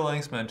my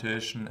feelings, my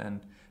intuition,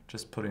 and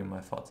just putting in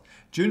my thoughts.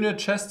 Junior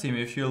Chess Team,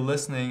 if you're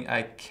listening,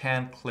 I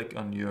can't click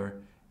on your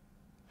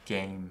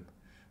game.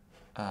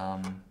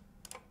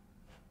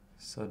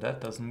 So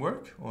that doesn't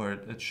work, or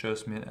it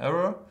shows me an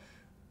error.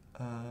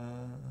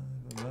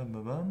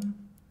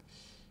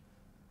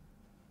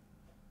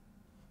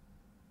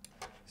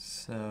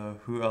 So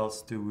who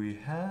else do we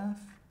have?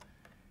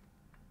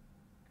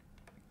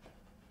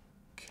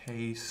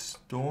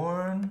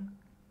 K-Storm.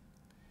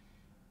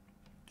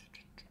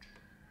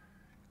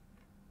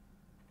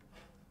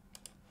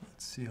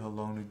 Let's see how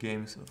long the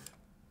game is of.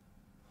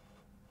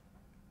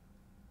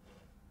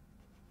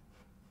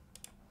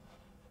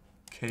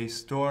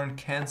 K-Storm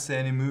can't say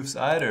any moves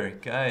either.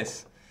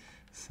 Guys,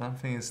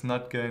 something is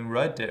not going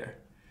right there.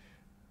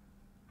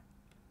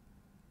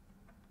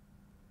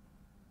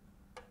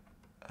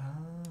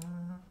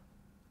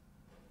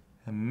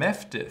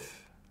 Mevdiv.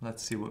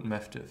 Let's see what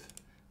Mevdiv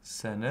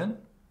sent in.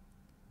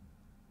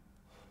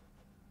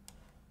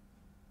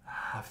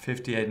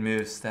 58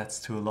 moves. That's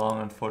too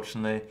long,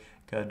 unfortunately.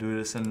 Gotta do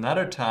this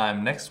another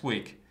time next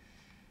week.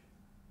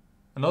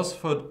 And also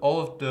for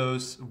all of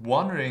those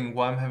wondering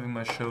why I'm having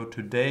my show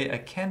today, I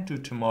can't do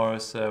tomorrow,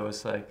 so I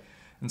was like,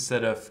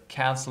 instead of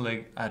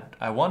canceling,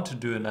 I want to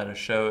do another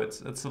show.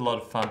 It's a lot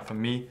of fun for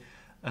me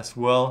as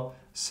well,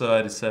 so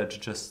I decided to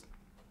just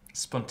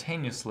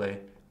spontaneously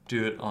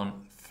do it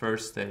on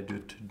Thursday, do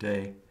it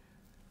today.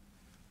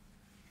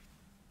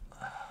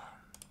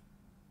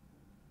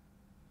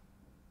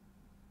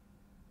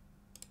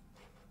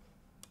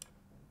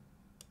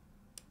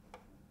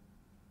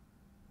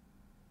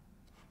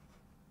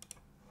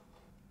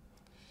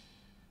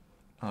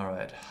 All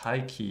right,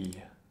 high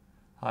key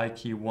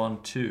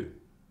 1, 2.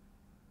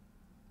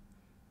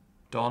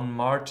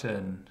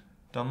 Don.Martin.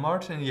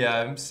 Don.Martin, yeah,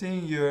 I'm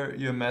seeing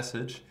your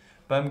message,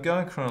 but I'm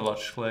going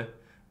chronologically.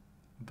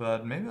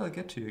 But maybe I'll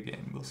get to your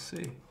game. We'll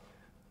see.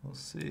 We'll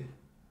see.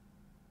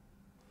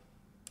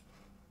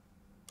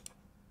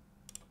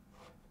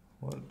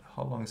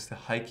 How long is the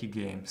Heike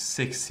game?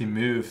 60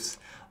 moves.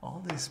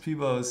 All these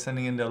people are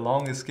sending in their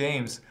longest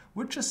games,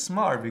 which is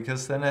smart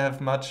because then I have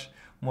much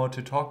more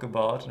to talk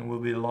about and will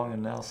be a long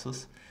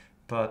analysis.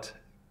 But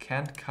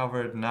can't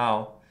cover it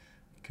now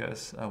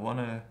because I want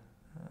to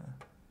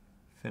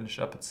finish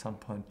up at some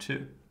point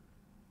too.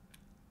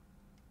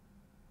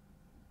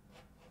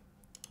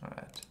 All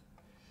right.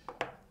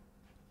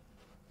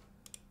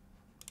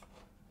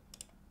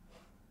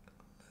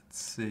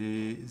 Let's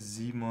see,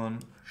 Simon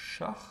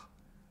Schach.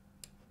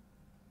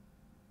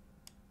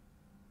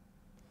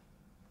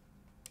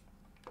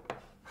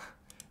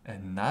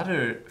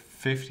 Another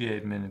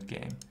 58-minute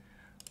game.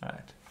 All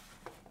right.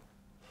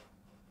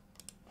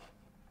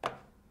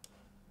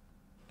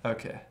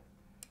 Okay.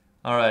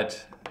 All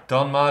right.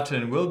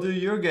 Don.Martin, we'll do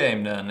your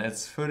game then.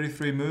 It's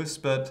 33 moves,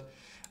 but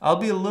I'll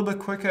be a little bit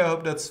quicker. I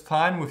hope that's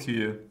fine with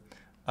you.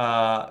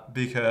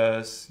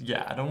 Because,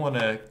 yeah, I don't want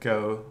to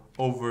go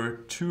over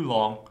too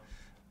long.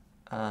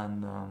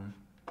 And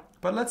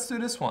but let's do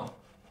this one.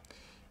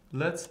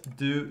 let's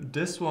do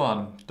this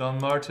one,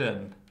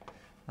 Don.Martin.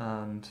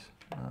 And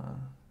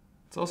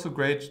it's also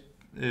great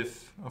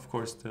if, of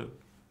course, the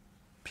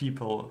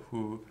people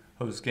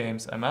whose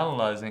games I'm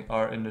analyzing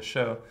are in the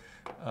show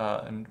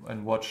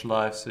and watch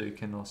live, so you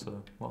can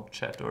also, well,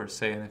 chat or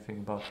say anything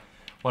about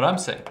what I'm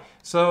saying.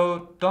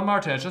 So,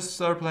 Don.Martin, I just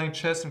started playing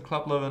chess in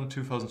club level in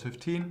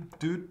 2015.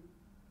 Due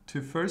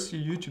to first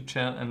your YouTube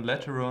channel and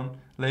later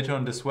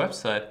on this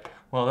website.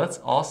 Well, that's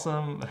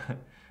awesome.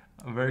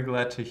 I'm very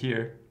glad to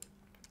hear.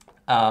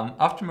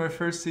 After my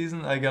first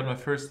season, I got my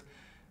first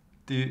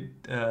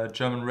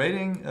German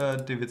rating,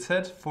 DVZ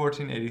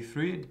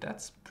 1483.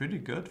 That's pretty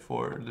good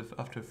for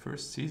after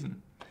first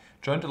season.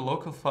 Joined a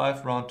local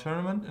 5-round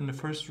tournament. In the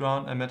first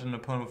round, I met an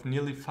opponent with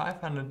nearly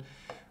 500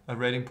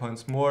 rating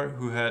points more,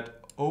 who had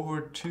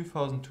over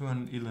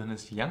 2,200 ELO in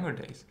his younger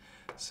days.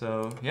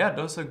 So yeah,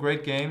 those are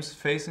great games.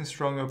 Facing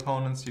stronger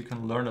opponents, you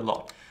can learn a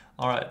lot.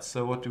 All right,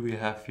 so what do we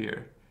have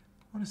here?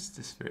 What is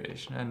this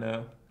variation? I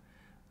know.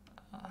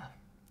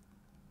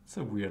 It's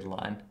a weird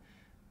line.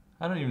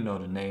 I don't even know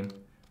the name.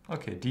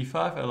 Okay,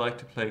 d5. I like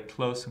to play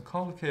close and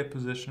complicated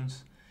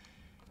positions.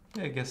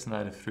 Yeah, I guess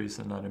knight f3 is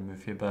another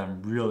move here, but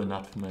I'm really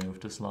not familiar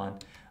with this line.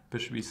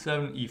 Bishop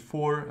e7,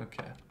 e4.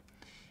 Okay.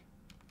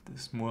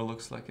 This more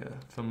looks like a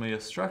familiar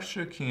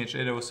structure. King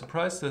h8. I was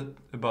surprised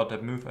about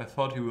that move. I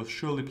thought he will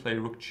surely play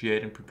rook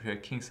g8 and prepare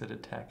kingside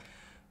attack.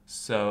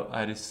 So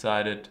I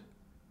decided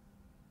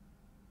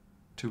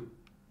to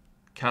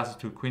castle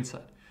to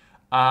queenside.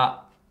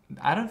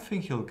 I don't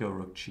think he'll go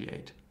rook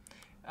g8.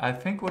 I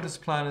think what his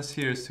plan is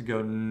here is to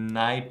go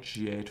knight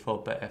g8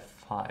 followed by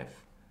f5.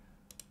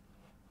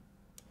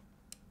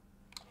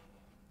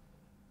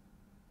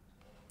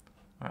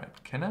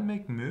 Alright, can I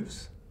make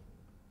moves?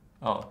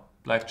 Oh,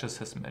 black just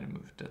hasn't made a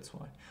move, that's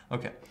why.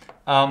 Okay,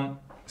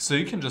 so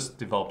you can just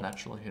develop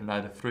naturally here,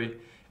 knight f3.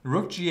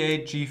 Rook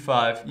g8,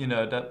 g5, you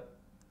know,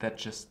 that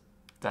just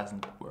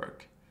doesn't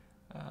work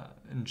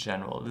in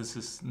general. This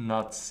is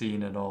not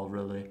seen at all,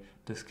 really,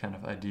 this kind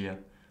of idea.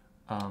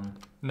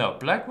 No,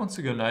 black wants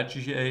to go knight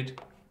g8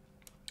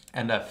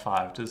 and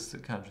f5. This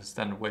is kind of a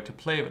standard way to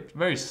play, but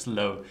very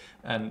slow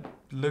and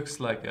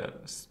looks like a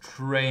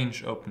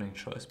strange opening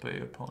choice by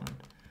your opponent.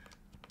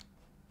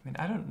 I mean,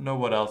 I don't know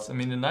what else. I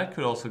mean, the knight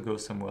could also go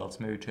somewhere else,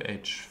 maybe to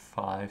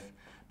h5.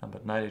 No,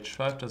 but knight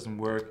h5 doesn't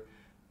work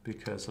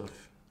because of,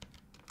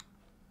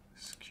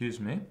 excuse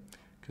me,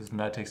 because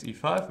knight takes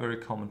e5, very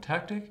common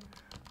tactic.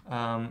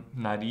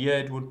 Knight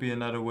e8 would be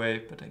another way,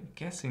 but I'm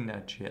guessing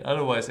knight g8.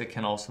 Otherwise, I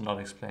can also not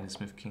explain this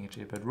move king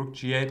h8. But rook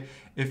g8,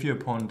 if your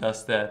opponent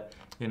does that,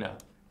 you know,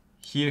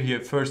 he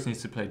first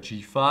needs to play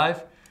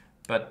g5,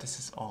 but this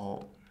is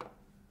all,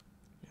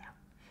 yeah.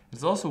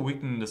 It's also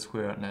weakening the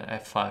square on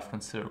f5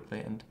 considerably,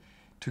 and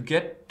to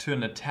get to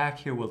an attack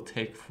here will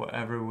take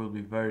forever, will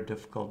be very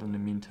difficult. In the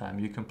meantime,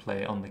 you can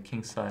play on the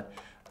king side,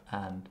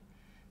 and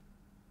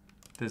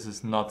this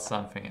is not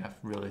something I've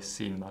really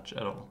seen much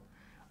at all.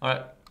 All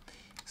right.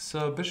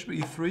 So bishop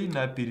e3,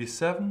 knight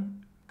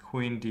bd7,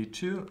 queen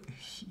d2,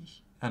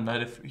 and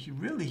knight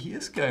f3. He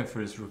is going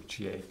for his rook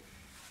g8.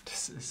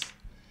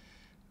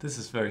 This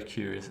is very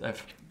curious.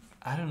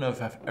 I don't know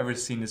if I've ever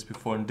seen this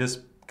before in this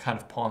kind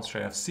of pawn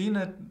straight. I've seen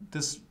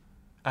this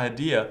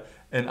idea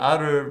in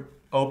other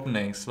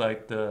openings,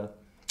 like the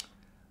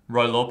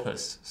Roy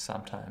Lopez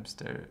sometimes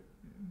there,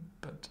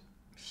 but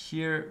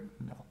here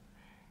no.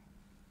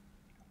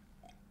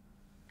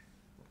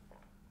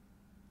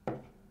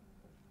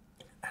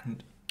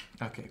 And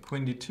okay,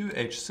 queen d2,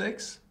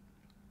 h6.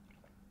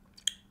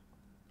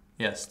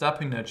 Yeah,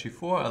 stopping knight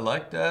g4, I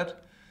like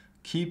that.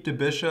 Keep the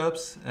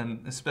bishops,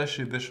 and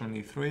especially bishop on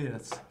e3,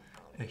 that's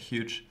a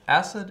huge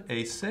asset.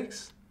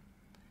 a6.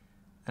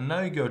 And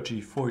now you go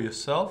g4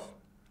 yourself.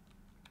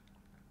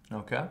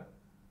 Okay.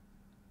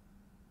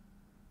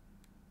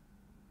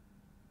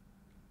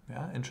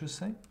 Yeah,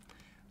 interesting.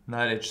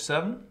 Knight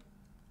h7.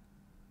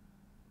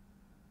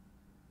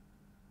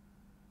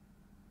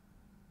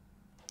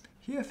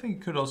 Here I think you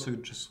could also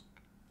just,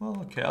 well,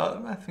 okay,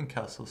 I think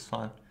castle's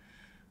fine.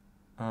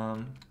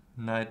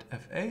 Knight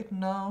f8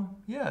 now.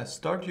 Yeah,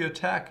 start your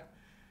attack.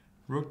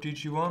 Rook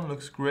dg1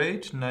 looks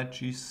great. Knight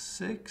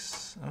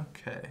g6.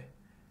 Okay.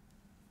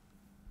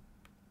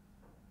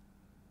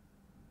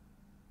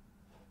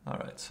 All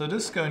right, so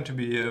this is going to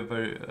be a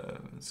very,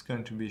 it's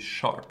going to be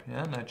sharp.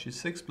 Yeah, knight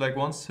g6. Black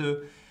wants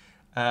to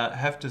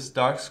have this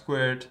dark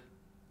squared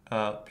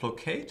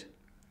blockade,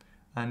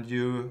 and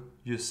you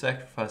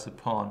sacrifice a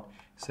pawn.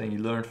 Saying you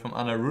learned from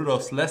Anna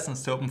Rudolph's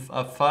lessons to open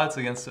up files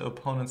against the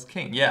opponent's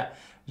king. Yeah,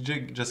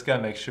 you just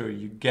gotta make sure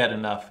you get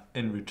enough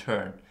in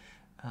return.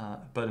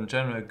 But in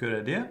general, a good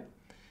idea.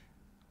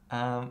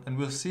 And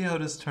we'll see how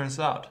this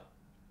turns out.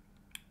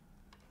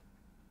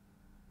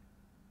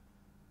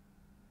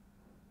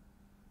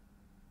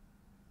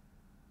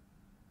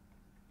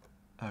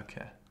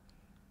 Okay.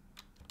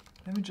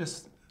 Let me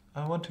just,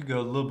 I want to go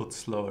a little bit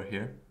slower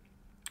here.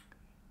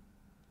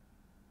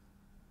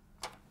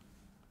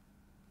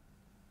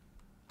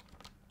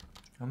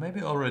 Or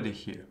maybe already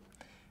here.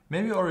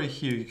 Maybe already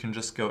here you can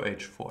just go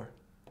h4.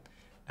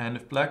 And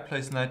if black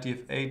plays knight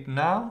df8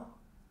 now,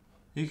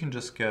 you can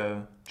just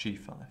go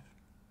g5.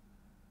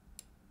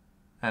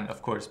 And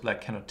of course,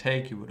 black cannot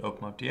take, you would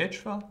open up the h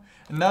file.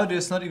 And now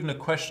there's not even a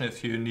question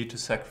if you need to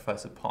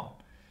sacrifice a pawn.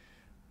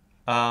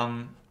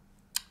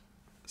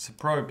 So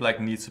probably black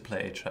needs to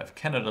play h5,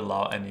 cannot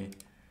allow any,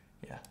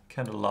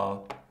 can't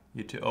allow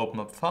you to open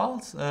up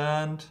files.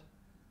 And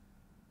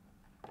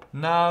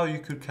now you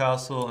could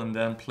castle and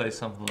then play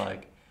something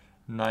like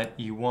knight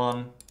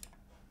e1,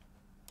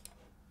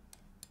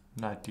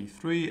 knight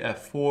d3,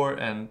 f4,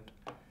 and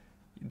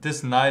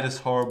this knight is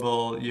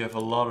horrible, you have a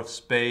lot of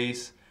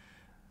space.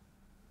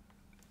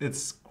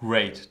 It's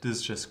great, this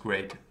is just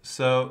great.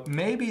 So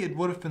maybe it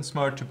would have been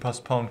smart to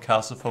postpone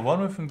castle for one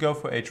move and go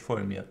for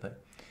h4 immediately.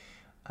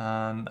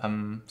 And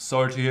I'm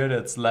sorry to hear that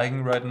it's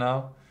lagging right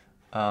now.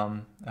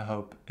 I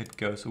hope it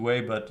goes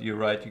away, but you're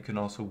right, you can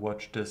also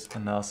watch this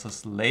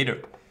analysis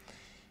later.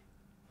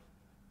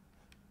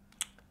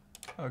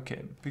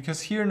 Okay,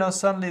 because here now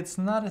suddenly it's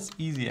not as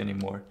easy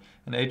anymore.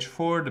 And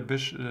h4,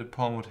 the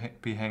pawn would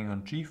be hanging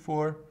on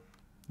g4.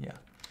 Yeah.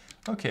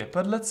 Okay,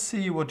 but let's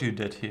see what you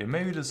did here.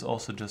 Maybe this is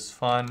also just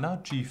fine. Now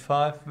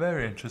g5,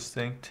 very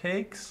interesting.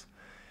 Takes,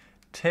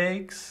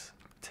 takes,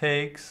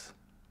 takes.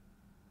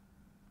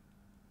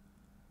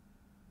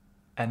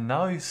 And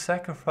now you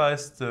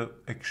sacrifice the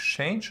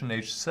exchange on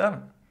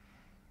h7.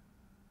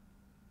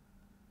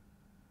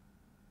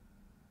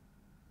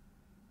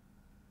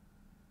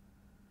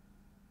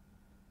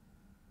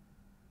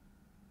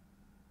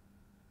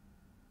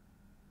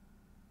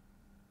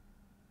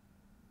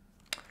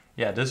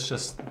 Yeah, this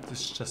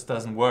just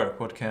doesn't work.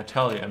 What can I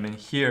tell you? I mean,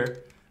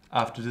 here,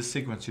 after this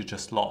sequence, you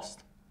just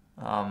lost.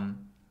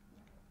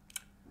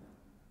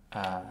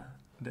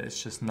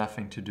 There's just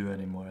nothing to do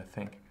anymore, I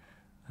think.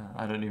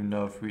 I don't even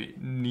know if we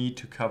need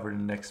to cover the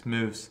next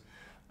moves.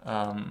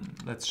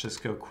 Let's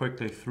just go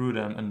quickly through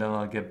them, and then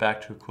I'll get back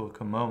to a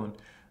critical moment.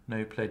 Now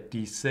you played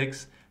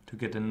d6 to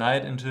get the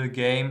knight into the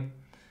game.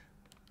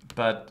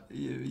 But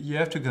you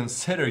have to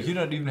consider, you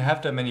don't even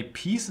have that many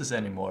pieces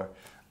anymore.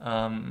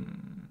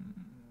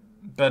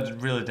 But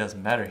it really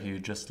doesn't matter here, you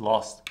just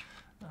lost.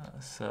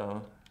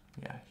 So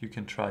yeah, you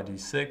can try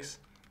d6.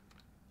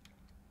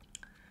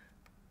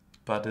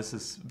 But this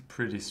is a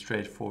pretty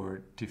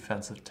straightforward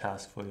defensive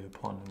task for your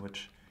opponent,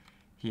 which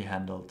he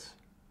handled,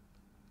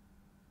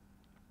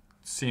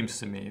 seems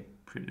to me,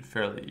 pretty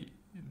fairly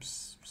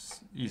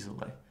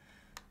easily.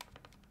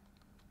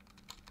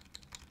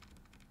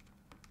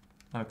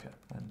 Okay,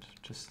 and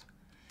just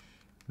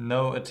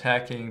no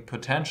attacking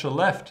potential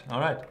left. All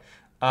right.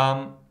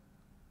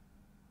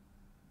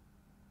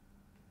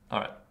 All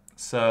right,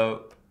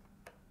 so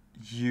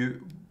here,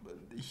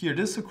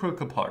 this is a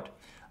critical part.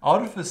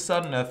 Out of a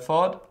sudden, I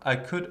thought I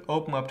could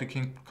open up the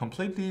king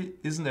completely.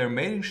 Isn't there a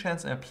mating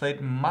chance? And I played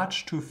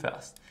much too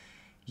fast.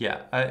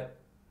 Yeah, I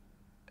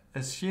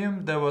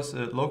assumed there was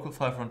a local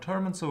 5-round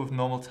tournament, so with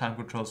normal time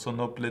control, so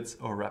no blitz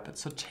or rapid.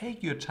 So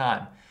take your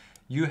time.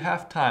 You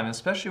have time,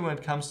 especially when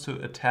it comes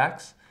to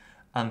attacks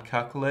and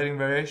calculating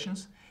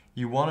variations.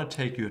 You want to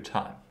take your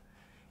time.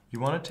 You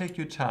want to take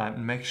your time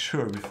and make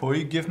sure before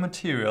you give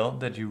material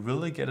that you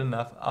really get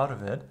enough out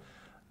of it.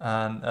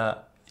 And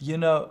you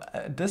know,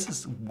 this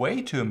is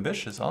way too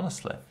ambitious,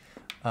 honestly.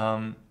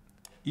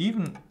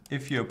 Even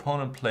if your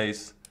opponent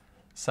plays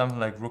something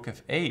like rook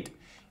f8,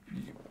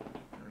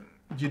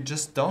 you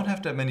just don't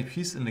have that many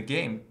pieces in the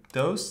game.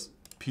 Those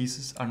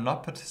pieces are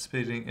not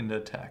participating in the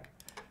attack.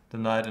 The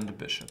knight and the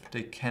bishop.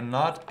 They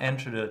cannot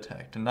enter the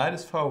attack. The knight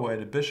is far away.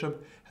 The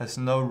bishop has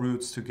no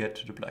routes to get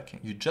to the black king.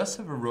 You just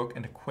have a rook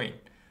and a queen.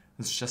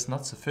 It's just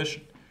not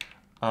sufficient.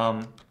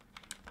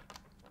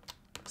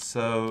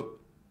 So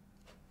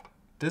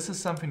this is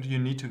something you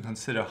need to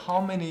consider.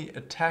 How many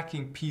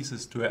attacking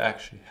pieces do I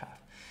actually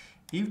have?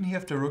 Even here,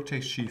 if the rook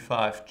takes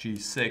g5,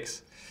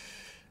 g6,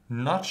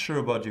 not sure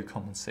about your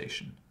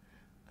compensation.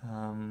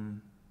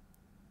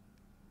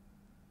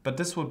 But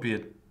this would be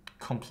a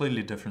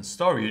completely different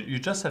story. You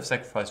just have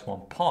sacrificed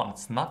one pawn.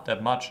 It's not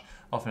that much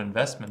of an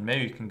investment.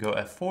 Maybe you can go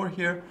f4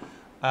 here,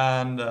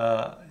 and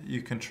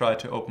you can try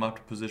to open up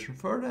the position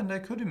further, and I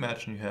could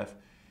imagine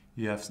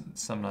you have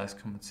some nice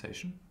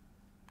compensation.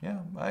 Yeah,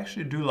 I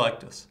actually do like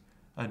this.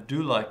 I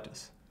do like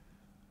this.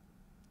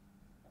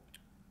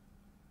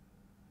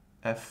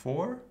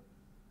 f4.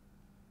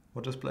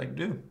 What does black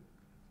do?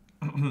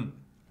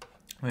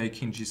 Maybe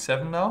king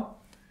g7 now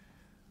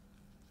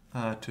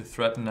to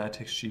threaten knight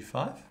takes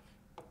g5.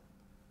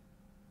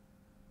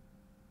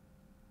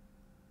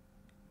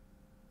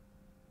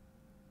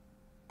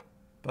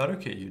 But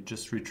okay, you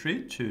just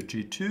retreat to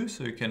g2,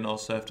 so you can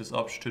also have this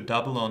option to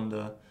double on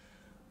the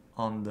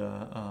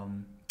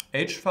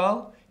h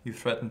file. You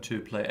threaten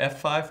to play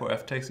f5 or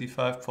f takes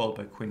e5, followed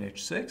by queen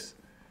h6.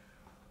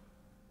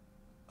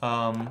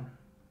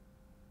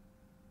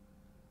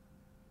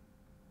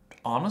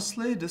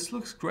 Honestly, this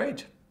looks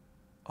great.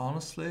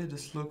 Honestly,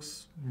 this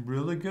looks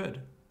really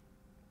good.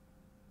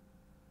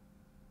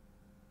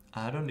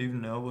 I don't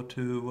even know what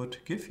to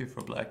give you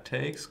for black.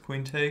 Takes,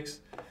 queen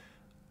takes.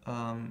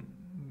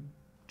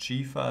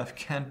 G5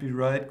 can't be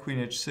right, queen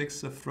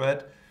h6 a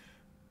threat.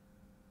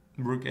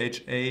 rook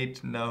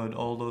h8, no, and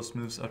all those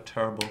moves are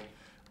terrible.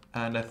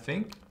 And I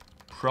think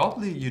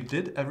probably you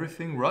did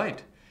everything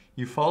right.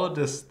 You followed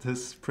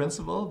this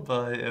principle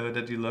by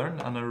that you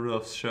learned under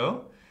Rudolph's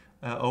show,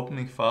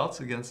 opening files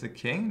against the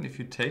king. If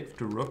you take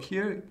the rook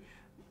here,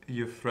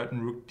 you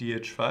threaten rook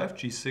dh5,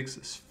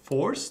 g6 is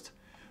forced.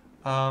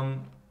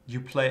 You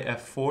play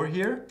f4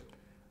 here,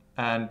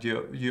 and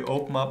you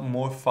open up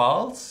more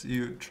files.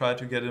 You try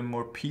to get in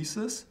more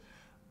pieces,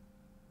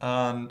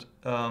 and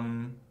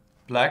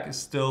black is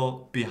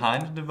still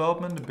behind the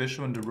development. The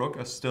bishop and the rook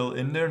are still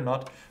in there,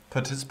 not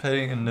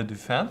participating in the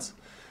defense.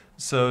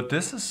 So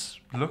this is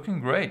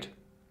looking great.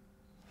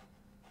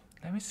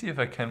 Let me see if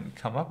I can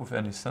come up with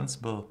any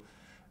sensible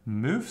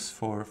moves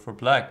for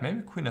black.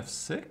 Maybe queen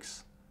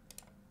f6.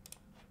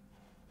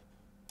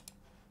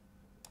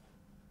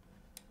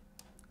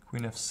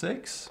 Queen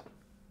f6.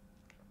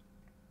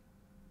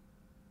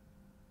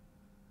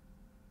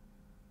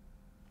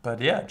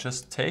 But yeah,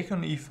 just take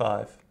on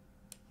e5.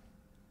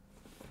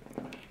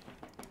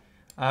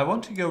 I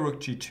want to go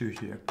rook g2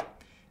 here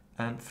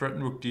and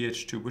threaten rook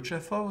dh2, which I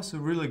thought was a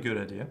really good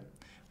idea.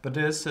 But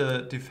there's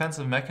a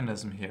defensive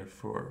mechanism here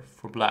for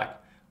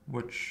black,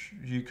 which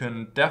you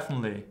can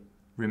definitely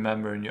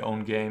remember in your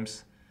own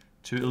games.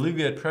 To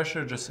alleviate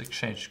pressure, just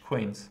exchange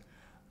queens.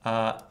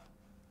 It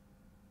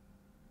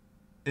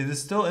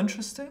is still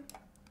interesting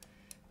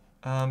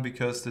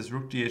because there's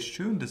rook dh2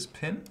 and this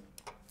pin.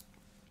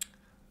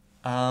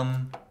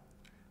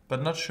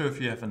 But not sure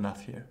if you have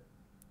enough here.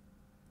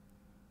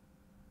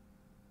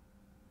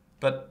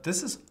 But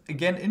this is,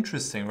 again,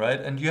 interesting,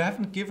 right? And you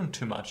haven't given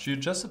too much. You're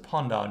just a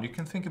pawn down. You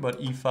can think about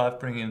e5,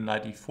 bringing in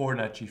knight e4,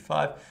 knight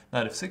g5,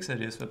 knight f6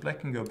 ideas, but black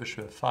can go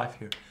bishop f5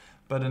 here.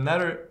 But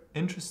another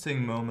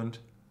interesting moment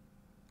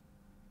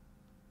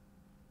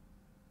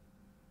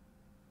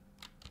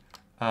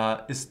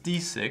is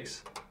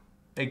d6.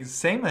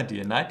 Same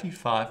idea, knight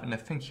e5, and I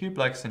think here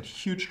black's in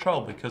huge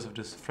trouble because of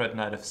this threat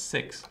knight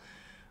f6.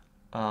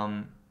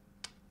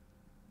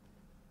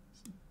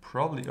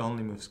 Probably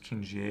only moves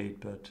king g8,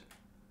 but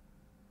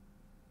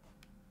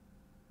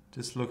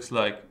this looks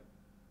like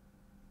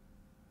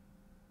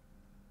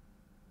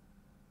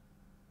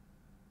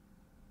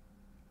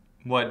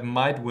white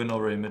might win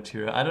already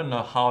material. I don't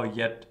know how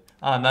yet.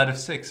 Knight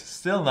f6,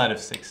 still knight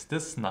f6.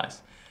 This is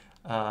nice.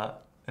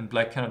 And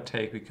black cannot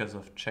take because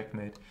of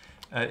checkmate.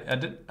 I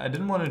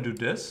didn't want to do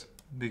this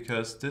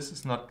because this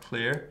is not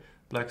clear.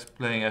 Black's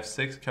playing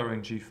f6,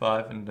 covering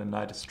g5, and the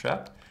knight is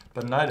trapped.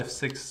 But knight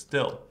f6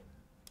 still.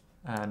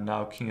 And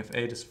now king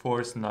f8 is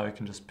forced, and now you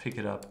can just pick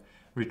it up,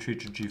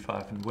 retreat to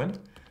g5 and win.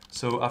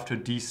 So after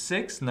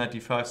d6, knight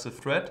d5 is a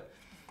threat.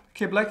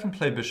 Okay, black can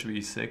play bishop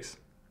e6.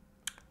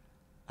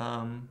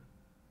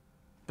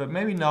 But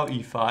maybe now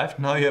e5.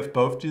 Now you have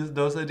both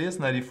those ideas,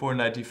 knight e4,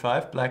 knight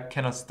d5. Black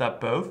cannot stop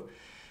both.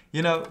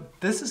 You know,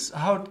 this is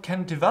how it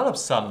can develop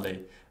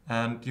suddenly.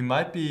 And you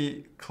might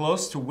be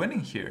close to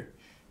winning here.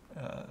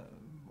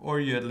 Or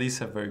you at least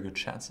have very good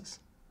chances.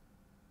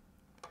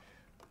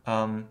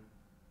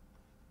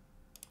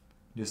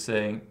 You're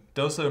saying,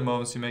 those are the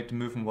moments you make the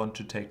move and want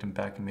to take them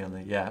back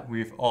immediately. Yeah,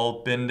 we've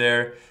all been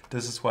there.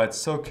 This is why it's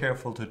so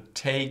careful to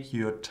take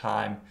your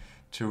time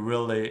to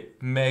really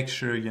make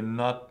sure you're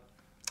not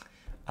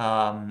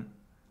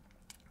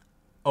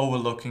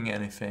overlooking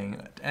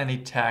anything, any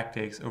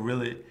tactics, or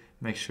really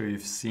make sure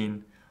you've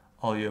seen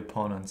all your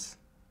opponent's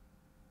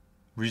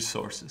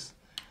resources.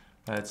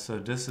 Right, so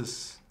this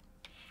is,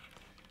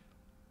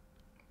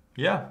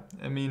 yeah,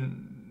 I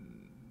mean,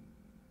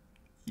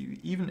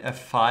 even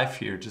f5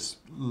 here, just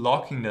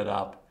locking that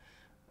up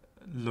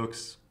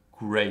looks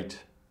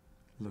great.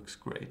 Looks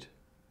great.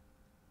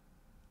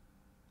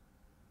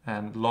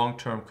 And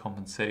long-term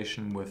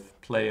compensation with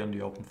play on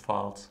the open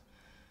files.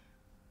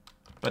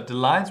 But the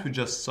lines we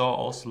just saw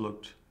also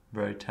looked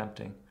very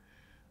tempting.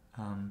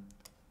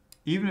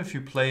 Even if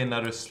you play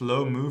another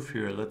slow move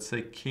here, let's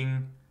say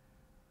king,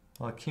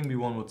 well, king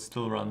b1 would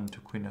still run into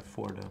queen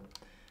f4 though.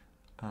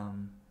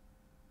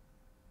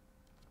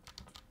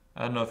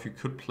 I don't know if you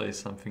could play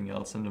something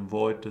else and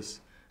avoid this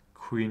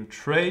queen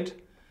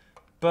trade,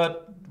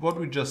 but what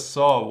we just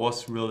saw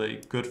was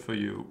really good for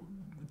you.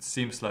 It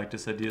seems like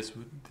this idea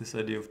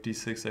of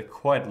d6 I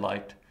quite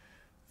liked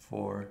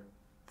for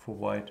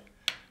white.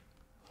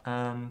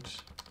 And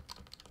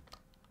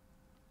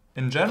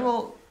in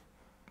general,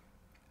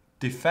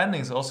 defending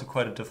is also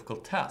quite a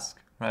difficult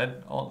task,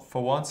 right?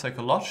 For one,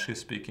 psychologically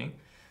speaking,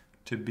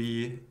 to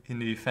be in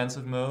the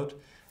defensive mode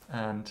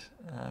and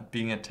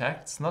being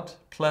attacked, it's not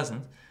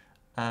pleasant.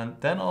 And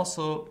then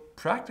also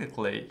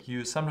practically,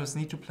 you sometimes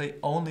need to play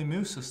only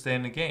moves to stay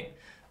in the game.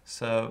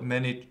 So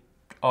many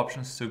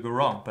options to go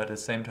wrong, but at the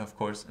same time, of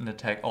course, an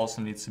attack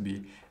also needs to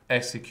be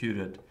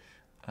executed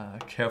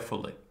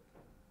carefully.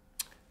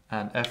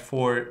 And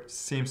f4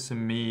 seems to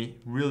me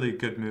really a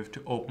good move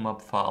to open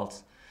up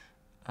files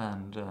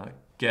and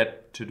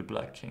get to the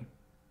black king.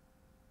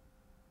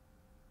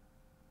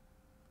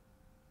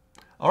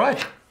 All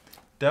right,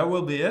 that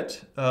will be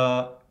it.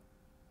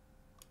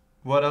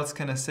 What else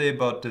can I say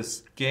about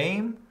this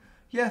game?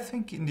 yeah, I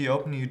think in the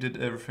opening you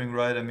did everything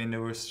right. I mean,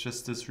 there was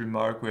just this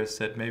remark where I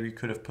said maybe you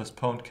could have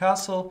postponed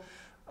castle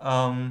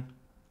and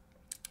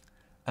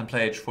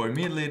play h4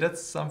 immediately.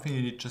 That's something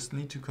you just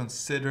need to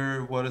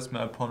consider. What is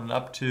my opponent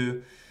up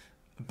to?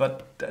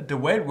 But the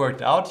way it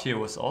worked out here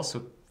was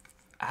also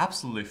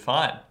absolutely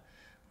fine,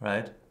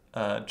 right?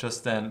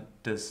 Just then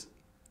this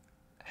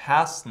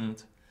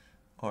hastened,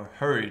 or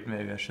hurried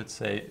maybe I should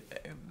say,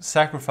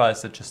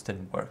 sacrifice that just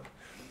didn't work.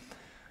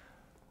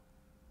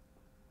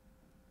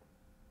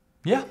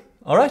 Yeah,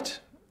 all right.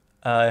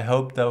 I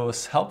hope that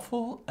was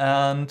helpful,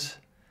 and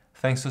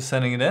thanks for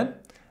sending it in.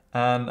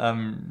 And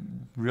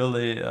I'm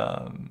really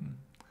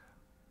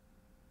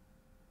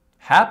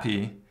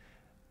happy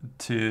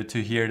to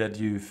hear that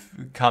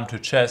you've come to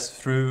chess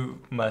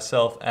through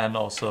myself and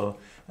also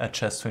at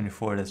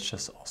Chess24. That's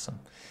just awesome.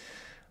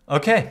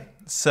 Okay,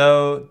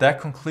 so that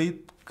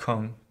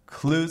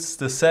concludes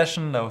the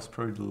session. That was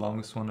probably the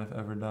longest one I've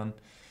ever done.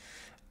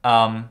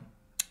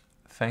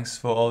 Thanks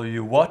for all of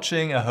you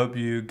watching. I hope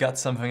you got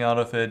something out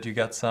of it. You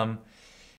got some